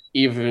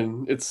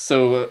even. It's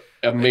so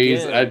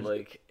amazing. Again,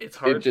 like, it's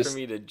hard just- for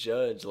me to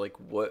judge like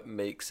what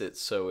makes it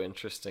so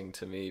interesting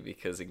to me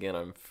because again,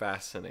 I'm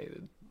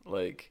fascinated.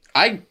 Like,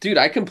 I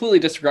completely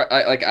disagree.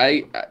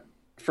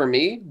 For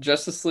me,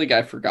 Justice League,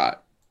 I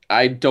forgot.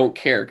 I don't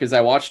care because I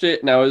watched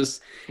it and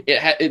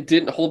it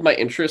didn't hold my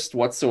interest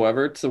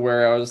whatsoever to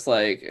where I was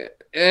like,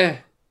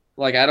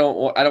 like I don't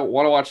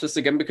want to watch this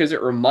again because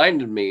it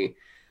reminded me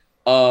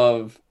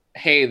of,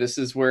 hey, this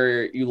is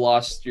where you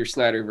lost your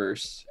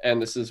Snyderverse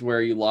and this is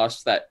where you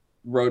lost that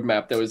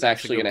roadmap that was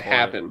actually good going to point.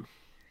 happen.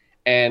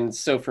 And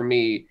so for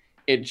me,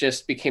 it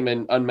just became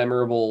an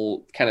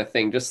unmemorable kind of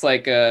thing. Just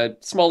like a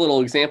small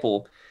little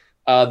example.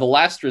 I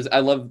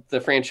love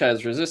the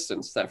franchise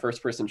Resistance, that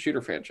first-person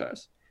shooter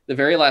franchise. The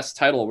very last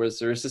title was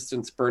The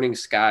Resistance Burning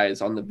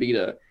Skies on the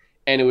Vita,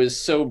 and it was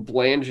so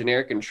bland,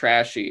 generic, and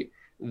trashy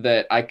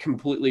that I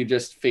completely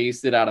just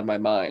phased it out of my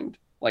mind.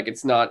 Like,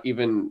 it's not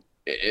even...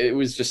 It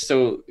was just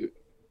so,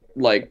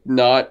 like,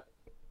 not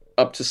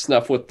up to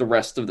snuff with the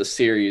rest of the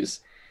series.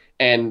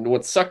 And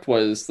what sucked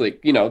was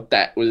like,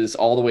 that was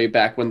all the way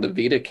back when the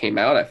Vita came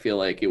out. I feel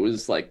like it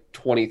was like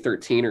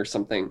 2013 or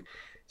something.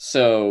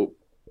 So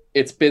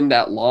it's been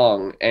that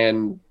long,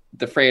 and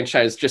the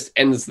franchise just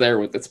ends there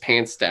with its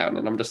pants down.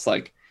 And I'm just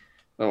like,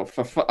 oh,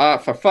 for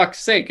fuck's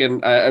sake.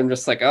 And I'm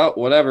just like, oh,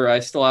 whatever. I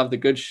still have the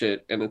good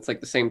shit. And it's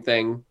like the same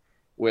thing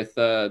with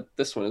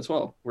this one as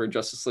well, where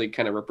Justice League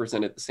kind of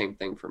represented the same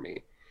thing for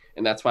me.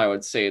 And that's why I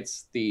would say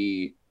it's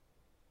the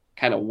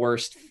kind of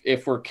worst.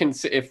 If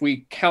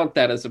we count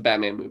that as a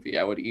Batman movie,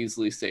 I would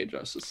easily say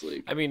Justice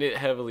League. I mean, it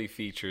heavily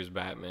features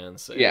Batman.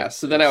 So yeah,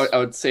 so then I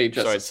would say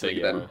Justice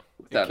League then,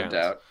 without a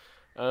doubt.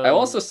 I will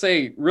also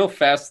say real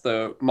fast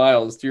though,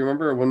 Miles, do you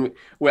remember when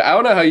I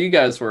don't know how you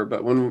guys were,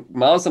 but when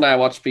Miles and I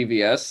watched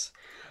BVS,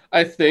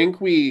 I think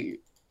we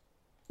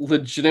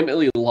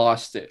legitimately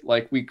lost it.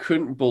 Like, we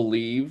couldn't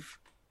believe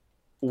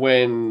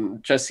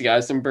when Jesse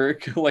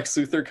Eisenberg, Lex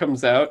Luthor,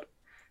 comes out.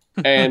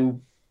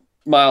 And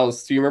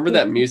Miles, do you remember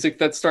that music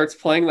that starts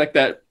playing, like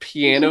that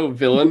piano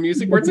villain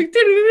music where it's like,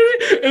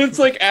 and it's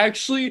like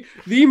actually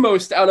the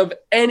most out of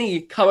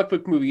any comic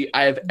book movie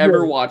I have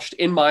ever watched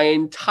in my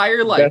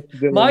entire life.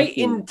 My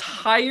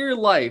entire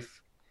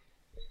life,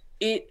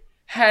 it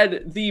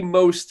had the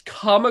most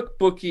comic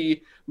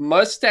booky,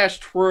 mustache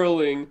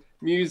twirling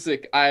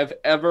music I've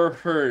ever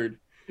heard.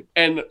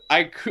 And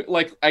I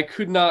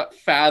could not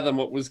fathom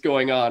what was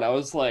going on. I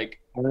was like,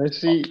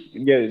 honestly,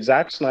 yeah,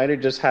 Zack Snyder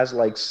just has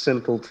like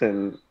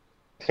simpleton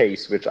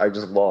taste, which I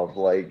just love.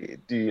 Like,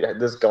 dude,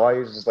 this guy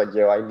is just like,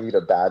 yo, I need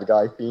a bad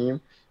guy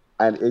theme.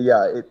 And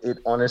it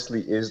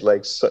honestly is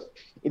like,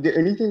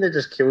 anything that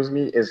just kills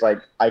me is like,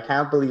 I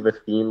can't believe a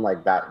theme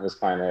like that was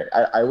kind of,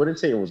 I wouldn't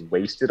say it was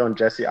wasted on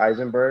Jesse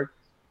Eisenberg,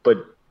 but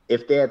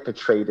if they had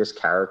portrayed this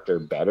character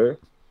better,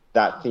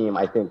 that theme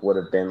I think would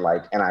have been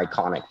like an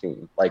iconic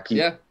theme. Like,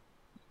 yeah.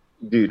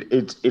 Dude,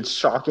 it's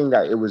shocking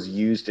that it was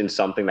used in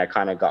something that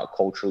kind of got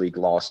culturally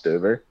glossed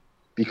over,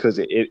 because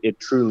it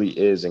truly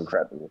is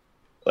incredible.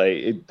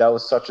 Like, that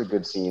was such a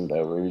good scene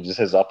though, where he just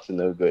has up to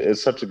no good.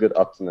 It's such a good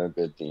up to no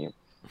good theme.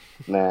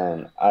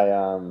 Man,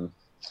 now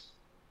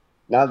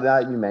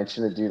that you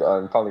mention it, dude,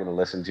 I'm probably gonna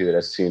listen to it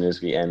as soon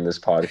as we end this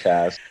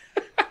podcast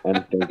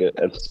and think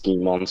and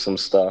scheme on some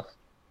stuff.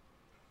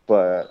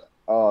 But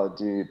oh,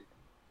 dude,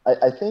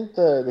 I think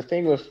the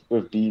thing with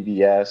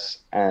BVS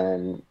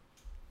and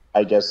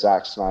I guess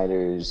Zack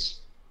Snyder's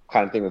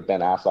kind of thing with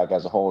Ben Affleck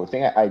as a whole, the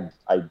thing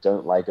I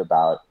don't like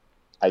about,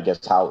 I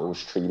guess, how it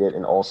was treated,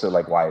 and also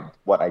like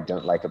what I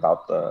don't like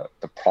about the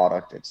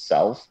product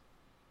itself,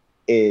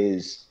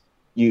 is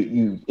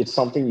it's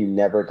something you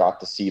never got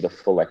to see the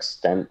full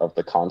extent of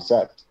the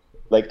concept.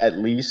 Like, at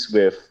least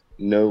with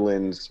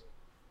Nolan's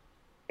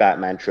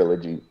Batman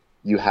trilogy,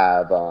 you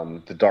have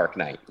The Dark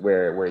Knight,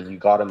 where you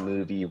got a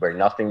movie where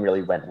nothing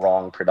really went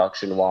wrong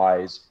production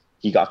wise.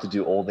 He got to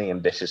do all the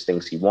ambitious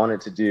things he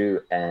wanted to do,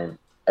 and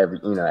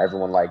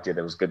everyone liked it.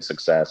 It was good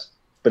success.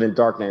 But in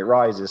Dark Knight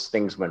Rises,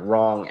 things went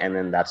wrong, and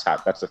then that's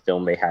the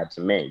film they had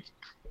to make.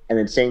 And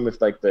then same with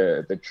like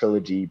the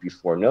trilogy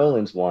before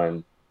Nolan's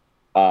one.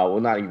 Well,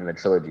 not even a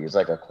trilogy; it's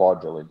like a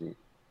quadrilogy.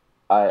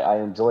 I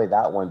enjoy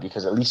that one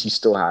because at least you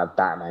still have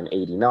Batman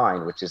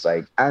 '89, which is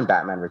like, and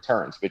Batman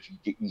Returns, which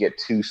you get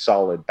two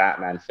solid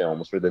Batman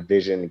films where the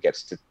Vision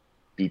gets to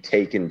be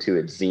taken to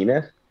its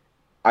zenith.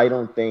 I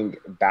don't think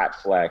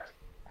Batfleck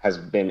has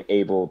been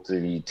able to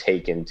be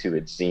taken to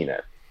its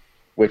zenith,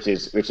 which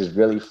is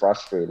really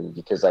frustrating,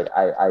 because like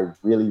I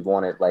really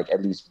wanted like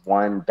at least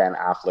one Ben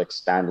Affleck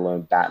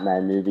standalone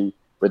Batman movie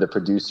where the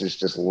producers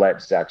just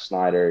let Zack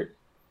Snyder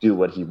do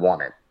what he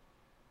wanted.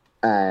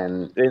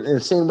 And in the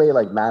same way,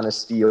 like Man of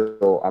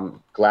Steel,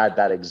 I'm glad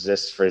that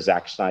exists for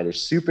Zack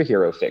Snyder's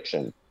superhero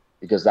fiction,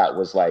 because that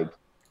was like,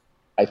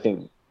 I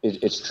think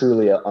it's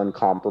truly an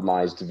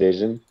uncompromised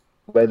vision,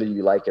 whether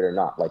you like it or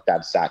not. Like,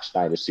 that's Zack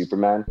Snyder's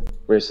Superman,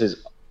 whereas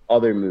his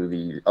other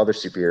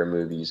superhero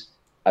movies,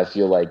 I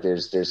feel like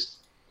there's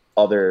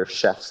other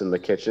chefs in the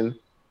kitchen.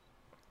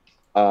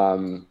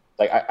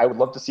 Like, I would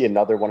love to see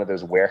another one of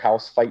those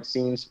warehouse fight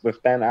scenes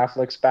with Ben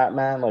Affleck's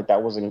Batman. Like,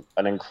 that was an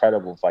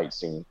incredible fight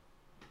scene.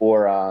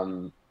 Or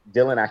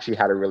Dylan actually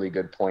had a really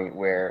good point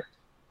where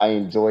I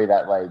enjoy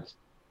that, like,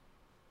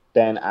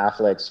 Ben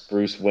Affleck's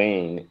Bruce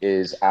Wayne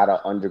is at an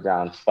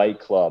underground fight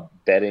club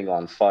betting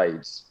on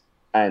fights,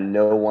 and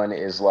no one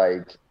is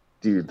like,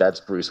 dude, that's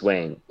Bruce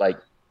Wayne. Like,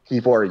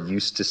 people are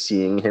used to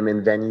seeing him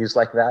in venues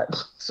like that,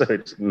 so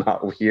it's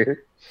not weird.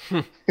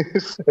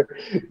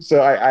 so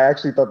I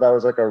actually thought that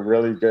was like a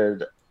really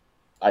good,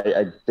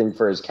 I think,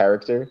 for his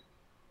character.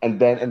 And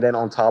then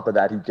on top of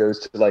that, he goes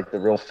to like the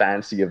real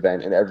fancy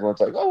event, and everyone's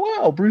like, "Oh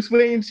wow, Bruce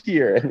Wayne's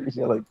here!" And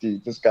you're like,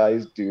 "Dude, this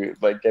guy's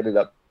like getting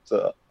up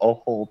to a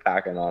whole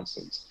pack of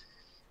nonsense."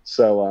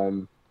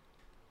 So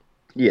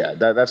yeah,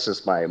 that's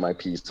just my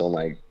piece on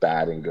like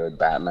bad and good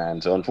Batman.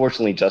 So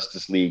unfortunately,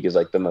 Justice League is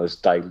like the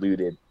most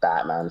diluted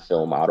Batman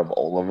film out of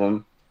all of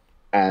them,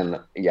 and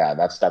yeah,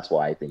 that's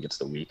why I think it's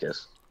the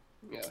weakest.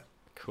 Yeah,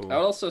 cool. I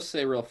would also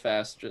say real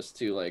fast, just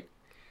to like,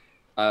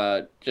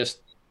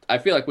 I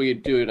feel like we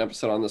do an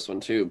episode on this one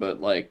too,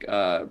 but like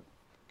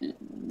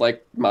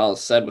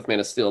Miles said with Man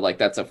of Steel, like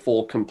that's a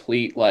full,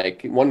 complete,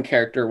 like one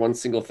character, one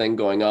single thing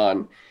going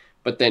on.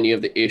 But then you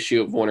have the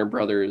issue of Warner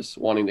Brothers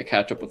wanting to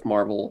catch up with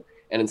Marvel,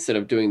 and instead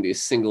of doing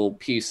these single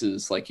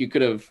pieces, like you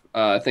could have,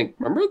 I think,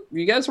 remember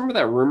you guys remember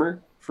that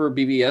rumor for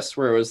BVS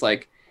where it was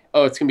like,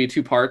 oh, it's gonna be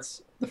two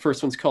parts. The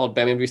first one's called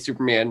Batman v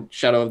Superman: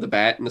 Shadow of the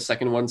Bat, and the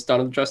second one's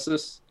Dawn of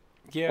Justice.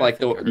 Yeah, I Like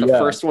think I the remember.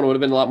 first one would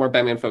have been a lot more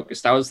Batman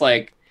focused. I was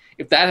like,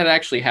 if that had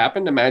actually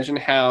happened, imagine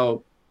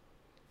how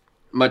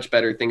much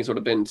better things would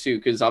have been too.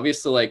 Because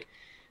obviously, like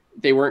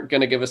they weren't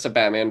going to give us a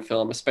Batman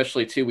film,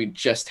 especially too. We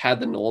just had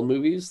the Nolan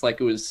movies.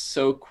 Like it was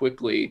so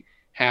quickly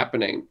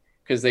happening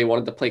because they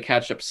wanted to play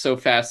catch up so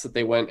fast that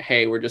they went,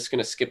 "Hey, we're just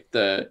going to skip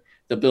the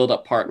build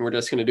up part and we're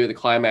just going to do the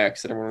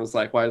climax." And everyone was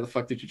like, "Why the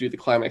fuck did you do the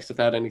climax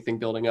without anything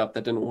building up?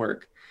 That didn't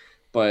work."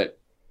 But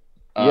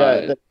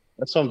Yeah, uh,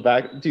 that's on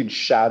back, dude.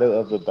 Shadow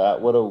of the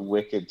Bat. What a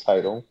wicked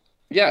title.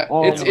 yeah,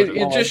 Oh it's Yeah, my what it, a it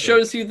god. just sick.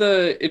 shows you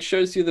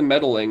the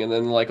meddling and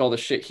then like all the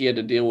shit he had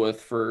to deal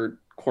with for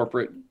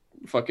corporate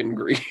fucking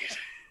greed.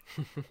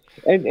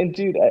 And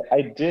dude,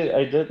 I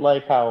did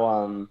like how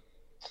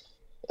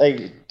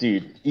like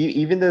dude,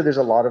 even though there's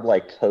a lot of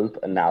like cope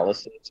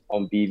analysis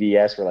on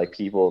BVS where like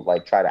people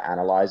like try to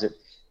analyze it,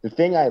 the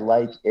thing I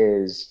like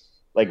is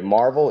like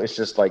Marvel is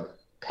just like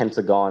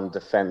Pentagon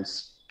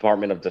Defense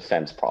Department of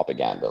Defense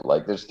propaganda.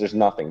 Like there's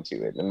nothing to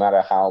it, no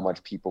matter how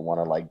much people want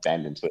to like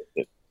bend into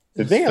it.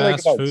 The It's thing I like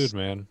fast about food,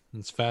 man.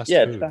 It's fast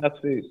yeah, it's food.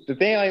 fast food. The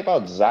thing I like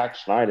about Zack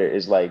Snyder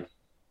is like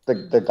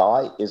the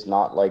guy is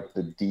not like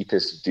the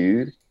deepest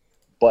dude,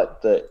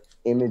 but the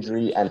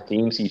imagery and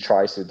themes he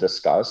tries to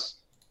discuss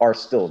are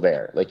still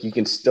there. Like you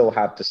can still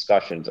have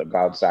discussions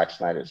about Zack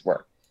Snyder's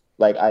work.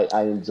 Like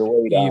I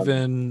enjoyed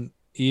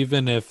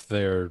Even if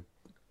they're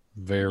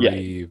yeah,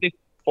 very it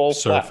fall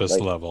flat. surface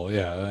Like level.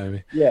 Yeah, I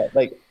mean, yeah,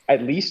 like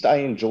at least I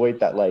enjoyed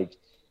that like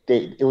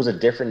it was a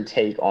different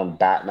take on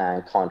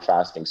Batman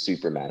contrasting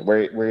Superman.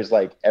 Whereas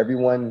like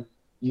everyone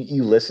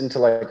you listen to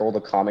like all the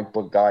comic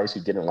book guys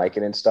who didn't like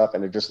it and stuff,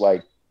 and they're just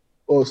like,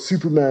 oh,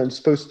 Superman's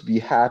supposed to be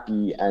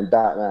happy and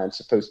Batman's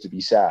supposed to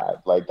be sad.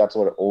 Like that's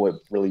what all it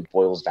really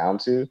boils down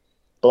to.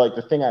 But like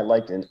the thing I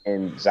liked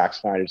in Zack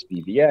Snyder's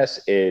BVS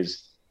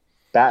is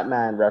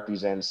Batman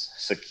represents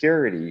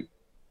security,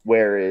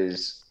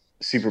 whereas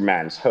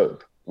Superman's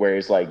hope.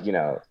 Whereas like,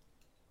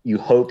 you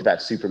hope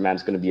that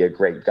Superman's going to be a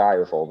great guy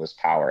with all this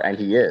power, and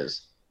he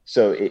is.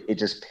 So it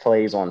just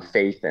plays on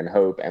faith and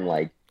hope, and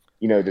like,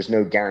 there's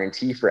no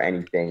guarantee for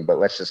anything, but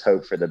let's just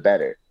hope for the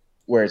better.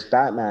 Whereas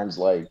Batman's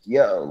like,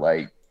 yo,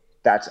 like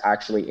that's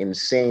actually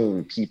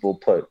insane. People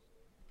put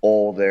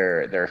all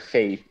their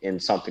faith in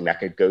something that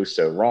could go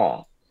so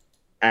wrong,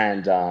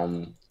 and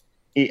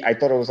I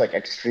thought it was like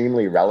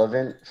extremely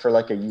relevant for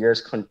like a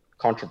year's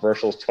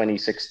controversial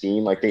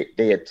 2016. Like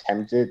they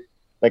attempted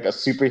like a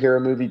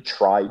superhero movie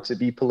tried to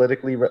be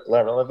politically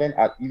relevant,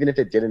 even if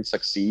it didn't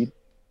succeed.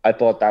 I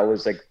thought that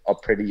was like a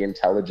pretty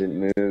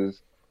intelligent move.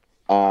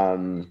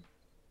 Um,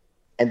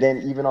 and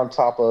then even on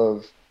top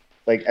of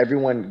like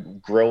everyone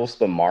grills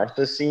the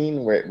Martha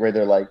scene where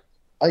they're like,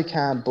 I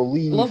can't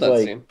I love believe that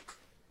like, scene.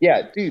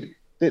 yeah, dude.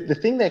 The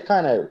thing that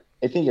kind of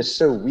I think is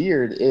so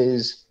weird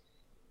is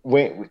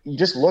when you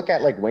just look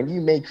at like when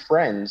you make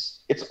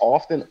friends, it's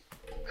often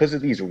because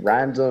of these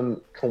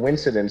random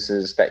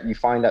coincidences that you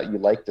find out you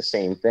like the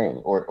same thing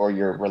or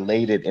you're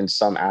related in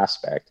some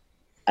aspect.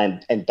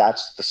 And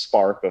that's the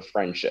spark of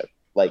friendship.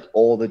 Like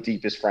all the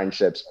deepest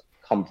friendships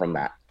come from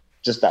that.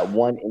 Just that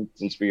one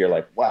instance where you're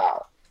like,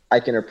 wow, I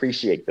can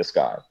appreciate this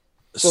guy.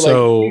 So like,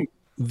 so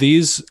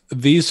these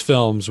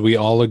films we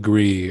all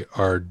agree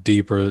are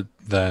deeper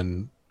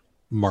than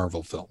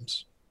Marvel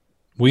films.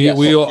 We Yes.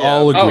 we Yeah,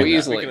 all Oh, agree that.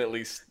 easily. We can at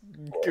least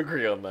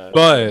agree on that.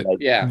 But like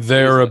Yeah,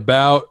 they're easily.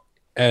 about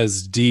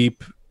as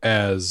deep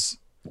as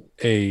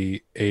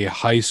a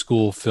high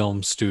school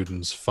film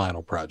student's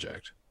final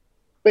project.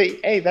 but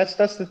hey, that's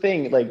the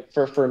thing. Like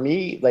for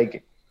me,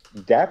 like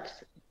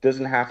depth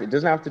doesn't have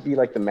to be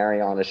like the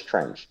Marianas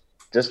Trench.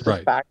 Just the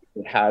Right. fact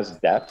that it has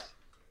depth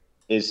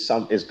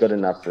is good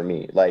enough for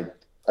me. Like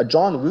a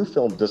John Woo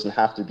film doesn't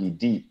have to be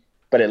deep,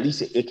 but at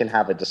least it can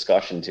have a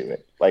discussion to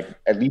it. Like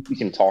at least we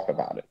can talk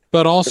about it.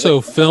 But 'Cause, like,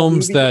 also some of the films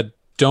movies, that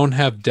don't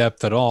have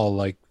depth at all,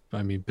 like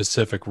I mean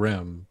Pacific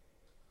Rim,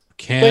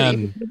 but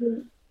can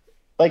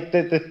like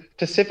the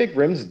Pacific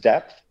Rim's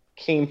depth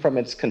came from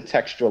its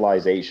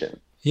contextualization.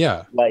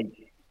 yeah.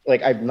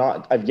 Like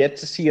I've yet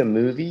to see a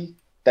movie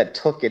that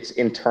took its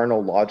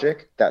internal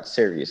logic that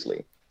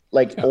seriously.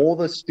 Like Yeah. all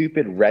the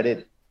stupid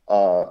Reddit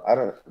I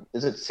don't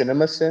is it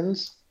Cinema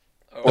Sins?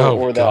 Oh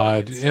or the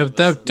God. Yeah,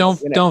 that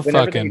don't whenever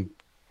fucking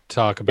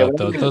talk yeah, about whenever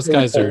those. they Those throw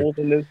guys are holes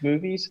in those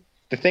movies,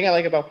 the thing I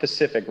like about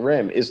Pacific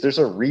Rim is there's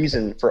a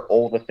reason for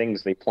all the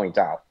things they point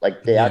out.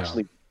 Like they Yeah.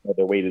 actually have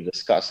a way to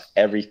discuss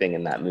everything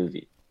in that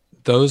movie.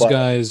 those But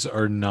guys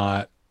are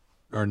not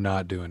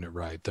doing it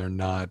right. They're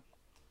not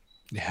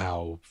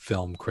how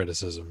film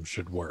criticism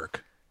should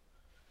work.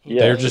 yeah,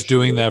 They're for just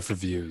doing sure. that for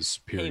views,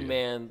 Hey period.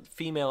 man,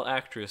 female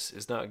actress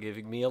is not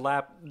giving me a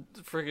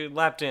friggin'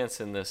 lap dance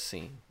in this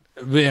scene.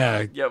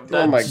 Yeah. Yep.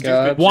 Oh my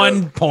God.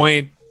 1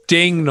 point.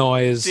 Ding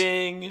noise.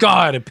 Ding.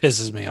 God, it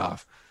pisses me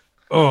off.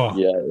 Oh,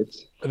 Yeah,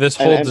 it's this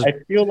whole. and I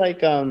feel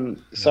like I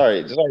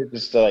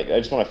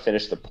just want to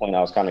finish the point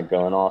I was kind of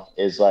going off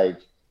is like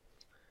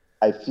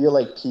I feel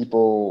like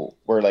people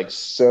were like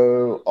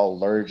so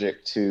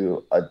allergic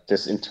to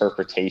this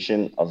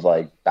interpretation of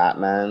like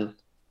Batman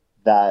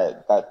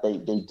that they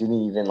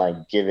didn't even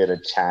like give it a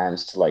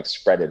chance to like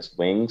spread its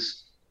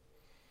wings.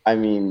 I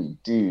mean,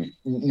 dude,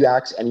 you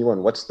ask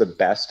anyone what's the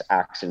best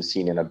action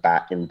scene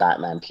in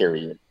Batman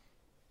period?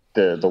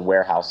 The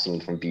warehouse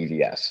scene from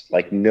BVS.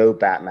 Like no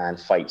Batman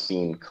fight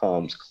scene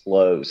comes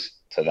close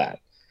to that.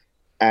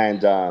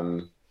 And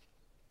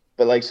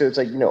but like so it's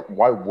like,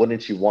 why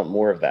wouldn't you want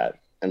more of that?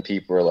 And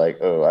people are like,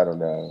 oh, I don't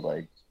know,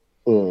 like,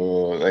 oh,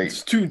 like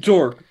It's too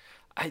dark.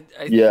 I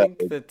Yeah.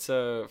 think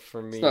that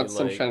for me, It's not like,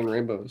 sunshine and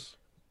rainbows.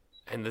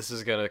 and this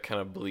is gonna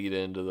kind of bleed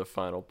into the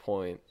final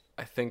point.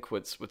 I think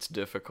what's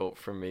difficult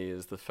for me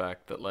is the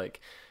fact that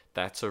like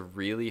that's a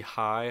really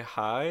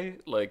high,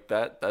 like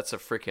that's a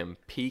freaking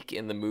peak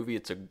in the movie.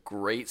 It's a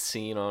great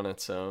scene on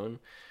its own,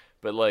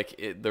 but like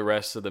the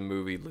rest of the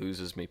movie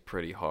loses me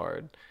pretty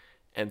hard.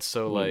 And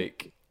so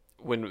like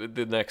when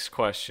the next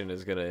question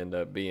is gonna end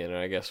up being, and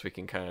I guess we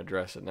can kind of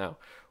address it now,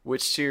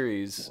 which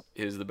series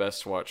is the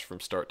best to watch from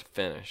start to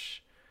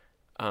finish?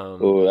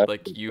 that's a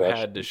Like good you question.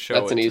 had to show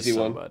That's it an to easy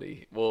one.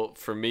 somebody. Well,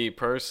 for me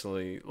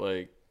personally,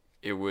 like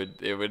it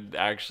would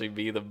actually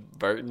be the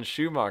Burton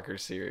Schumacher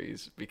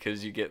series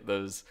because you get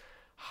those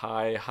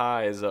high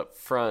highs up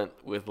front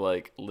with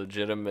like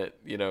legitimate,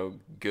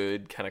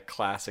 good kind of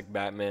classic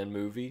Batman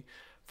movie,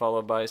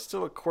 followed by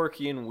still a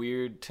quirky and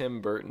weird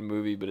Tim Burton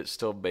movie, but it's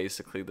still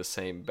basically the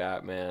same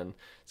Batman.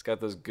 It's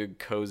got those good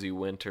cozy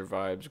winter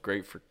vibes,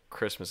 great for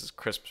Christmas. It's a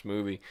Christmas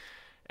movie.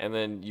 And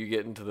then you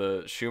get into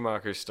the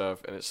Schumacher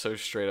stuff, and it's so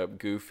straight up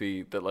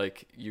goofy that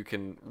like you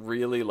can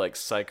really like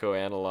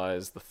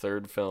psychoanalyze the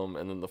third film,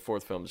 and then the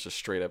fourth film is just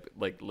straight up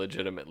like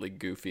legitimately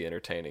goofy,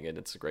 entertaining, and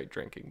it's a great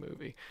drinking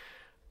movie.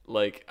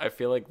 Like I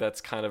feel like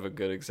that's kind of a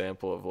good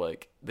example of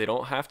like they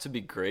don't have to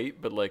be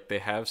great, but like they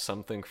have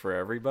something for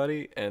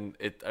everybody. And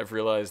I've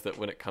realized that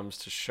when it comes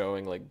to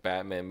showing like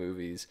Batman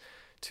movies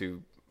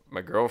to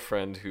my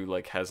girlfriend who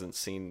like hasn't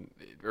seen,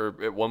 or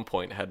at one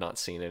point had not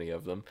seen any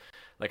of them,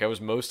 like I was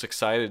most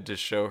excited to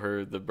show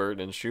her the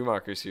Burton and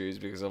Schumacher series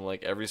because I'm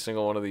like every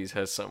single one of these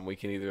has something we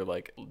can either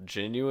like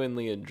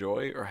genuinely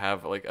enjoy or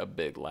have like a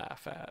big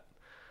laugh at.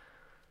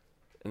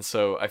 And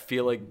so I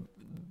feel like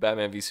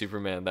Batman v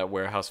Superman, that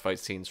warehouse fight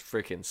scene's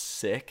freaking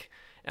sick,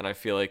 and I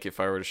feel like if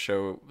I were to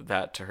show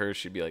that to her,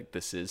 she'd be like,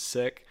 "This is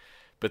sick,"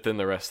 but then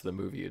the rest of the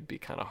movie would be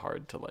kind of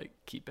hard to like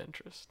keep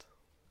interest.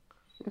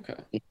 Okay.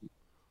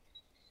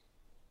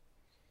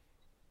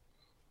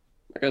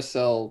 I guess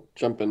I'll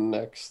jump in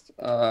next.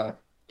 I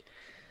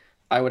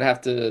would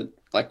have to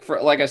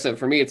like I said,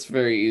 for me it's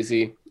very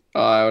easy.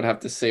 I would have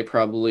to say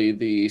probably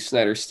the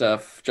Snyder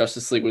stuff.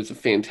 Justice League was a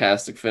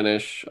fantastic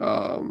finish.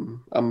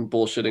 I'm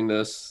bullshitting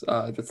this.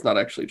 That's not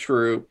actually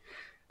true.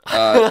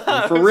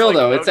 I For was real like,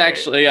 though, it's okay.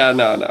 actually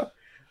no.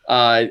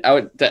 I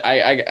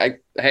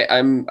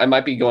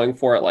might be going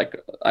for it. Like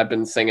I've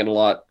been saying it a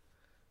lot.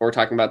 We're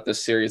talking about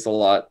this series a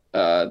lot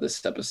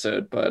this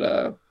episode,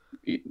 but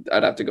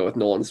I'd have to go with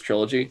Nolan's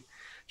trilogy,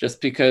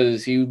 just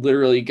because you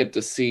literally get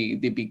to see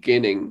the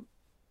beginning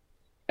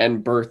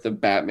and birth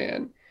of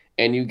Batman,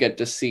 and you get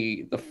to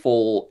see the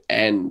full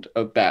end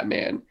of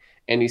Batman,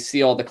 and you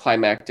see all the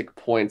climactic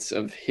points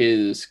of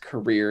his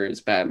career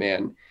as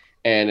Batman,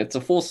 and it's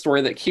a full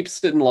story that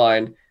keeps it in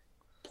line.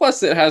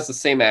 Plus, it has the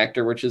same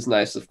actor, which is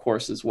nice, of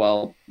course, as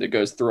well. That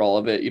goes through all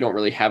of it. You don't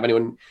really have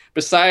anyone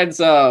besides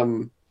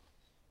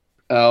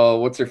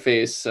what's her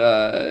face?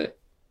 What's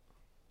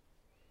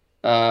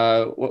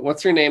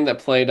her name that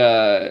played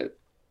uh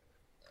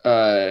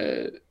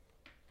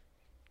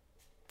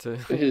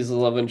his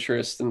love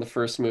interest in the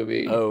first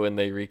movie? Oh, and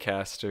they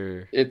recast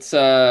her. It's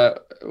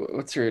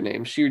what's her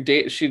name? She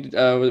went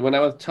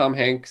out with Tom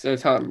Hanks,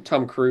 Tom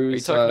Are you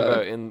Cruise. talking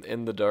about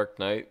in the Dark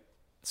Knight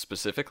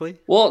specifically?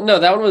 Well, no,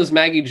 that one was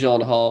Maggie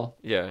Gyllenhaal,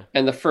 Yeah.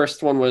 and the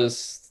first one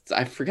was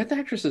I forget the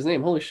actress's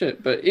name. Holy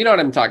shit! But you know what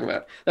I'm talking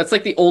about. That's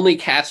like the only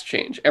cast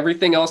change.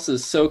 Everything else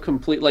is so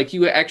complete. Like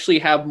you actually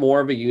have more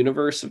of a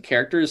universe of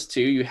characters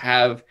too. You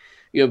have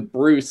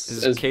Bruce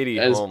This is Katie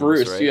as Holmes,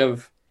 Bruce. right? You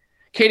have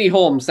Katie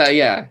Holmes.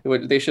 Yeah,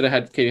 they should have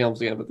had Katie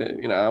Holmes again, but I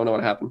don't know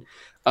what happened.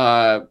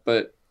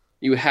 But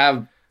you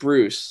have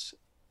Bruce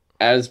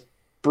as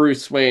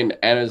Bruce Wayne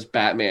and as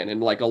Batman in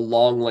like a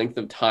long length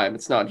of time.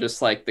 It's not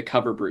just like the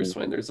cover Bruce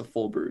Wayne. There's a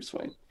full Bruce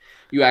Wayne.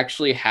 You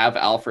actually have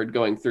Alfred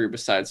going through,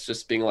 besides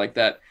just being like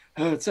that.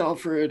 Oh, it's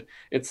Alfred.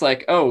 It's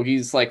like, oh,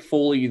 he's like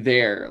fully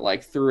there,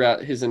 like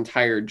throughout his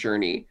entire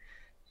journey.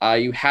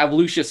 You have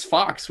Lucius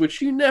Fox,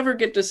 which you never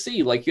get to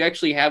see. Like you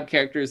actually have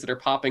characters that are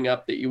popping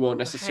up that you won't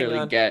necessarily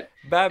on. get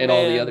Batman in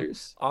all the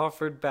others.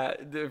 offered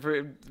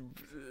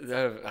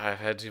I've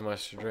had too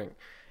much to drink.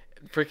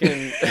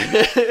 freaking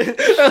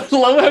I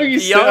love how you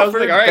said. I was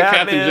like, all right,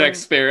 Captain Jack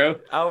Sparrow.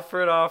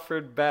 Alfred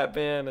offered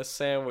Batman a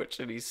sandwich,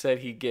 and he said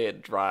he'd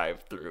get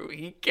drive-through.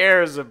 He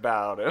cares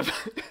about him.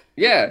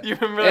 Yeah, You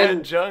remember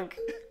that junk?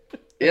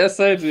 Yes,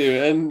 I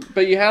do.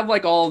 But you have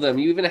like all of them.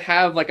 You even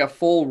have like a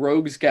full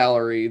rogues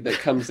gallery that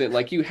comes in.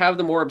 Like you have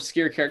the more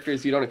obscure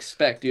characters you don't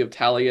expect. You have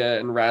Talia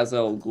and Ra's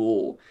al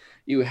Ghul.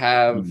 You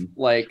have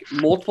like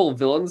multiple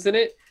villains in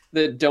it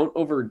that don't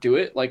overdo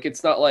it. Like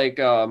it's not like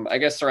I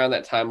guess around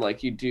that time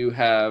like you do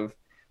have,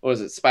 what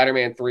was it,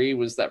 Spider-Man 3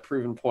 was that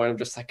proven point of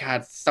just like,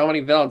 God, so many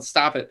villains,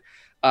 stop it.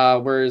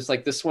 Whereas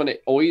like this one,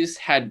 it always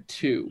had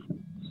two.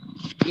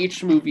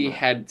 Each movie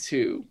had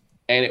two,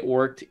 and it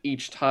worked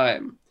each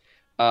time.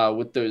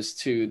 With those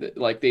two, that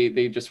like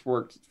they just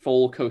worked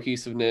full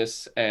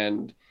cohesiveness,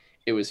 and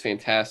it was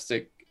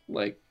fantastic.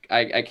 Like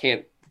I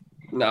can't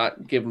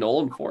not give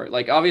Nolan for it.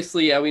 Like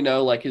obviously, yeah, we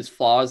know like his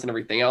flaws and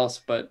everything else,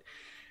 but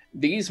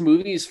these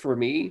movies for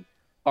me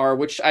are,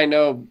 which I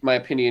know my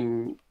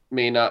opinion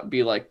may not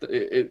be like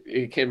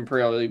it can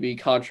probably be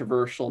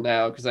controversial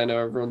now because I know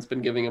everyone's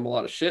been giving him a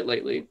lot of shit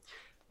lately.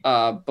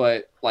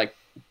 But like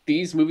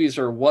these movies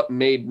are what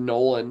made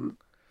Nolan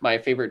my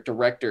favorite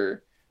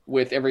director,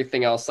 with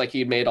everything else like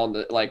he made on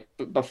the like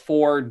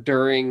before,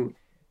 during,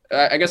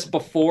 I guess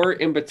before,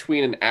 in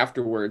between, and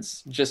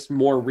afterwards, just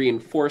more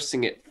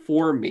reinforcing it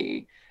for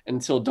me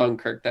until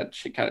Dunkirk. That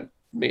shit kind of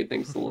made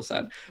things a little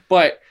sad.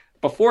 But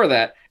before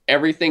that,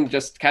 everything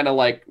just kind of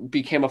like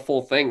became a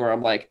full thing where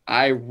I'm like,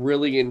 I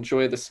really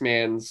enjoy this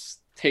man's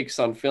takes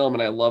on film,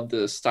 and I love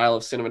the style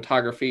of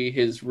cinematography,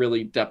 his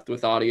really depth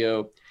with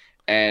audio,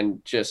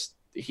 and just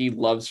he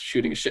loves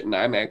shooting shit in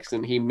IMAX,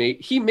 and he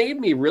made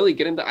me really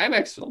get into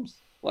IMAX films.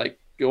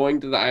 Like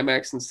going to the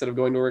IMAX instead of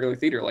going to a regular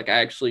theater. Like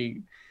I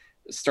actually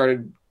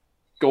started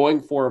going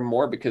for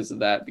more because of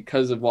that,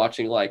 because of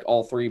watching like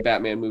all three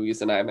Batman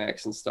movies in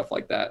IMAX and stuff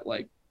like that.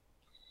 Like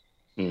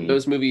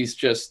those movies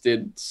just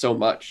did so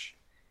much.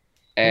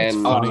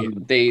 And funny.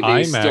 They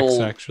IMAX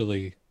still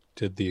actually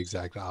did the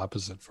exact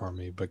opposite for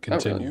me, but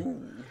continue.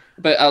 Oh,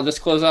 but I'll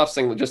just close off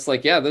saying just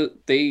like, yeah,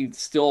 they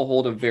still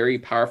hold a very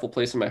powerful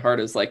place in my heart,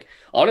 as like,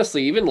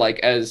 honestly, even like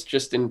as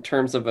just in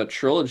terms of a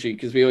trilogy,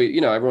 because we always,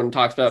 everyone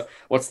talks about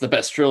what's the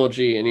best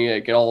trilogy, and you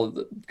get all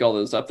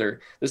those up there.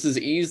 This is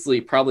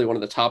easily probably one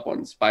of the top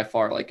ones by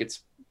far. Like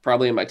it's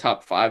probably in my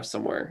top 5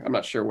 somewhere. I'm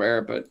not sure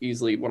where, but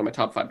easily one of my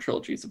top 5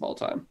 trilogies of all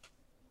time.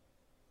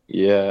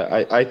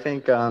 Yeah, I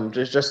think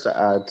just to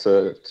add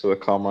to what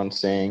Kamran's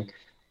saying,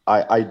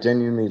 I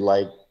genuinely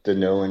like the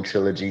Nolan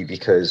trilogy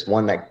because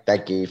one,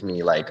 that gave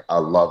me like a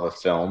love of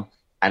film,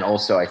 and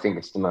also I think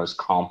it's the most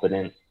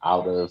competent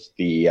out of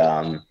the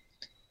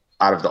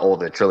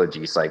older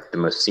trilogies, like the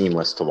most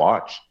seamless to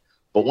watch.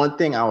 But one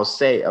thing I will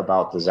say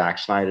about the Zack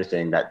Snyder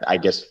thing, that I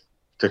guess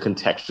to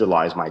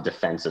contextualize my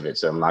defense of it,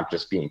 so I'm not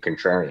just being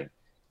contrarian,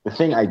 the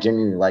thing I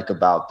genuinely like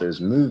about those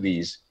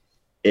movies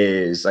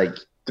is like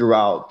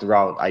throughout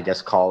I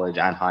guess college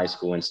and high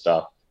school and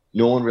stuff,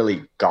 no one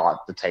really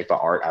got the type of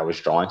art I was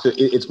drawing. So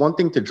it's one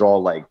thing to draw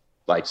like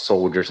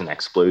soldiers and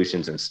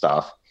explosions and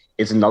stuff.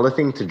 It's another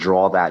thing to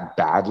draw that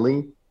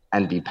badly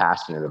and be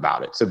passionate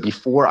about it. So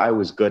before I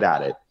was good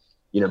at it,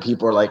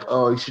 people are like,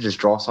 oh, you should just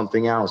draw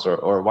something else,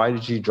 or why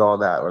did you draw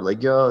that? Or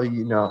like, yo,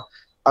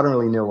 I don't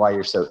really know why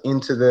you're so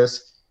into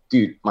this.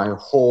 Dude, my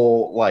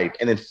whole life.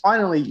 And then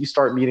finally you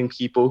start meeting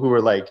people who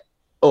are like,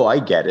 oh, I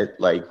get it.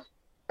 Like,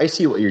 I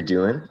see what you're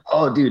doing.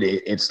 Oh, dude,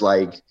 it's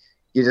like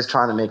you're just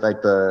trying to make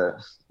like the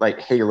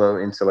Halo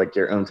into like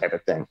your own type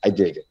of thing. I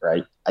dig it,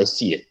 right? I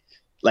see it.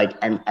 Like,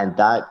 and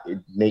that it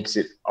makes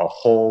it a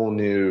whole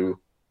new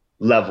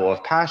level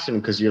of passion,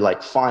 because you're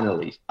like,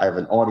 finally, I have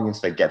an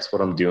audience that gets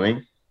what I'm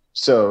doing.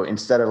 So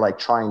instead of like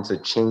trying to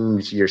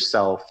change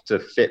yourself to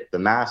fit the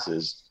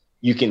masses,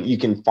 you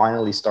can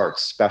finally start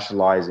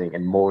specializing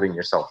and molding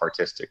yourself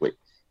artistically.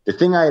 The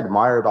thing I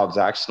admire about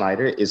Zack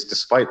Snyder is,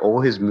 despite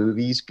all his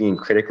movies being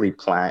critically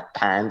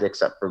panned,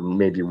 except for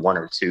maybe 1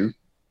 or 2,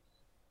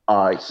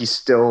 he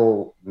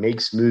still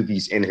makes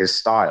movies in his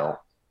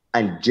style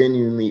and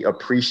genuinely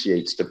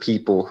appreciates the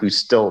people who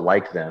still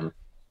like them,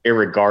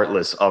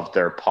 irregardless of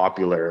their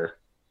popular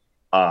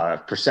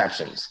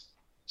perceptions.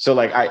 So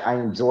like I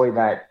enjoy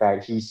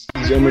that he's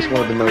almost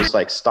one of the most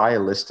like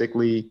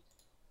stylistically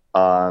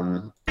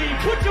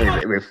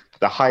with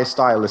the highest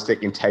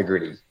stylistic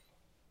integrity,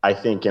 I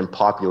think, in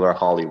popular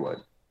Hollywood,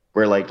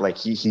 where like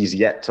he's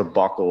yet to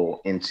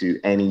buckle into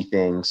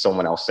anything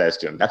someone else says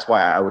to him. That's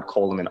why I would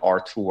call him an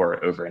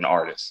auteur over an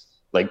artist.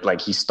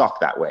 Like he's stuck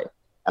that way,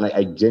 and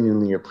I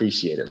genuinely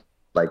appreciate it.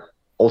 Like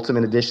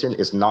Ultimate Edition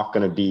is not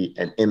going to be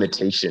an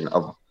imitation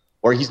of,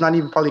 or he's not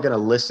even probably going to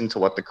listen to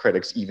what the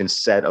critics even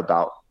said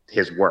about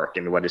his work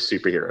and what his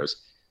superheroes.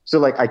 So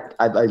like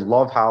I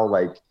love how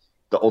like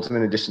the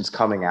Ultimate Edition's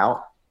coming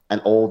out, and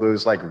all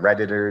those like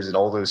Redditors and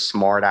all those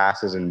smart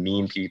asses and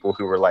meme people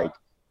who were like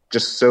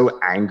just so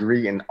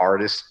angry an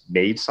artist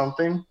made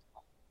something.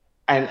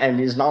 And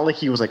it's not like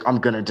he was like, I'm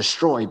going to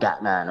destroy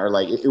Batman, or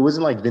like, it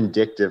wasn't like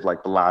vindictive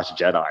like The Last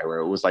Jedi, where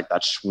it was like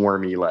that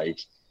swarmy, like,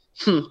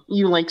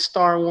 You like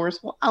Star Wars?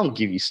 Well, I'll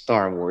give you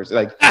Star Wars.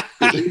 Like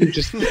it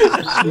just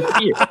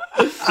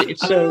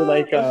so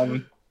like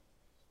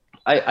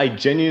I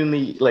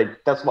genuinely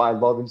like that's why I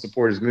love and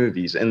support his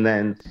movies. And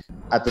then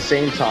at the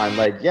same time,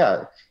 like,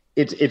 yeah,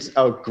 it's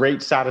a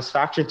great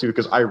satisfaction too,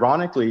 because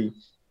ironically,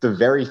 the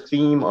very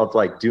theme of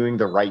like doing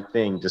the right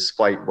thing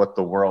despite what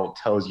the world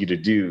tells you to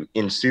do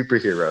in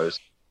superheroes,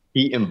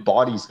 he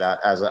embodies that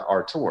as an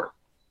auteur.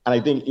 And I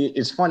think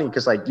it's funny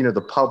because like, you know, the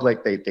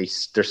public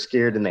they're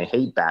scared and they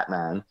hate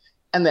Batman.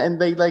 And then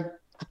they like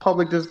the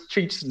public just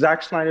treats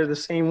Zack Snyder the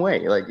same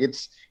way. Like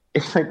it's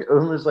like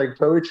almost like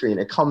poetry,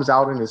 and it comes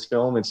out in his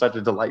film in such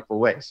a delightful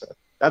way. So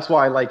that's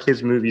why I like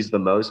his movies the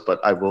most. But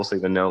I will say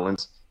the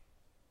Nolan's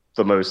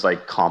the most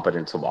like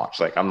competent to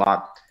watch. Like I'm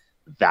not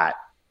that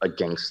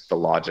against the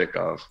logic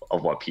of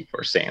what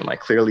people are saying. Like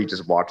clearly,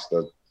 just watch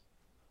the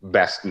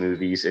best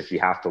movies if you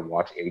have to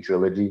watch a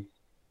trilogy.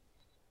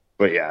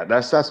 But yeah,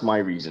 that's my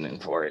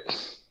reasoning for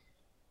it.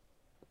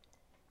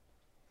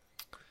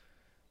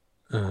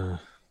 Of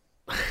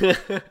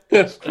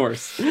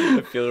course. I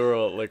feel we're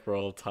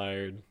all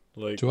tired.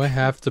 Like, Do I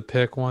have to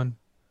pick one?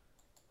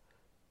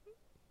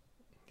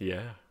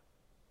 yeah.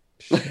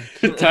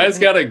 Ty's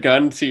got a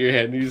gun to your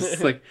head. He's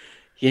just like,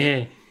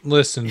 yeah.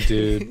 Listen,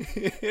 dude.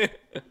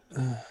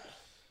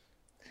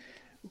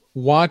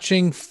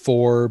 Watching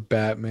 4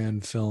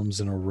 Batman films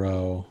in a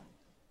row.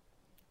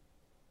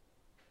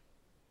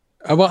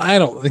 Well, I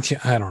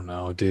don't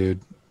know,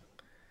 dude.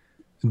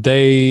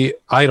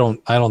 I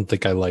don't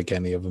think I like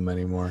any of them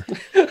anymore.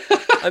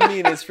 I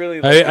mean, it's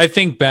really like, I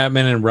think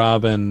Batman and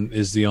Robin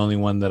is the only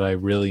one that I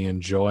really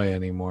enjoy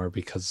anymore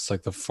because it's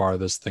like the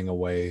farthest thing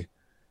away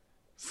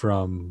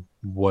from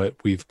what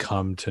we've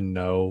come to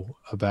know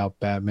about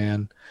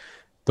Batman.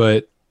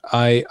 But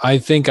I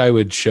think I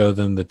would show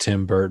them the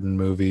Tim Burton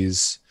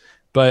movies,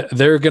 but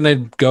they're going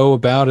to go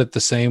about it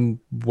the same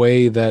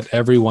way that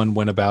everyone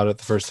went about it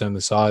the first time they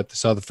saw it. They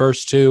saw the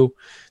first 2.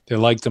 They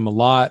liked them a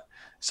lot.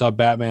 Saw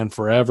Batman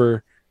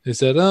Forever. They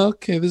said, oh,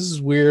 okay, this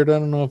is weird. I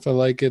don't know if I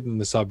like it.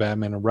 And they saw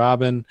Batman and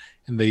Robin,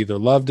 and they either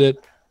loved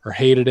it or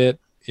hated it,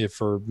 if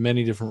for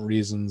many different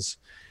reasons.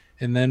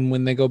 And then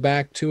when they go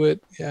back to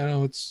it,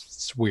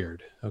 it's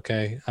weird.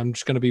 Okay, I'm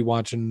just gonna be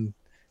watching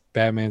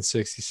Batman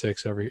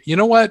 66 over here. You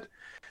know what?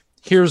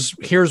 Here's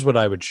what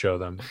I would show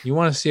them. You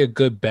want to see a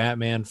good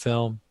Batman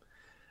film?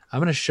 I'm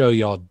gonna show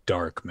y'all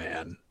Dark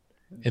Man,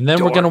 and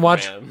then we're gonna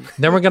watch.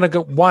 Then we're gonna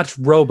go watch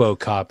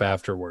RoboCop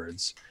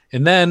afterwards,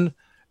 and then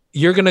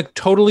you're going to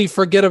totally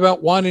forget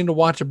about wanting to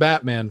watch a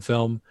Batman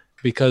film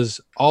because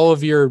all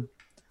of your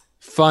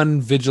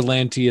fun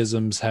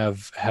vigilanteisms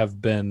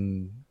have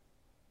been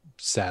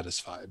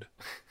satisfied.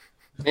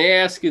 May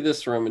I ask you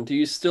this, Roman? Do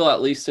you still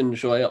at least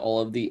enjoy all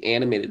of the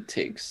animated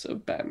takes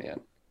of Batman?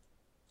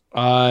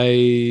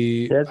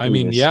 I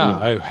mean,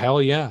 yeah, hell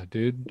yeah,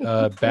 dude.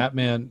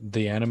 Batman,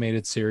 the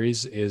animated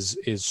series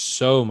is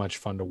so much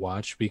fun to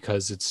watch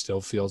because it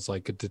still feels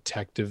like a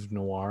detective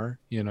noir,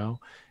 you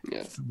know.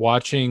 Yeah.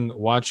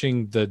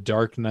 Watching the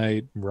Dark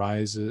Knight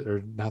Rises,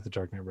 or not the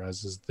Dark Knight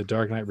Rises, the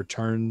Dark Knight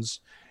Returns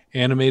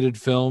animated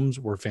films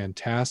were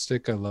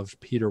fantastic. I loved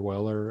Peter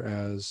Weller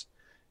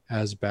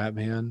as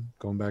Batman,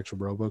 going back to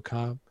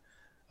RoboCop.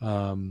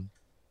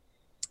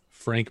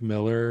 Frank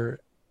Miller,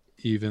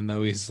 even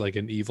though he's like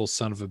an evil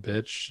son of a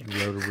bitch,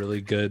 wrote a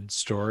really good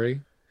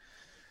story.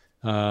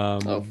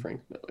 Frank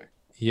Miller.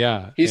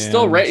 Yeah. He's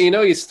still writing,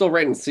 he's still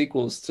writing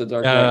sequels to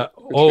Dark Knight.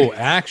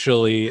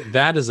 Actually,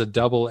 that is a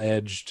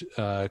double-edged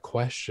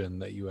question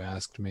that you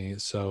asked me.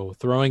 So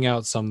throwing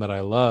out some that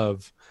I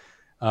love,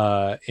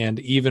 and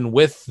even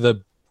with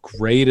the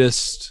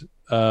greatest,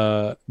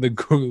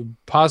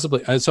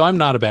 possibly, so I'm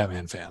not a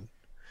Batman fan.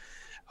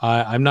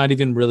 I'm not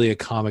even really a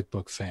comic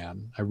book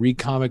fan. I read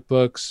comic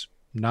books.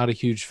 Not a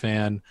huge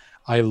fan.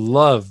 I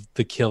love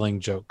the Killing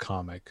Joke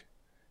comic,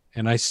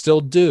 and I still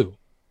do.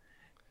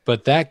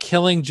 But that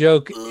Killing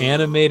Joke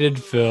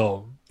animated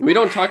film, we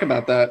don't talk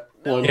about that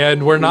one.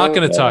 and we're not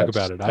going to talk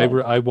about it. I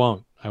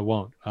won't.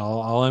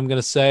 All I'm going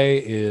to say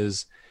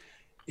is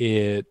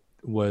it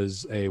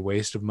was a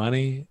waste of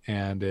money,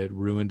 and it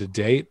ruined a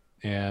date,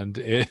 and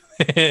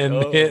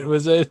it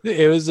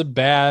was a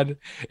bad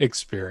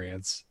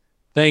experience.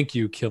 Thank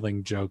you,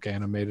 Killing Joke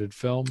animated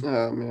film.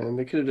 Oh man,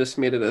 they could have just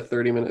made it a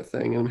 30-minute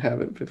thing and have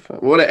it be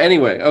fun.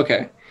 Anyway,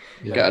 okay,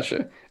 yeah.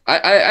 Gotcha.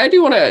 I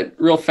do want to,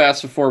 real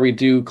fast before we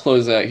do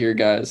close out here,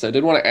 guys, I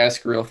did want to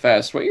ask real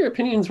fast what your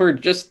opinions were,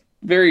 just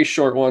very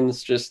short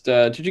ones. Just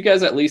did you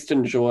guys at least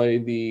enjoy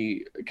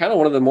the kind of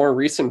one of the more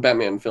recent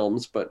Batman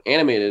films, but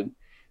animated,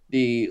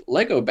 the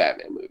Lego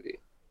Batman movie?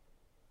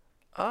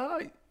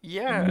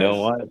 Yeah. You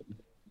know what?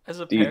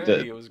 As a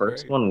parody, it was great. The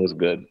first one was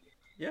good.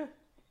 Yeah.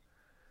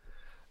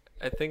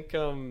 I think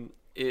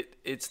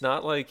it's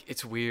not like,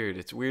 it's weird.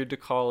 It's weird to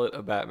call it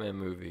a Batman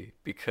movie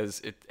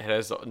because it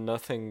has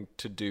nothing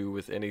to do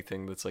with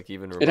anything that's like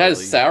even remotely. It has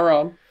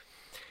Sauron.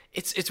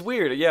 It's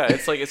weird. Yeah,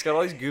 it's like it's got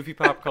all these goofy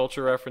pop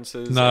culture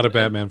references. Not a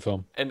Batman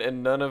film.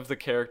 And none of the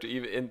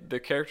the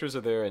characters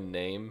are there in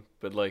name,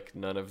 but like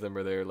none of them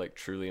are there like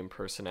truly in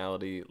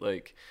personality.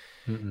 Like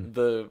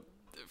the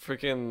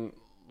freaking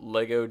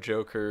Lego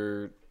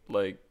Joker,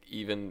 like,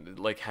 even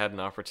like had an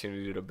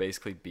opportunity to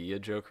basically be a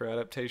Joker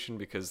adaptation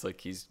because like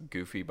he's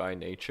goofy by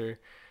nature,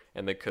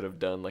 and they could have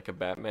done like a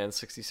Batman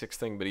 66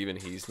 thing, but even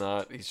he's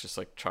not. He's just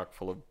like chock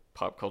full of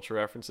pop culture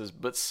references.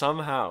 But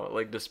somehow,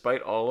 like,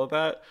 despite all of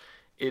that,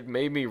 it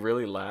made me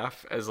really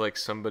laugh as like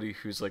somebody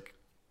who's like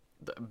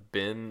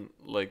been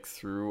like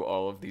through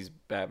all of these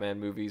Batman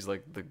movies,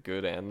 like the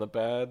good and the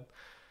bad.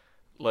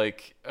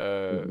 Like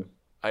I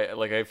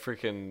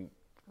freaking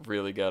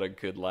really got a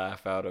good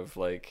laugh out of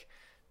like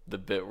the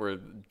bit where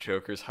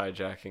Joker's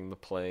hijacking the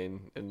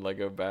plane in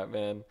Lego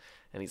Batman,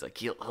 and he's like,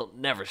 he'll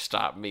never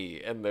stop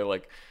me. And they're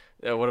like,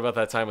 what about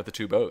that time with the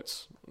two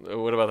boats?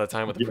 What about that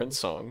time with the Prince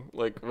song?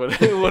 Like, what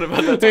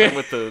about that time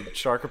with the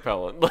shark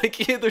repellent? Like,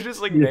 they're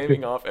just like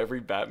naming off every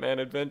Batman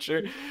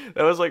adventure.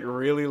 That was like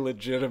really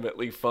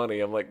legitimately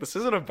funny. I'm like, this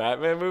isn't a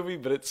Batman movie,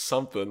 but it's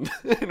something.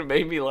 And it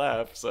made me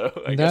laugh.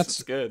 So I guess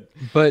it's good.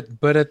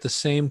 But at the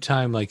same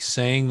time, like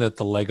saying that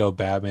the Lego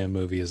Batman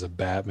movie is a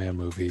Batman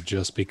movie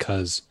just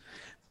because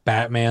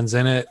Batman's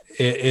in it,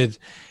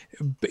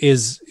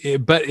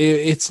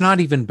 it's not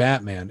even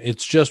Batman.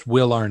 It's just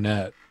Will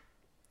Arnett.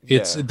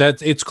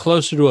 It's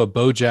closer to a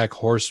BoJack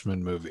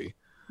Horseman movie.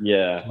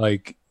 Yeah.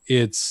 Like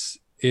it's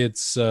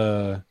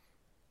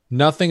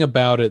nothing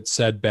about it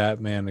said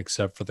Batman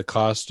except for the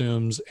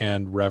costumes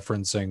and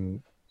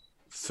referencing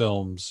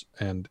films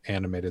and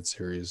animated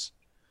series.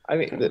 I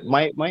mean,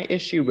 my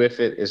issue with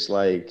it is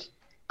like,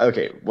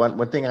 okay,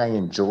 one thing I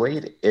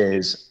enjoyed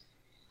is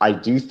I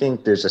do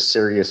think there's a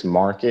serious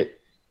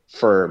market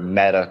for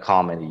meta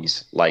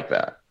comedies like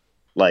that.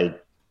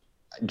 Like,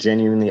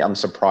 genuinely, I'm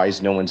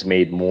surprised no one's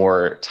made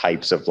more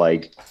types of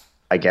like,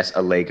 I guess,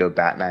 a Lego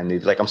Batman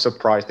movie. Like, I'm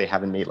surprised they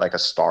haven't made like a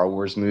Star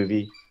Wars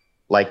movie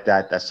like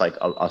that. That's like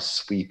a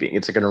sweeping,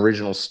 it's like an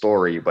original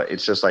story, but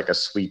it's just like a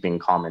sweeping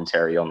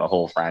commentary on the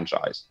whole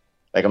franchise.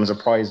 Like, I'm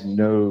surprised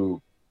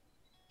no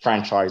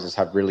franchises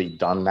have really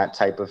done that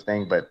type of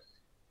thing, but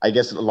I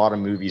guess a lot of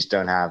movies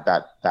don't have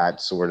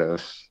that sort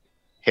of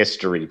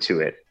history to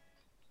it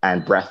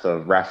and breadth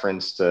of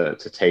reference to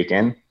take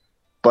in.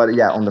 But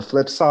yeah, on the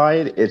flip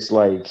side, it's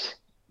like,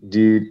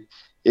 dude,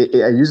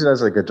 I use it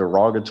as like a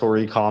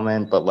derogatory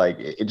comment, but like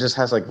it just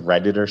has like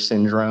Redditor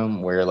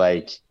syndrome where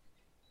like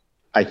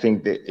I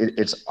think that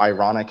it's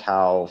ironic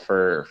how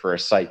for a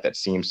site that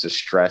seems to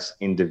stress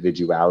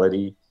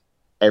individuality,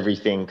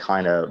 everything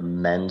kind of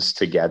mends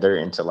together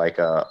into like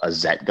a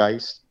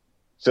zeitgeist.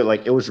 So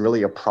like it was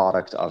really a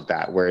product of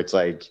that, where it's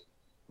like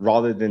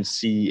rather than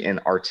see an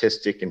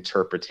artistic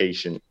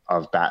interpretation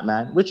of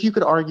Batman, which you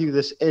could argue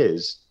this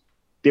is,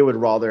 they would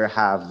rather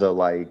have the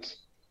like,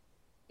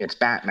 it's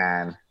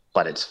Batman,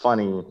 but it's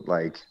funny.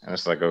 Like, and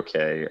it's like,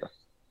 okay,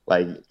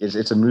 like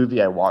it's a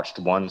movie I watched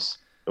once.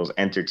 It was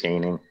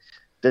entertaining.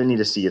 Didn't need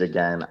to see it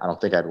again. I don't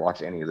think I'd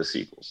watch any of the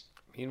sequels.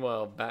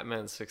 Meanwhile,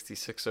 Batman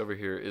 66 over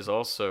here is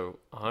also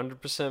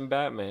 100%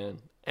 Batman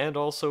and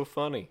also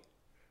funny.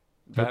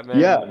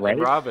 Batman right?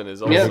 and Robin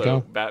is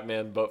also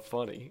Batman but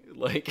funny.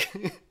 Like,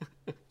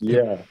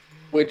 yeah.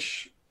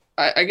 Which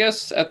I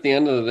guess at the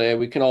end of the day,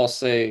 we can all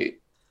say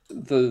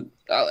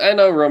I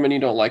know, Roman, you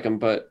don't like him,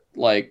 but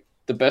like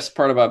the best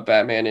part about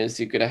Batman is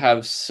you could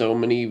have so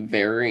many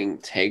varying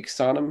takes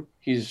on him.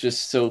 He's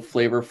just so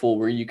flavorful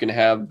where you can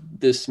have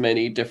this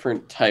many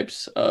different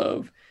types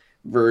of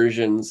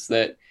versions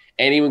that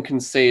anyone can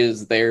say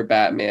is their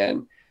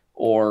Batman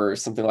or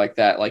something like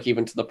that. Like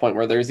even to the point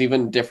where there's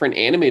even different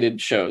animated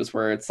shows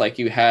where it's like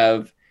you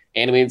have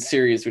animated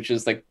series, which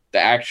is like the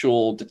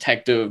actual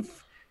detective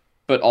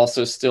but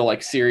also still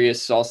like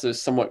serious, also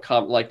somewhat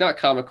like not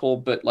comical,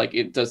 but like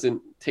it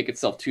doesn't take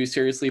itself too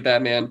seriously,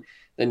 Batman.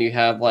 Then you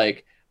have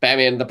like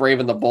Batman the Brave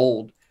and the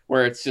Bold,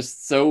 where it's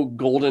just so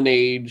golden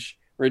age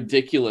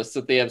ridiculous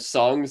that they have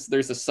songs.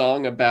 There's a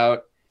song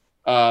about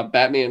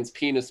Batman's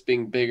penis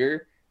being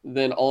bigger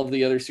than all of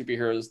the other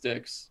superheroes'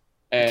 dicks.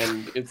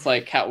 And it's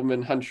like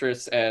Catwoman,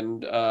 Huntress,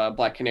 and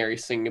Black Canary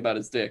singing about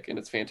his dick, and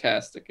it's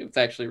fantastic. It's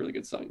actually a really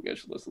good song. You guys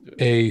should listen to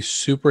it. A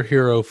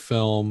superhero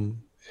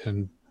film,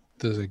 and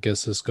I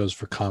guess this goes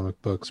for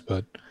comic books,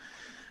 but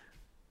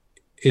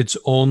it's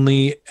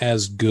only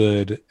as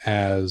good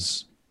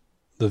as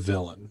the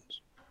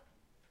villains.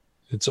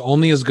 It's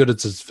only as good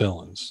as its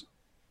villains.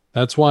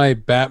 That's why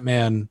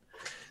Batman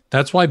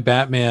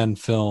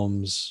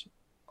films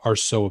are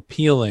so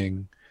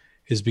appealing,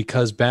 is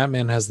because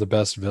Batman has the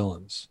best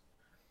villains.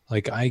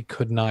 Like, I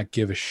could not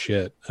give a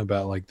shit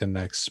about like the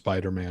next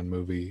Spider-Man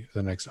movie,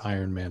 the next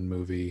Iron Man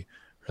movie,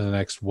 or the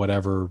next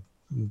whatever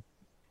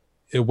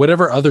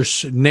other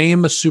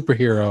name a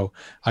superhero.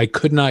 I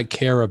could not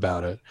care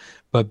about it.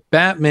 But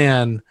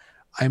Batman,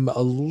 I'm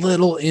a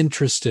little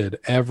interested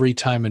every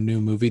time a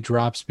new movie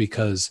drops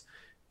because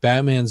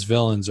Batman's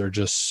villains are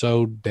just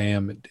so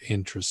damn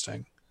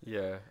interesting.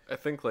 yeah, I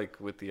think like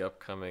with the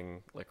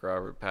upcoming like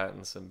Robert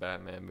Pattinson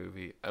Batman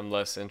movie, I'm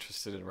less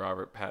interested in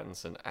Robert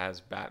Pattinson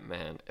as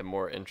Batman and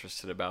more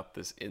interested about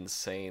this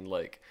insane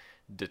like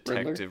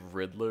detective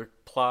Riddler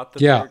plot.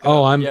 That Yeah.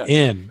 Oh, I'm yeah.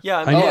 in. Yeah,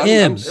 I'm I'm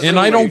in, so and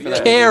I ready don't for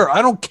that care. movie.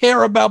 I don't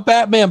care about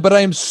Batman, but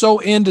I am so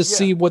in to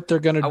see what they're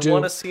gonna I do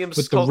want to see him with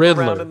the skulk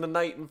Riddler. around in the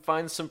night and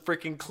find some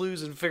freaking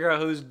clues and figure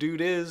out who this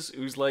dude is,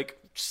 who's like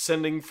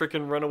sending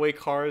freaking runaway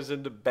cars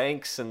into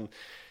banks and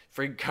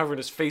freaking covering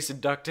his face in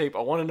duct tape. I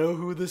want to know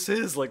who this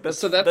is. Like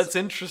that's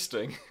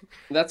interesting.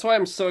 That's why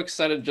I'm so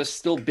excited just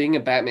still being a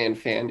Batman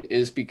fan,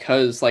 is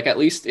because like at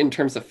least in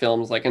terms of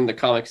films, like in the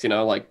comics,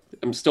 like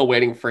I'm still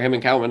waiting for him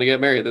and Catwoman to get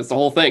married. That's the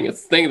whole thing.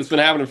 It's the thing that's been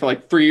happening for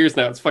like 3 years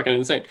now. It's fucking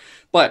insane.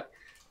 But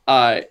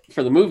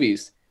for the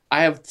movies,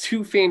 I have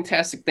two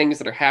fantastic things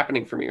that are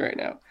happening for me right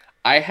now.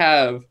 I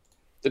have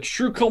the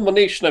true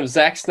culmination of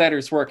Zack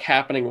Snyder's work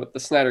happening with the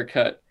Snyder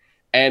Cut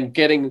and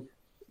getting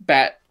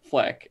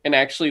Batfleck, and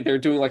actually they're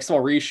doing like small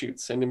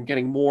reshoots and I'm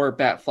getting more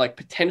Batfleck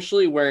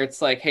potentially, where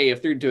it's like, hey,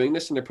 if they're doing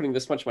this and they're putting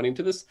this much money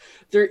into this,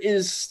 there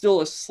is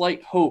still a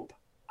slight hope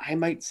I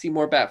might see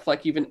more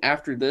Batfleck even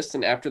after this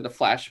and after the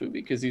Flash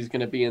movie, because he's going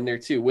to be in there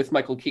too with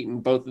Michael Keaton,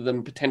 both of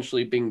them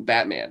potentially being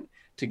Batman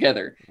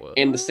together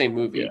in the same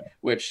movie,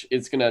 which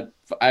is gonna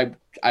I'm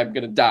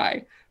gonna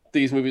die.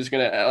 These movies are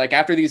gonna, like,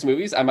 after these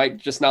movies I might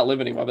just not live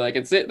anymore. I'll be like,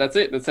 that's it, that's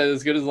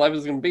as good as life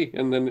is gonna be,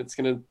 and then it's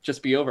gonna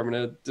just be over. I'm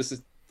gonna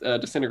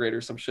disintegrate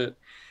or some shit.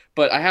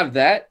 But I have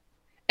that,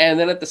 and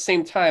then at the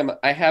same time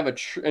I have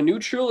a new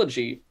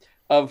trilogy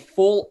of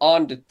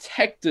full-on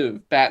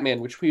detective Batman,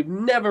 which we've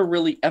never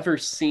really ever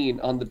seen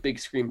on the big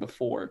screen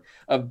before,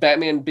 of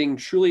Batman being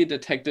truly a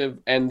detective.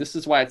 And this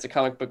is why it's a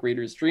comic book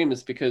reader's dream,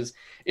 is because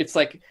it's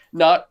like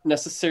not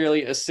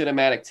necessarily a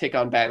cinematic take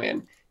on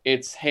Batman.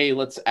 It's, hey,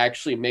 let's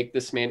actually make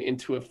this man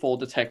into a full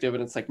detective,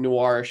 and it's like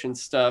noirish and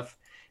stuff.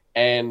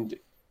 And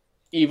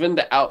even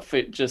the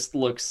outfit just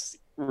looks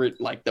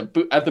like the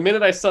boot. At the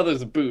minute I saw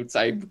those boots,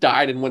 I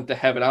died and went to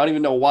heaven. I don't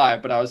even know why,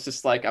 but I was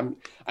just like, I'm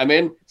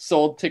in,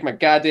 sold, take my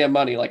goddamn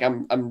money. Like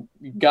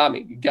you got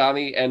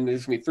me. And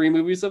there's gonna be 3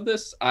 movies of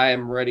this. I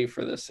am ready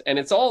for this, and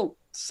it's all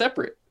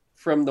separate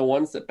from the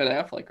ones that Ben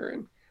Affleck are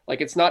in.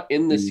 Like, it's not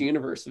in this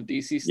universe of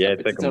DC stuff. Yeah,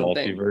 it's like a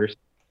multiverse.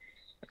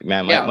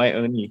 Man, my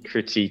only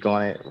critique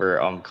on it, where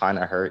I'm kind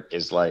of hurt,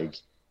 is like,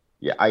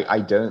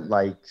 I don't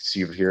like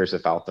superheroes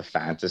without the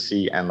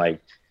fantasy. And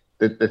like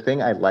the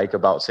thing I like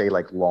about, say,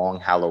 like Long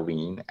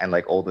Halloween and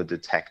like all the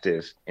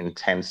detective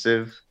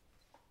intensive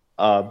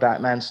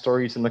Batman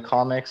stories in the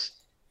comics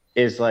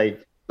is like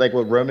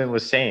what Roman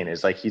was saying,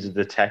 is like he's a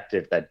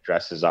detective that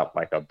dresses up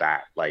like a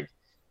bat, like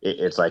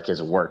it's like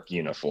his work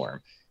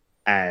uniform.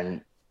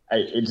 And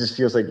it just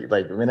feels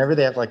like whenever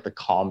they have like the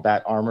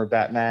combat armor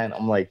Batman,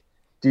 I'm like,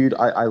 dude,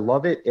 I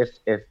love it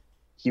if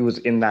he was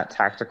in that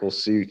tactical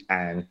suit,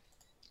 and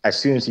as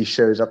soon as he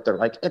shows up, they're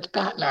like, it's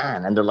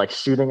Batman, and they're like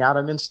shooting at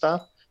him and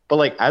stuff. But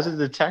like, as a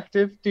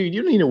detective, dude,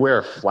 you don't need to wear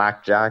a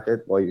flak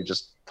jacket while you're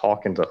just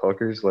talking to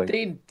hookers. Like,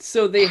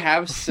 they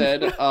have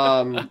said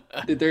that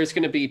there's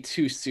going to be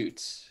 2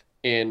 suits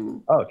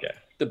in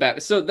the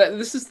Bat. So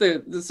this is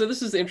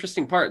the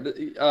interesting part.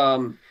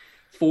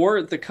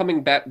 For the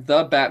coming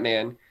the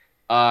Batman,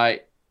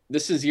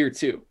 this is year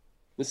 2.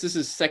 This is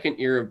his second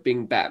year of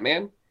being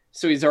Batman.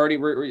 So he's already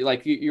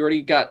like, you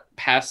already got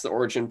past the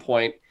origin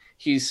point.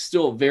 He's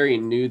still very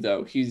new,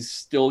 though. He's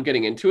still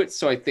getting into it.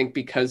 So I think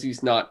because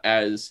he's not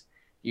as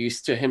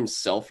used to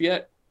himself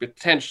yet,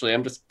 potentially,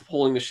 I'm just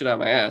pulling the shit out of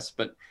my ass,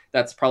 but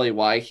that's probably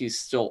why he's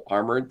still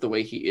armored the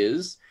way he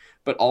is.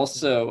 But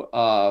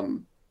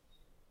also,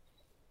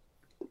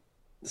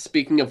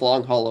 speaking of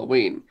Long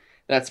Halloween,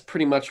 that's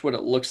pretty much what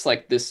it looks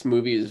like this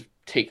movie is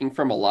taking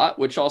from a lot,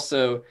 which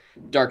also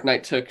Dark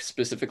Knight took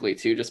specifically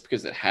too, just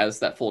because it has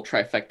that full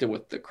trifecta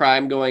with the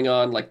crime going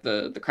on, like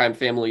the crime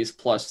families,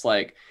 plus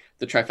like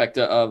the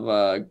trifecta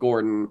of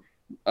Gordon,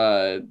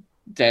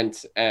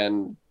 Dent,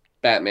 and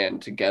Batman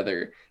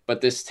together.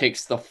 But this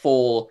takes the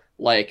full,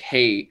 like,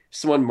 hey,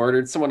 someone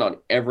murdered someone on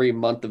every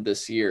month of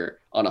this year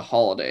on a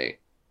holiday.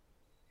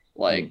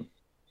 Like,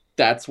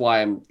 that's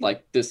why I'm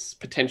like, this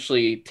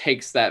potentially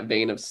takes that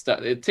vein of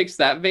stuff. It takes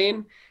that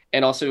vein,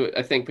 and also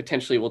I think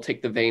potentially will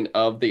take the vein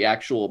of the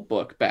actual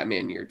book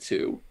Batman Year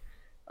 2.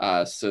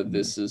 So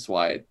this is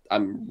why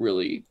I'm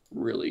really,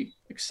 really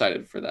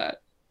excited for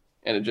that.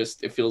 And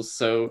it feels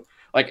so,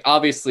 like,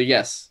 obviously,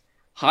 yes,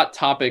 Hot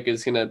Topic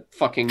is gonna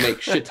fucking make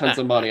shit tons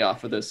of money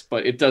off of this,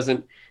 but it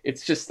doesn't.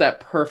 It's just that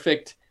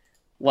perfect,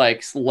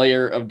 like,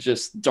 layer of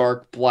just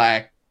dark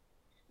black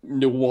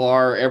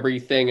noir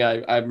everything.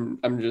 I'm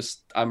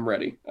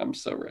ready. I'm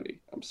so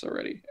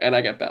ready. And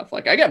I got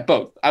Batfleck. I got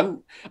both.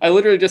 I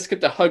literally just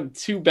get to hug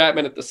 2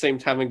 Batman at the same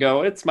time and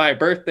go, it's my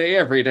birthday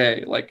every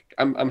day. Like,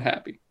 I'm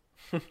happy.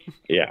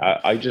 Yeah,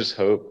 I'm just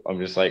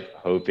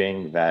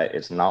hoping that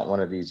it's not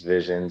one of these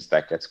visions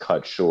that gets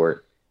cut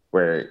short,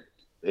 where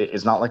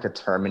it's not like a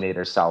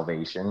Terminator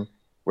Salvation,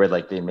 where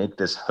like they make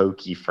this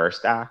hokey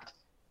first act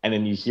and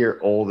then you hear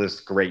all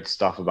this great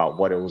stuff about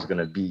what it was going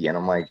to be, and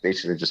I'm like, they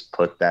should have just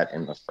put that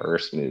in the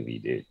first movie,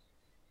 dude.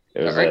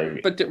 It was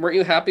like, but weren't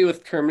you happy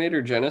with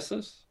Terminator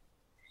Genesis?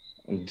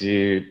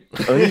 Dude,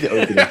 only the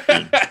opening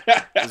scene.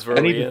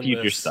 Only the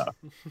future stuff.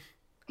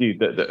 Dude,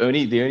 the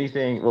only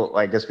thing, well,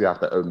 I guess we have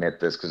to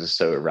omit this because it's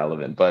so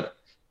irrelevant, but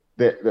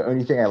the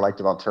only thing I liked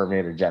about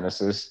Terminator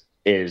Genesis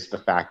is the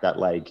fact that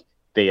like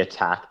they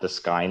attack the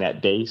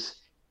Skynet base,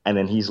 and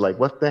then he's like,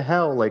 "What the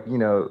hell?" Like,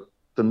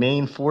 the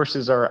main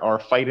forces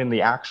are fighting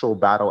the actual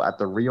battle at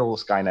the real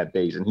Skynet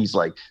base, and he's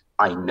like,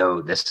 "I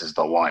know this is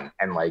the one,"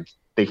 and like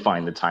they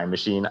find the time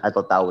machine. I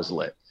thought that was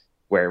lit,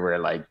 where we're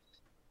like,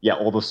 yeah,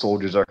 all the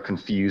soldiers are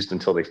confused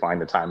until they find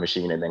the time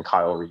machine, and then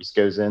Kyle Reese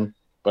goes in.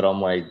 But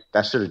I'm like,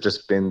 that should have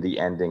just been the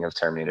ending of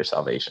Terminator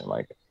Salvation.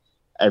 Like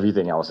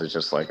everything else is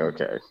just like,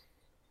 okay,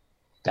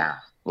 damn.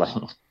 Like,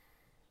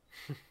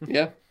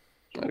 Yeah,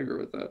 I'd agree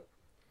with that.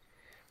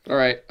 All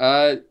right.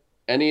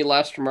 Any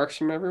last remarks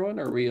from everyone?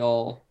 Are we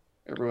all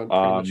everyone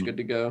pretty much good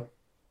to go?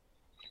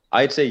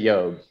 I'd say,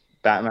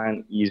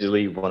 Batman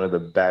easily one of the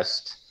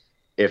best,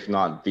 if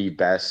not the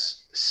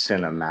best,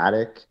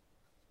 cinematic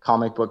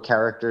comic book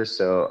characters.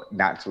 So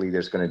naturally,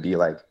 there's going to be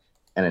like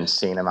an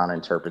insane amount of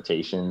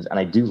interpretations, and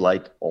I do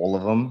like all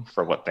of them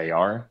for what they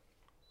are.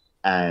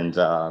 And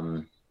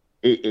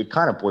it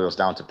kind of boils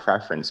down to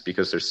preference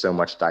because there's so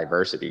much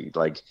diversity.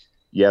 Like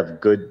you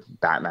have good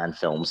Batman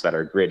films that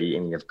are gritty,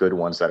 and you have good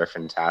ones that are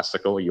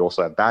fantastical. You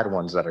also have bad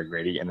ones that are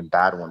gritty, and then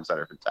bad ones that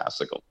are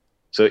fantastical.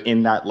 So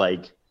in that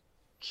like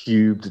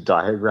cubed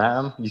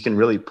diagram, you can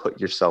really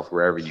put yourself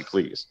wherever you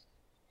please.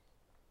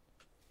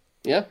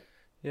 Yeah.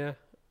 Yeah.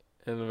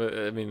 And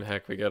I mean,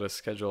 heck, we got to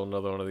schedule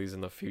another one of these in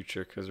the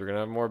future because we're going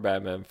to have more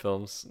Batman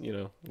films.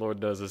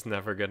 Lord knows it's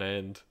never going to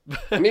end.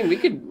 I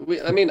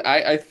mean,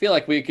 I feel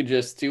like we could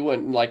just do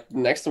one, like, the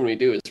next one we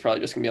do is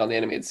probably just going to be on the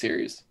animated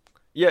series.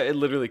 Yeah, it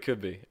literally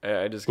could be.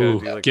 I just got to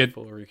do like a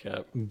full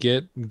recap.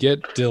 Get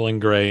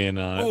Dylan Gray in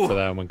on it for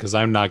that one because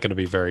I'm not going to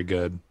be very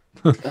good.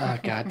 Oh,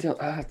 God.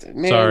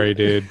 Man. Sorry,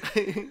 dude.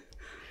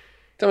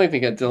 Don't make me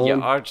get Dylan. Yeah,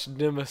 arch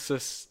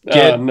nemesis.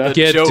 Get Joker.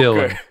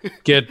 Dylan.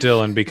 Get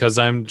Dylan because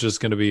I'm just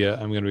gonna be a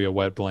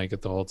wet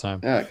blanket the whole time.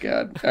 Oh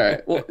God. All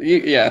right. Well,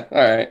 yeah. All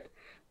right.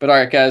 But all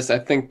right, guys. I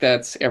think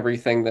that's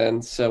everything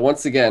then. So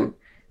once again,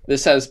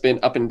 this has been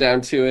Up and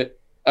Down to It.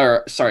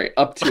 Or sorry,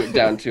 Up to It,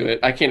 Down to It.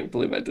 I can't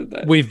believe I did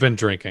that. We've been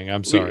drinking.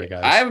 I'm sorry,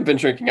 guys. I haven't been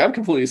drinking. I'm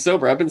completely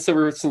sober. I've been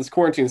sober since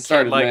quarantine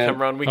started, man.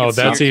 Kamran, oh,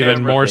 that's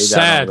even more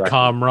sad,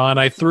 Kamran.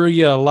 I threw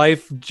you a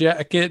life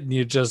jacket and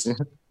you just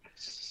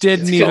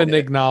didn't even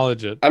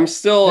acknowledge it. I'm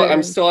still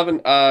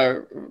haven't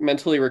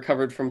mentally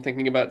recovered from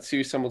thinking about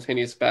 2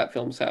 simultaneous Bat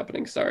films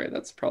happening. Sorry,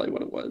 that's probably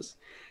what it was.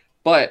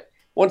 But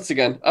once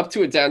again, Up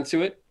to It, Down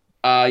to It.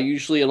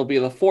 Usually it'll be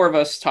the 4 of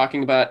us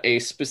talking about a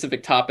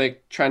specific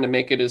topic, trying to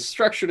make it as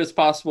structured as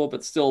possible,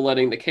 but still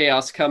letting the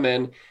chaos come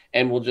in,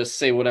 and we'll just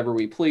say whatever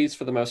we please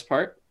for the most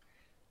part.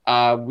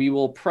 We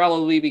will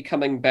probably be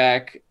coming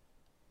back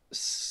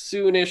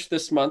soonish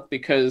this month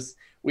because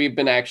we've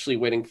been actually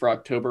waiting for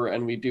October,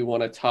 and we do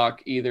want to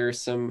talk either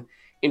some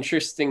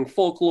interesting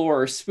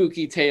folklore or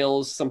spooky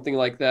tales, something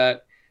like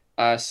that.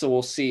 So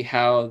we'll see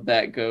how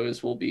that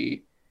goes.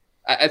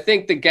 I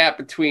think the gap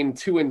between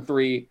 2 and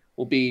 3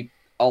 will be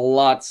a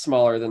lot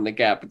smaller than the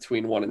gap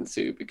between 1 and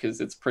 2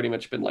 because it's pretty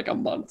much been like a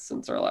month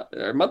since or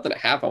a month and a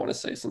half, I want to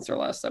say, since our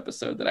last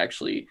episode that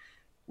actually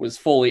was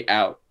fully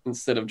out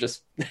instead of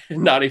just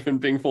not even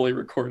being fully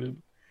recorded.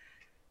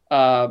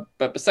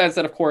 But besides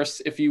that, of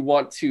course, if you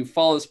want to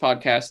follow this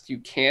podcast, you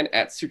can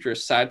at Sutra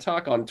Side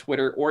Talk on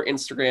Twitter or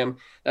Instagram.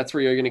 That's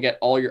where you're going to get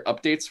all your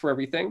updates for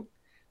everything.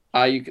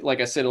 Like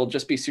I said, it'll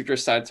just be Sutra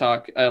Side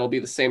Talk. It'll be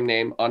the same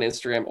name on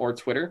Instagram or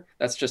Twitter.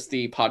 That's just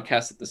the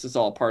podcast that this is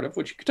all a part of,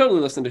 which you could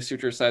totally listen to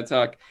Sutra Side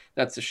Talk.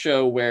 That's a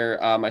show where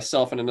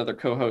myself and another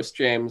co-host,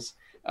 James,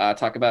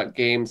 talk about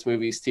games,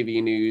 movies,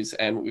 TV news,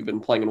 and what we've been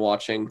playing and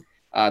watching.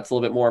 It's a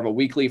little bit more of a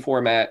weekly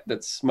format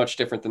that's much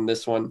different than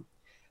this one.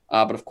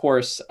 But of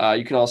course,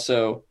 you can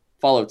also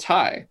follow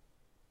Ty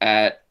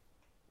at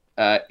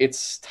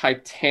It's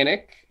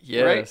Titanic.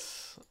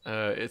 Yes,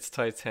 right? It's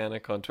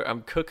Titanic on Twitter.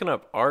 I'm cooking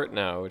up art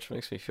now, which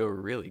makes me feel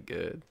really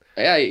good.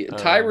 Yeah,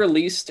 Ty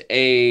released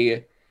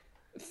a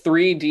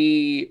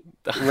 3D,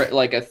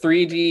 like a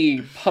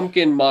 3D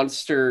pumpkin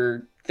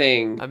monster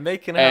thing. I'm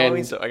making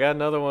Halloween stuff. I got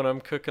another one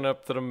I'm cooking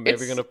up that I'm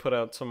maybe gonna put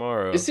out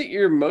tomorrow. Is it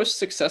your most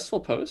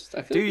successful post?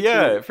 I feel Dude,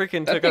 yeah, it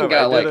freaking took off.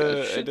 Got like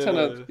a shit ton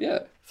of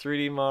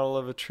 3D model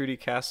of a Trudy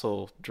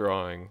Castle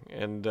drawing.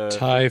 And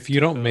Ty, if you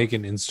don't make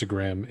an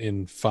Instagram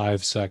in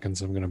 5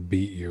 seconds, I'm gonna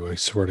beat you. I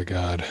swear to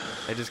God.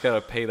 I just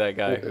gotta pay that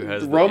guy who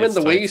has Roman.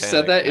 The way you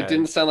said that, it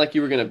didn't sound like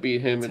you were gonna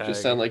beat him. It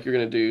just sounded like you're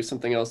gonna do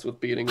something else with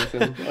beating with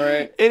him. All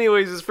right.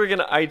 Anyways, it's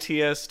freaking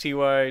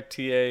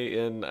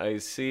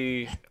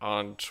ITSTYTANIC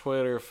on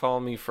Twitter.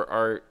 Follow me for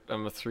art.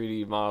 I'm a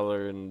 3D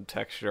modeler and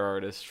texture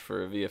artist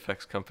for a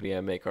VFX company.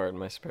 I make art in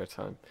my spare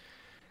time.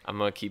 I'm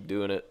gonna keep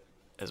doing it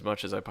as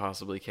much as I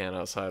possibly can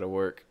outside of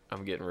work.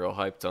 I'm getting real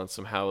hyped on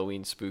some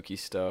Halloween spooky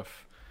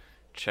stuff.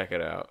 Check it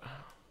out.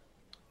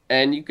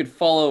 And you could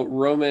follow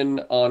Roman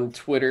on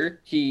Twitter.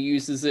 He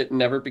uses it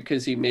never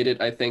because he made it,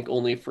 I think,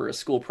 only for a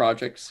school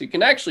project. So you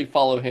can actually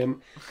follow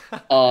him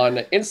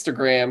on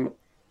Instagram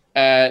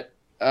at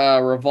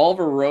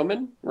Revolver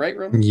Roman, right,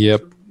 Roman?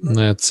 Yep,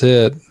 that's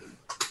it.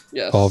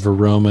 Yes. Revolver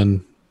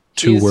Roman.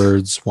 2 He's-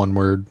 words, 1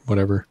 word,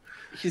 whatever.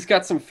 He's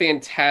got some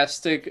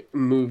fantastic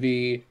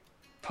movie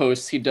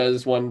posts. He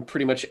does one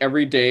pretty much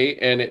every day,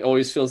 and it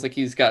always feels like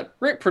he's got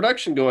great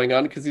production going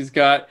on because he's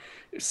got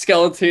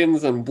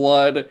skeletons and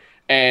blood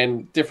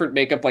and different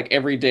makeup like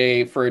every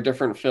day for a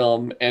different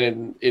film,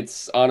 and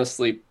it's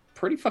honestly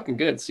pretty fucking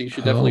good. So you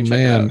should definitely check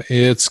it out.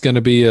 It's going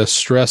to be a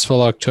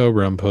stressful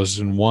October. I'm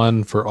posting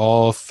one for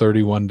all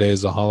 31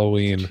 days of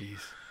Halloween. Jeez.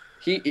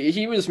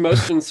 He was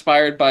most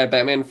inspired by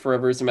Batman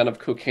Forever's amount of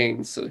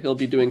cocaine, so he'll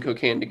be doing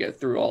cocaine to get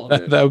through all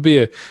of it. That'd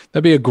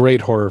be a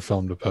great horror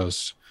film to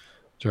post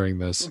during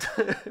this.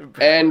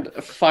 And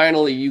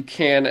finally, you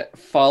can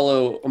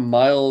follow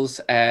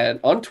Miles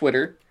on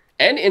Twitter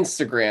and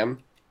Instagram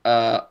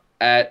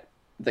at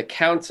the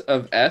Count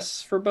of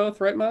S for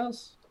both, right,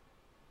 Miles?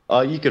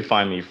 You could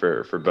find me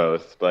for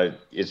both, but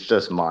it's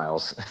just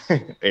Miles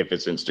if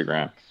it's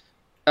Instagram.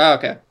 Oh,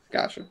 okay,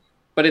 gotcha.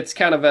 But it's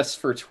Count of S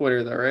for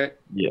Twitter, though, right?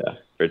 Yeah,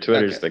 for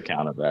Twitter's Okay. the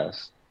Count of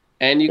S.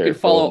 And you can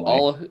follow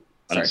all of...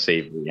 Sorry.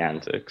 Unsavory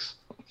antics.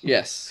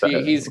 Yes,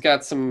 he's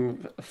got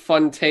some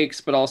fun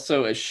takes, but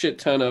also a shit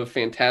ton of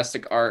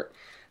fantastic art.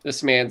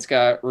 This man's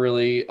got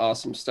really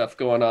awesome stuff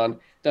going on.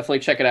 Definitely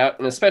check it out,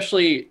 and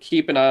especially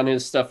keep an eye on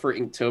his stuff for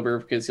Inktober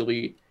because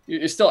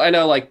you're still. I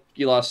know, like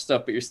you lost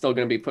stuff, but you're still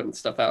going to be putting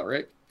stuff out,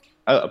 right?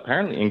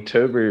 Apparently,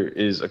 Inktober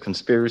is a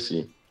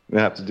conspiracy. We're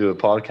gonna have to do a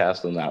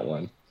podcast on that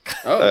one.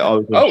 I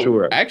Oh, wasn't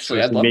sure. actually,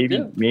 So I'd love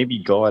to. maybe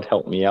God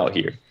help me out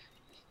here.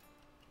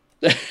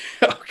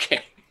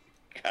 Okay,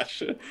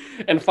 gotcha.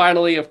 And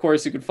finally, of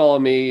course, you can follow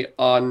me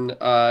on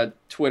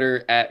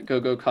Twitter at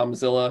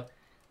GoGoComzilla.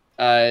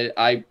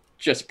 I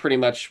just pretty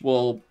much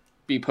will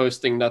be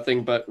posting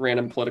nothing but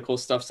random political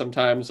stuff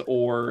sometimes,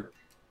 or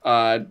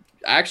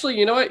actually,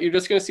 you know what? You're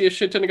just gonna see a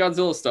shit ton of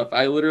Godzilla stuff.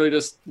 I literally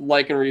just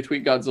like and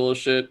retweet Godzilla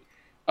shit.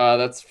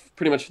 That's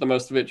pretty much for the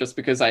most of it, just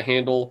because I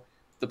handle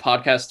the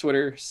podcast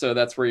Twitter, so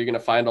that's where you're gonna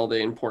find all the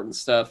important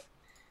stuff.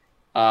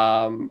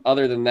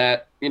 Other than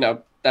that,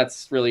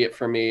 that's really it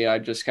for me. I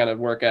just kind of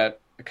work at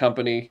a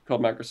company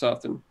called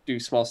Microsoft and do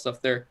small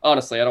stuff there.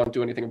 Honestly, I don't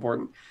do anything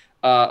important.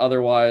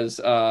 Otherwise,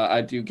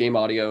 I do game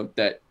audio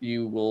that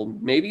you will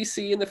maybe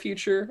see in the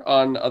future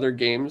on other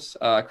games.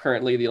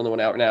 Currently, the only one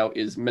out now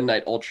is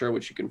Midnight Ultra,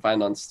 which you can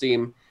find on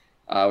Steam,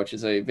 which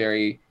is a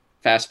very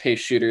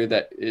fast-paced shooter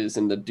that is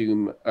in the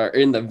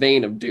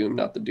vein of Doom,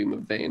 not the Doom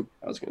of Vein.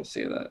 I was going to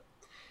say that,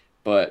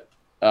 but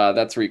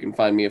that's where you can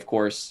find me, of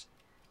course.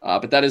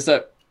 But that is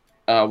it.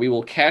 We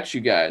will catch you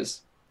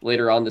guys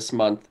later on this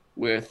month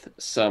with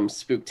some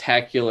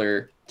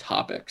spooktacular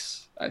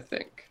topics, I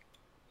think.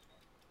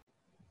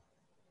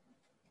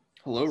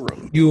 Hello,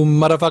 Roman. You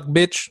motherfuck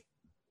bitch.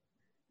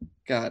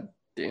 God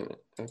damn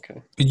it.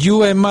 Okay.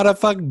 You a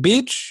motherfuck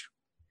bitch.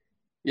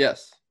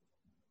 Yes.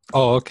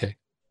 Oh, okay.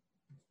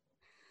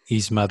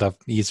 He's motherfuck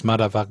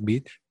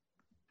bitch.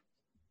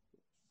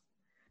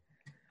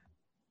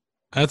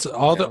 That's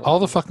all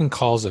the fucking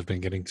calls I've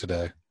been getting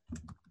today.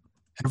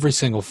 Every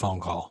single phone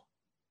call.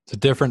 It's a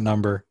different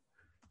number.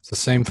 It's the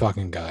same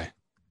fucking guy.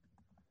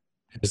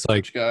 It's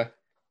like Which guy?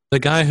 the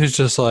guy who's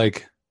just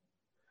like,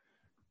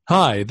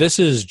 "Hi, this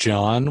is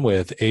John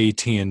with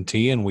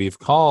AT&T, and we've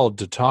called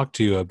to talk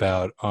to you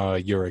about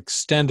your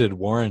extended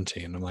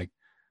warranty." And I'm like,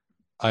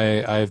 I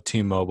have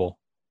T-Mobile.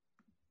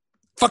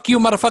 Fuck you,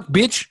 motherfucker,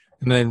 bitch.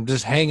 And then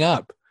just hang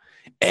up.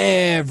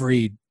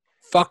 Every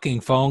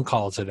fucking phone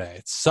call today.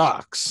 It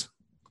sucks.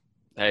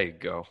 There you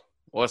go.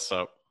 What's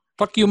up?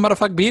 Fuck you,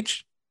 motherfucker,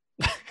 bitch.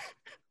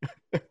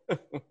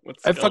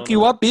 What's I going fuck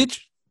you on? up,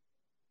 bitch.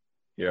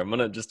 Here, I'm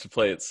gonna just to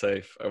play it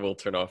safe. I will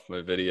turn off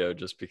my video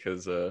just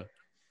because I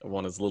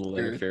want as little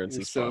interference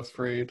You're as so possible.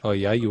 afraid. Oh,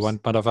 yeah? You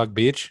want motherfucker,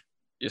 bitch?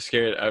 You're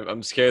scared.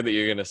 I'm scared that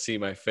you're gonna see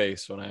my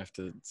face when I have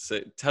to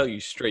tell you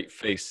straight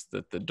face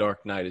that The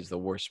Dark Knight is the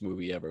worst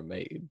movie ever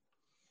made.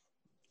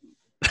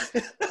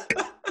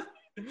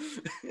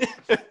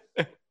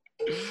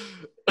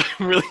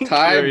 I'm really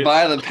Tied curious.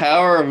 by the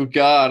power of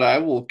God, I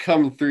will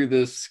come through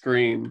this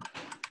screen.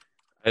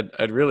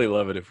 I'd really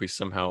love it if we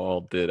somehow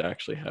all did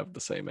actually have the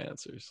same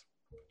answers.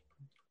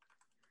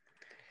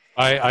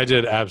 I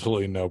did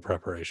absolutely no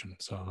preparation,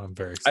 so I'm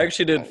very I excited.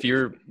 actually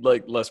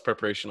did less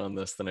preparation on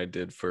this than I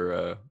did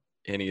for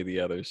any of the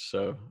others.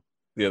 So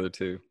the other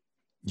two.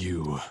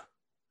 You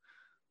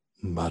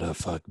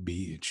motherfuck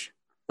bitch.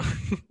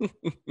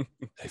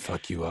 I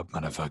fuck you up,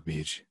 motherfuck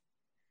bitch.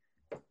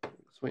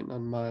 Just waiting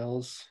on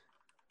Miles.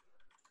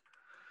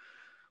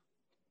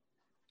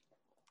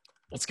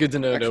 It's good to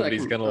know Actually,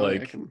 nobody's gonna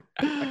like. I can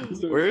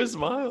Where is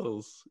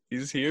Miles?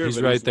 He's here. He's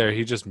but right there.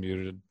 He just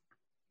muted.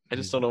 I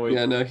just don't know where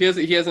Yeah, no, he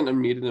hasn't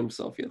unmuted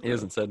himself yet. he though.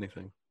 hasn't said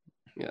anything.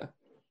 Yeah.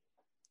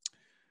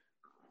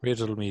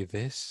 Riddle me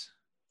this,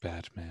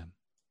 Batman.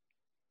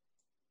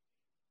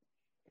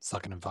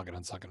 Sucking and fucking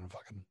and sucking and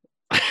fucking.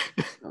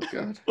 Oh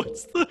God.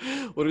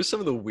 What are some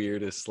of the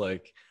weirdest,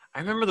 like, I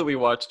remember that we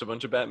watched a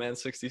bunch of Batman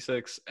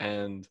 66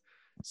 and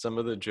some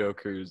of the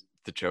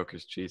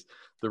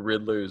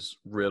Riddler's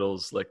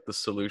riddles, like the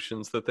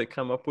solutions that they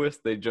come up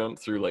with, they jump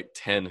through like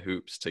 10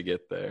 hoops to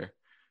get there.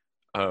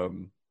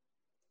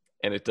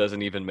 and it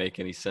doesn't even make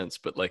any sense,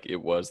 but like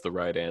it was the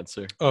right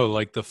answer. Oh,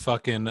 like the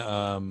fucking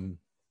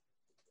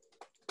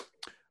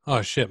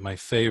oh shit, my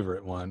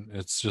favorite one.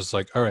 It's just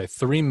like, all right,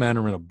 3 men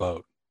are in a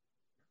boat.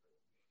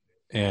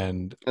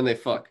 And they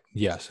fuck.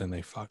 Yes, and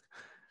they fuck.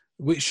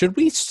 Should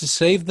we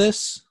save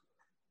this?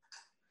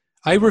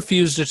 I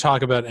refuse to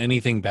talk about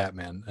anything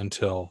Batman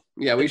until.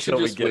 Yeah, we should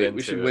Until we just get wait. into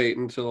We should it. wait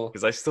until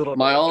Because I still don't.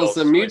 Miles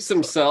know unmutes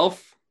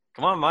himself.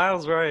 Come on,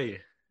 Miles, right?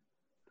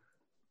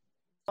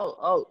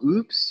 Oh,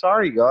 oops.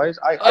 Sorry, guys.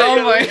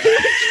 Oh my!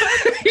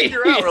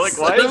 Figure out. We're like,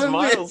 why Son is of a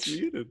Miles bitch.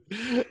 muted?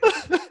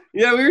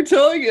 Yeah, we were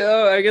telling you.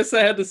 Oh, I guess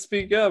I had to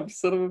speak up.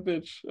 Son of a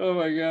bitch. Oh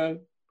my god.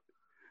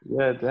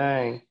 Yeah,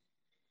 dang.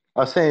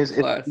 I was saying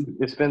Classic.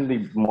 it's been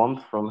the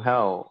month from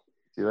hell.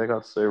 Dude, I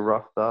got so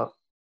roughed up.